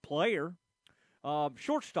all-around player.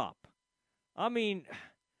 Shortstop. I mean,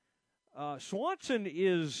 Swanson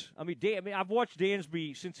is. I've watched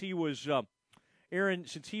Dansby since he was Aaron.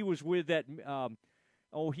 Since he was with that.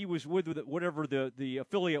 He was with whatever the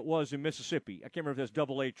affiliate was in Mississippi. I can't remember if that's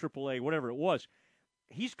AA, AAA, whatever it was.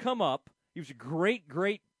 He's come up. He was a great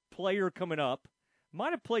player coming up.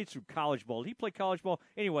 Might have played some college ball. Did he play college ball?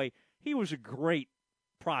 Anyway, he was a great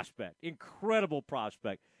prospect, incredible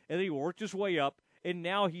prospect. And then he worked his way up, and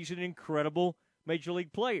now he's an incredible Major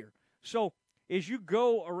League player. So as you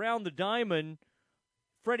go around the diamond,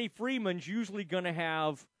 Freddie Freeman's usually going to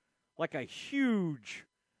have like a huge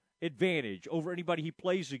advantage over anybody he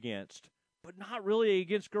plays against, but not really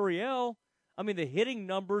against Gurriel. I mean, the hitting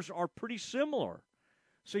numbers are pretty similar.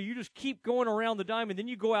 So you just keep going around the diamond. Then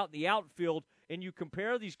you go out in the outfield, and you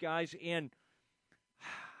compare these guys, and,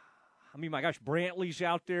 I mean, my gosh, Brantley's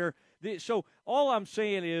out there. So all I'm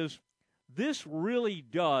saying is this really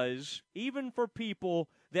does, even for people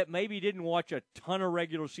that maybe didn't watch a ton of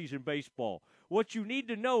regular season baseball, what you need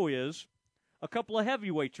to know is a couple of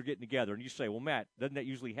heavyweights are getting together. And you say, well, Matt, doesn't that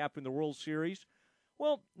usually happen in the World Series?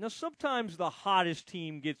 Well, now sometimes the hottest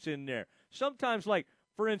team gets in there. Sometimes, like,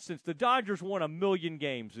 for instance, the Dodgers won 1 million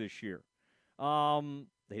games this year.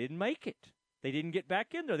 They didn't make it. They didn't get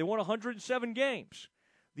back in there. They won 107 games.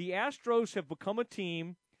 The Astros have become a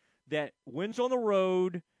team that wins on the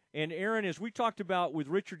road. And, Aaron, as we talked about with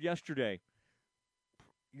Richard yesterday,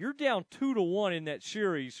 you're down 2-1 in that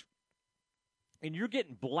series, and you're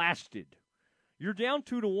getting blasted. You're down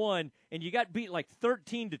 2-1, and you got beat like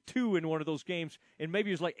 13-2 in one of those games, and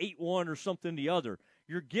maybe it was like 8-1 or something the other.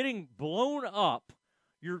 You're getting blown up.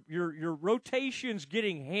 Your rotation's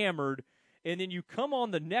getting hammered, and then you come on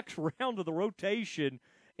the next round of the rotation,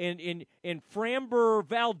 and Framber,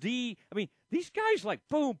 Valdez. I mean, these guys like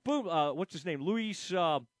boom, boom. What's his name? Luis.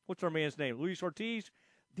 What's our man's name? Luis Ortiz.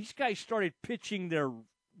 These guys started pitching their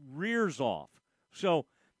rears off. So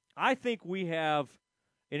I think we have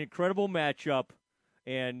an incredible matchup,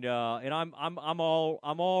 and I'm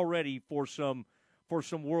all ready for some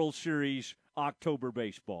World Series October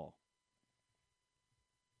baseball.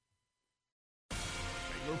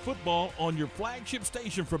 Baylor football on your flagship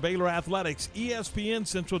station for Baylor Athletics, ESPN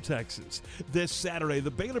Central Texas. This Saturday,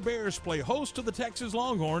 the Baylor Bears play host to the Texas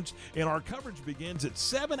Longhorns, and our coverage begins at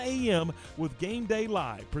 7 a.m. with Game Day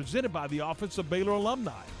Live, presented by the Office of Baylor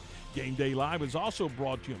Alumni. Game Day Live is also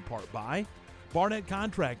brought to you in part by Barnett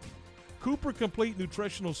Contracting, Cooper Complete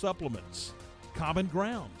Nutritional Supplements, Common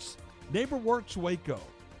Grounds, NeighborWorks Waco,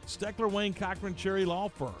 Steckler Wayne Cochran Cherry Law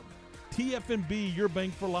Firm, TFNB Your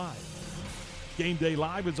Bank for Life. Game Day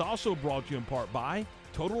Live is also brought to you in part by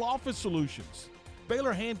Total Office Solutions,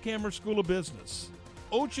 Baylor Hand Camera School of Business,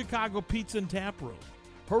 Old Chicago Pizza and Tap Room,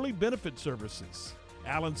 Hurley Benefit Services,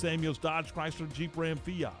 Allen Samuels Dodge Chrysler Jeep Ram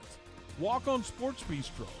Fiat, Walk On Sports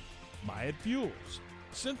Bistro, Myatt Fuels,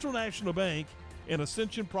 Central National Bank, and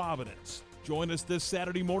Ascension Providence. Join us this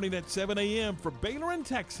Saturday morning at 7 a.m. for Baylor in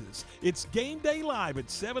Texas. It's Game Day Live at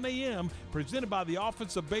 7 a.m. presented by the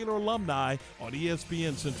Office of Baylor Alumni on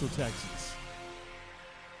ESPN Central Texas.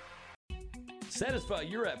 Satisfy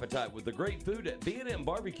your appetite with the great food at B&M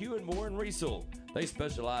Barbecue and More in Riesel. They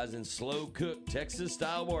specialize in slow-cooked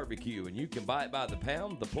Texas-style barbecue, and you can buy it by the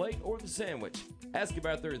pound, the plate, or the sandwich. Ask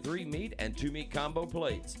about their 3-meat and 2-meat combo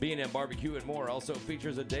plates. B&M Barbecue and More also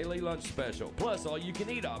features a daily lunch special, plus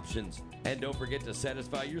all-you-can-eat options. And don't forget to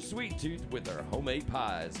satisfy your sweet tooth with their homemade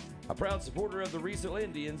pies. A proud supporter of the Riesel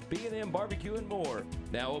Indians, B&M Barbecue and More.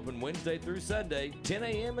 Now open Wednesday through Sunday, 10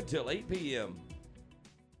 a.m. until 8 p.m.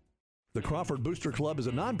 The Crawford Booster Club is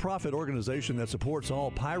a nonprofit organization that supports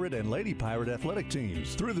all Pirate and Lady Pirate athletic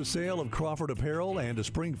teams. Through the sale of Crawford apparel and a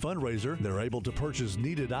spring fundraiser, they're able to purchase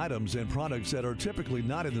needed items and products that are typically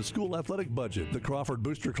not in the school athletic budget. The Crawford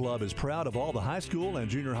Booster Club is proud of all the high school and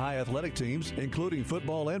junior high athletic teams, including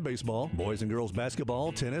football and baseball, boys and girls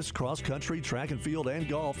basketball, tennis, cross country, track and field, and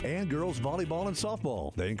golf, and girls volleyball and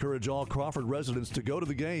softball. They encourage all Crawford residents to go to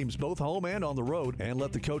the games, both home and on the road, and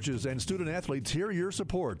let the coaches and student athletes hear your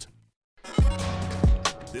support.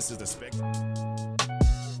 This is the Spec.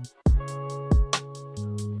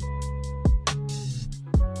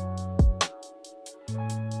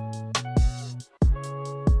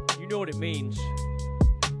 You know what it means.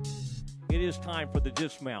 It is time for the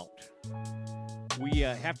dismount. We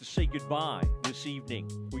have to say goodbye this evening.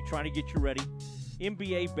 We try to get you ready.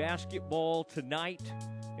 NBA basketball tonight,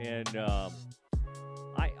 and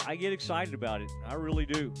I get excited about it. I really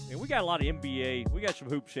do. And we got a lot of NBA. We got some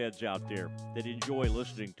hoops heads out there that enjoy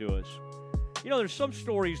listening to us. You know, there's some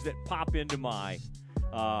stories that pop into my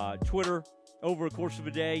Twitter over the course of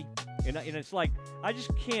a day, and it's like I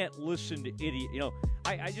just can't listen to idiot. You know,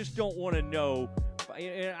 I just don't want to know.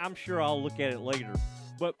 And I'm sure I'll look at it later.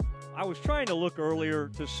 But I was trying to look earlier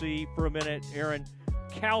to see for a minute, Aaron.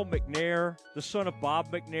 Cal McNair, the son of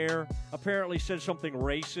Bob McNair, apparently said something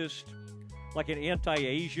racist, like an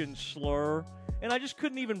anti-Asian slur, and I just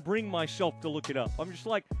couldn't even bring myself to look it up. I'm just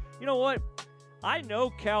like, you know what? I know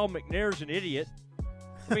Cal McNair's an idiot.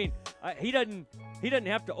 I mean, he doesn't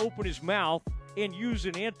have to open his mouth and use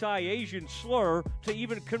an anti-Asian slur to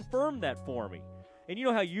even confirm that for me. And you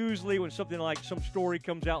know how usually when something like some story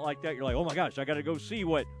comes out like that, you're like, oh my gosh, I got to go see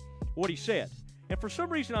what he said. And for some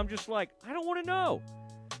reason, I'm just like, I don't want to know.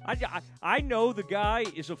 I know the guy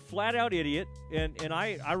is a flat-out idiot, and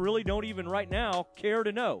I really don't even right now care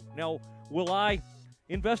to know. Now, will I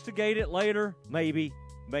investigate it later? Maybe.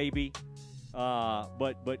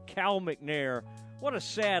 But Cal McNair, what a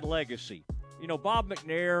sad legacy. You know, Bob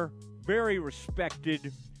McNair, very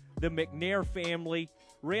respected. The McNair family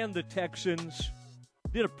ran the Texans,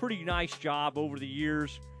 did a pretty nice job over the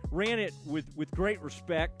years, ran it with great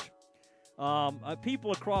respect.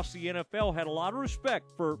 People across the NFL had a lot of respect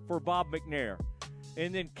for Bob McNair.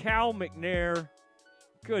 And then Cal McNair,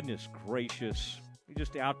 goodness gracious,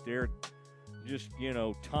 just out there, just, you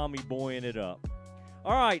know, Tommy Boying it up.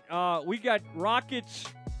 All right, we got Rockets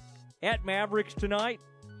at Mavericks tonight.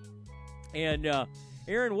 And,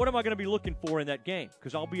 Aaron, what am I going to be looking for in that game?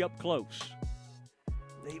 Because I'll be up close.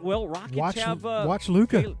 Rockets watch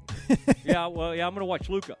Luka. I'm going to watch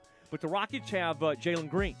Luka. But the Rockets have Jalen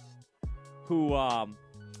Green, who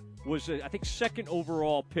was, I think, second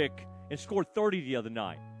overall pick and scored 30 the other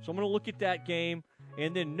night. So I'm going to look at that game.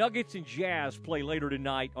 And then Nuggets and Jazz play later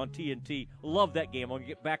tonight on TNT. Love that game. I'm going to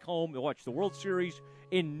get back home and watch the World Series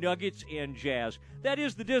in Nuggets and Jazz. That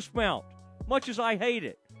is the dismount. Much as I hate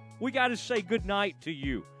it, we got to say goodnight to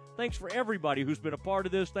you. Thanks for everybody who's been a part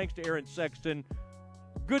of this. Thanks to Aaron Sexton.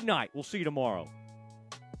 Good night. We'll see you tomorrow.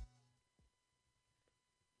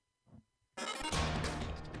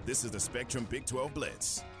 This is the Spectrum Big 12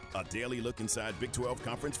 Blitz, a daily look inside Big 12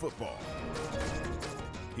 Conference football.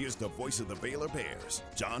 Here's the voice of the Baylor Bears,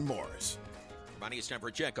 John Morris. Everybody, it's time for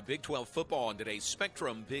a check of Big 12 football on today's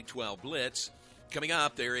Spectrum Big 12 Blitz. Coming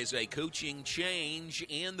up, there is a coaching change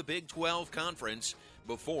in the Big 12 Conference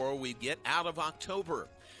before we get out of October.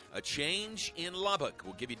 A change in Lubbock.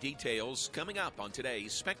 We'll give you details coming up on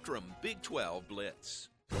today's Spectrum Big 12 Blitz.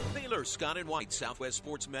 Baylor Scott & White, Southwest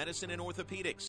Sports Medicine and Orthopedics.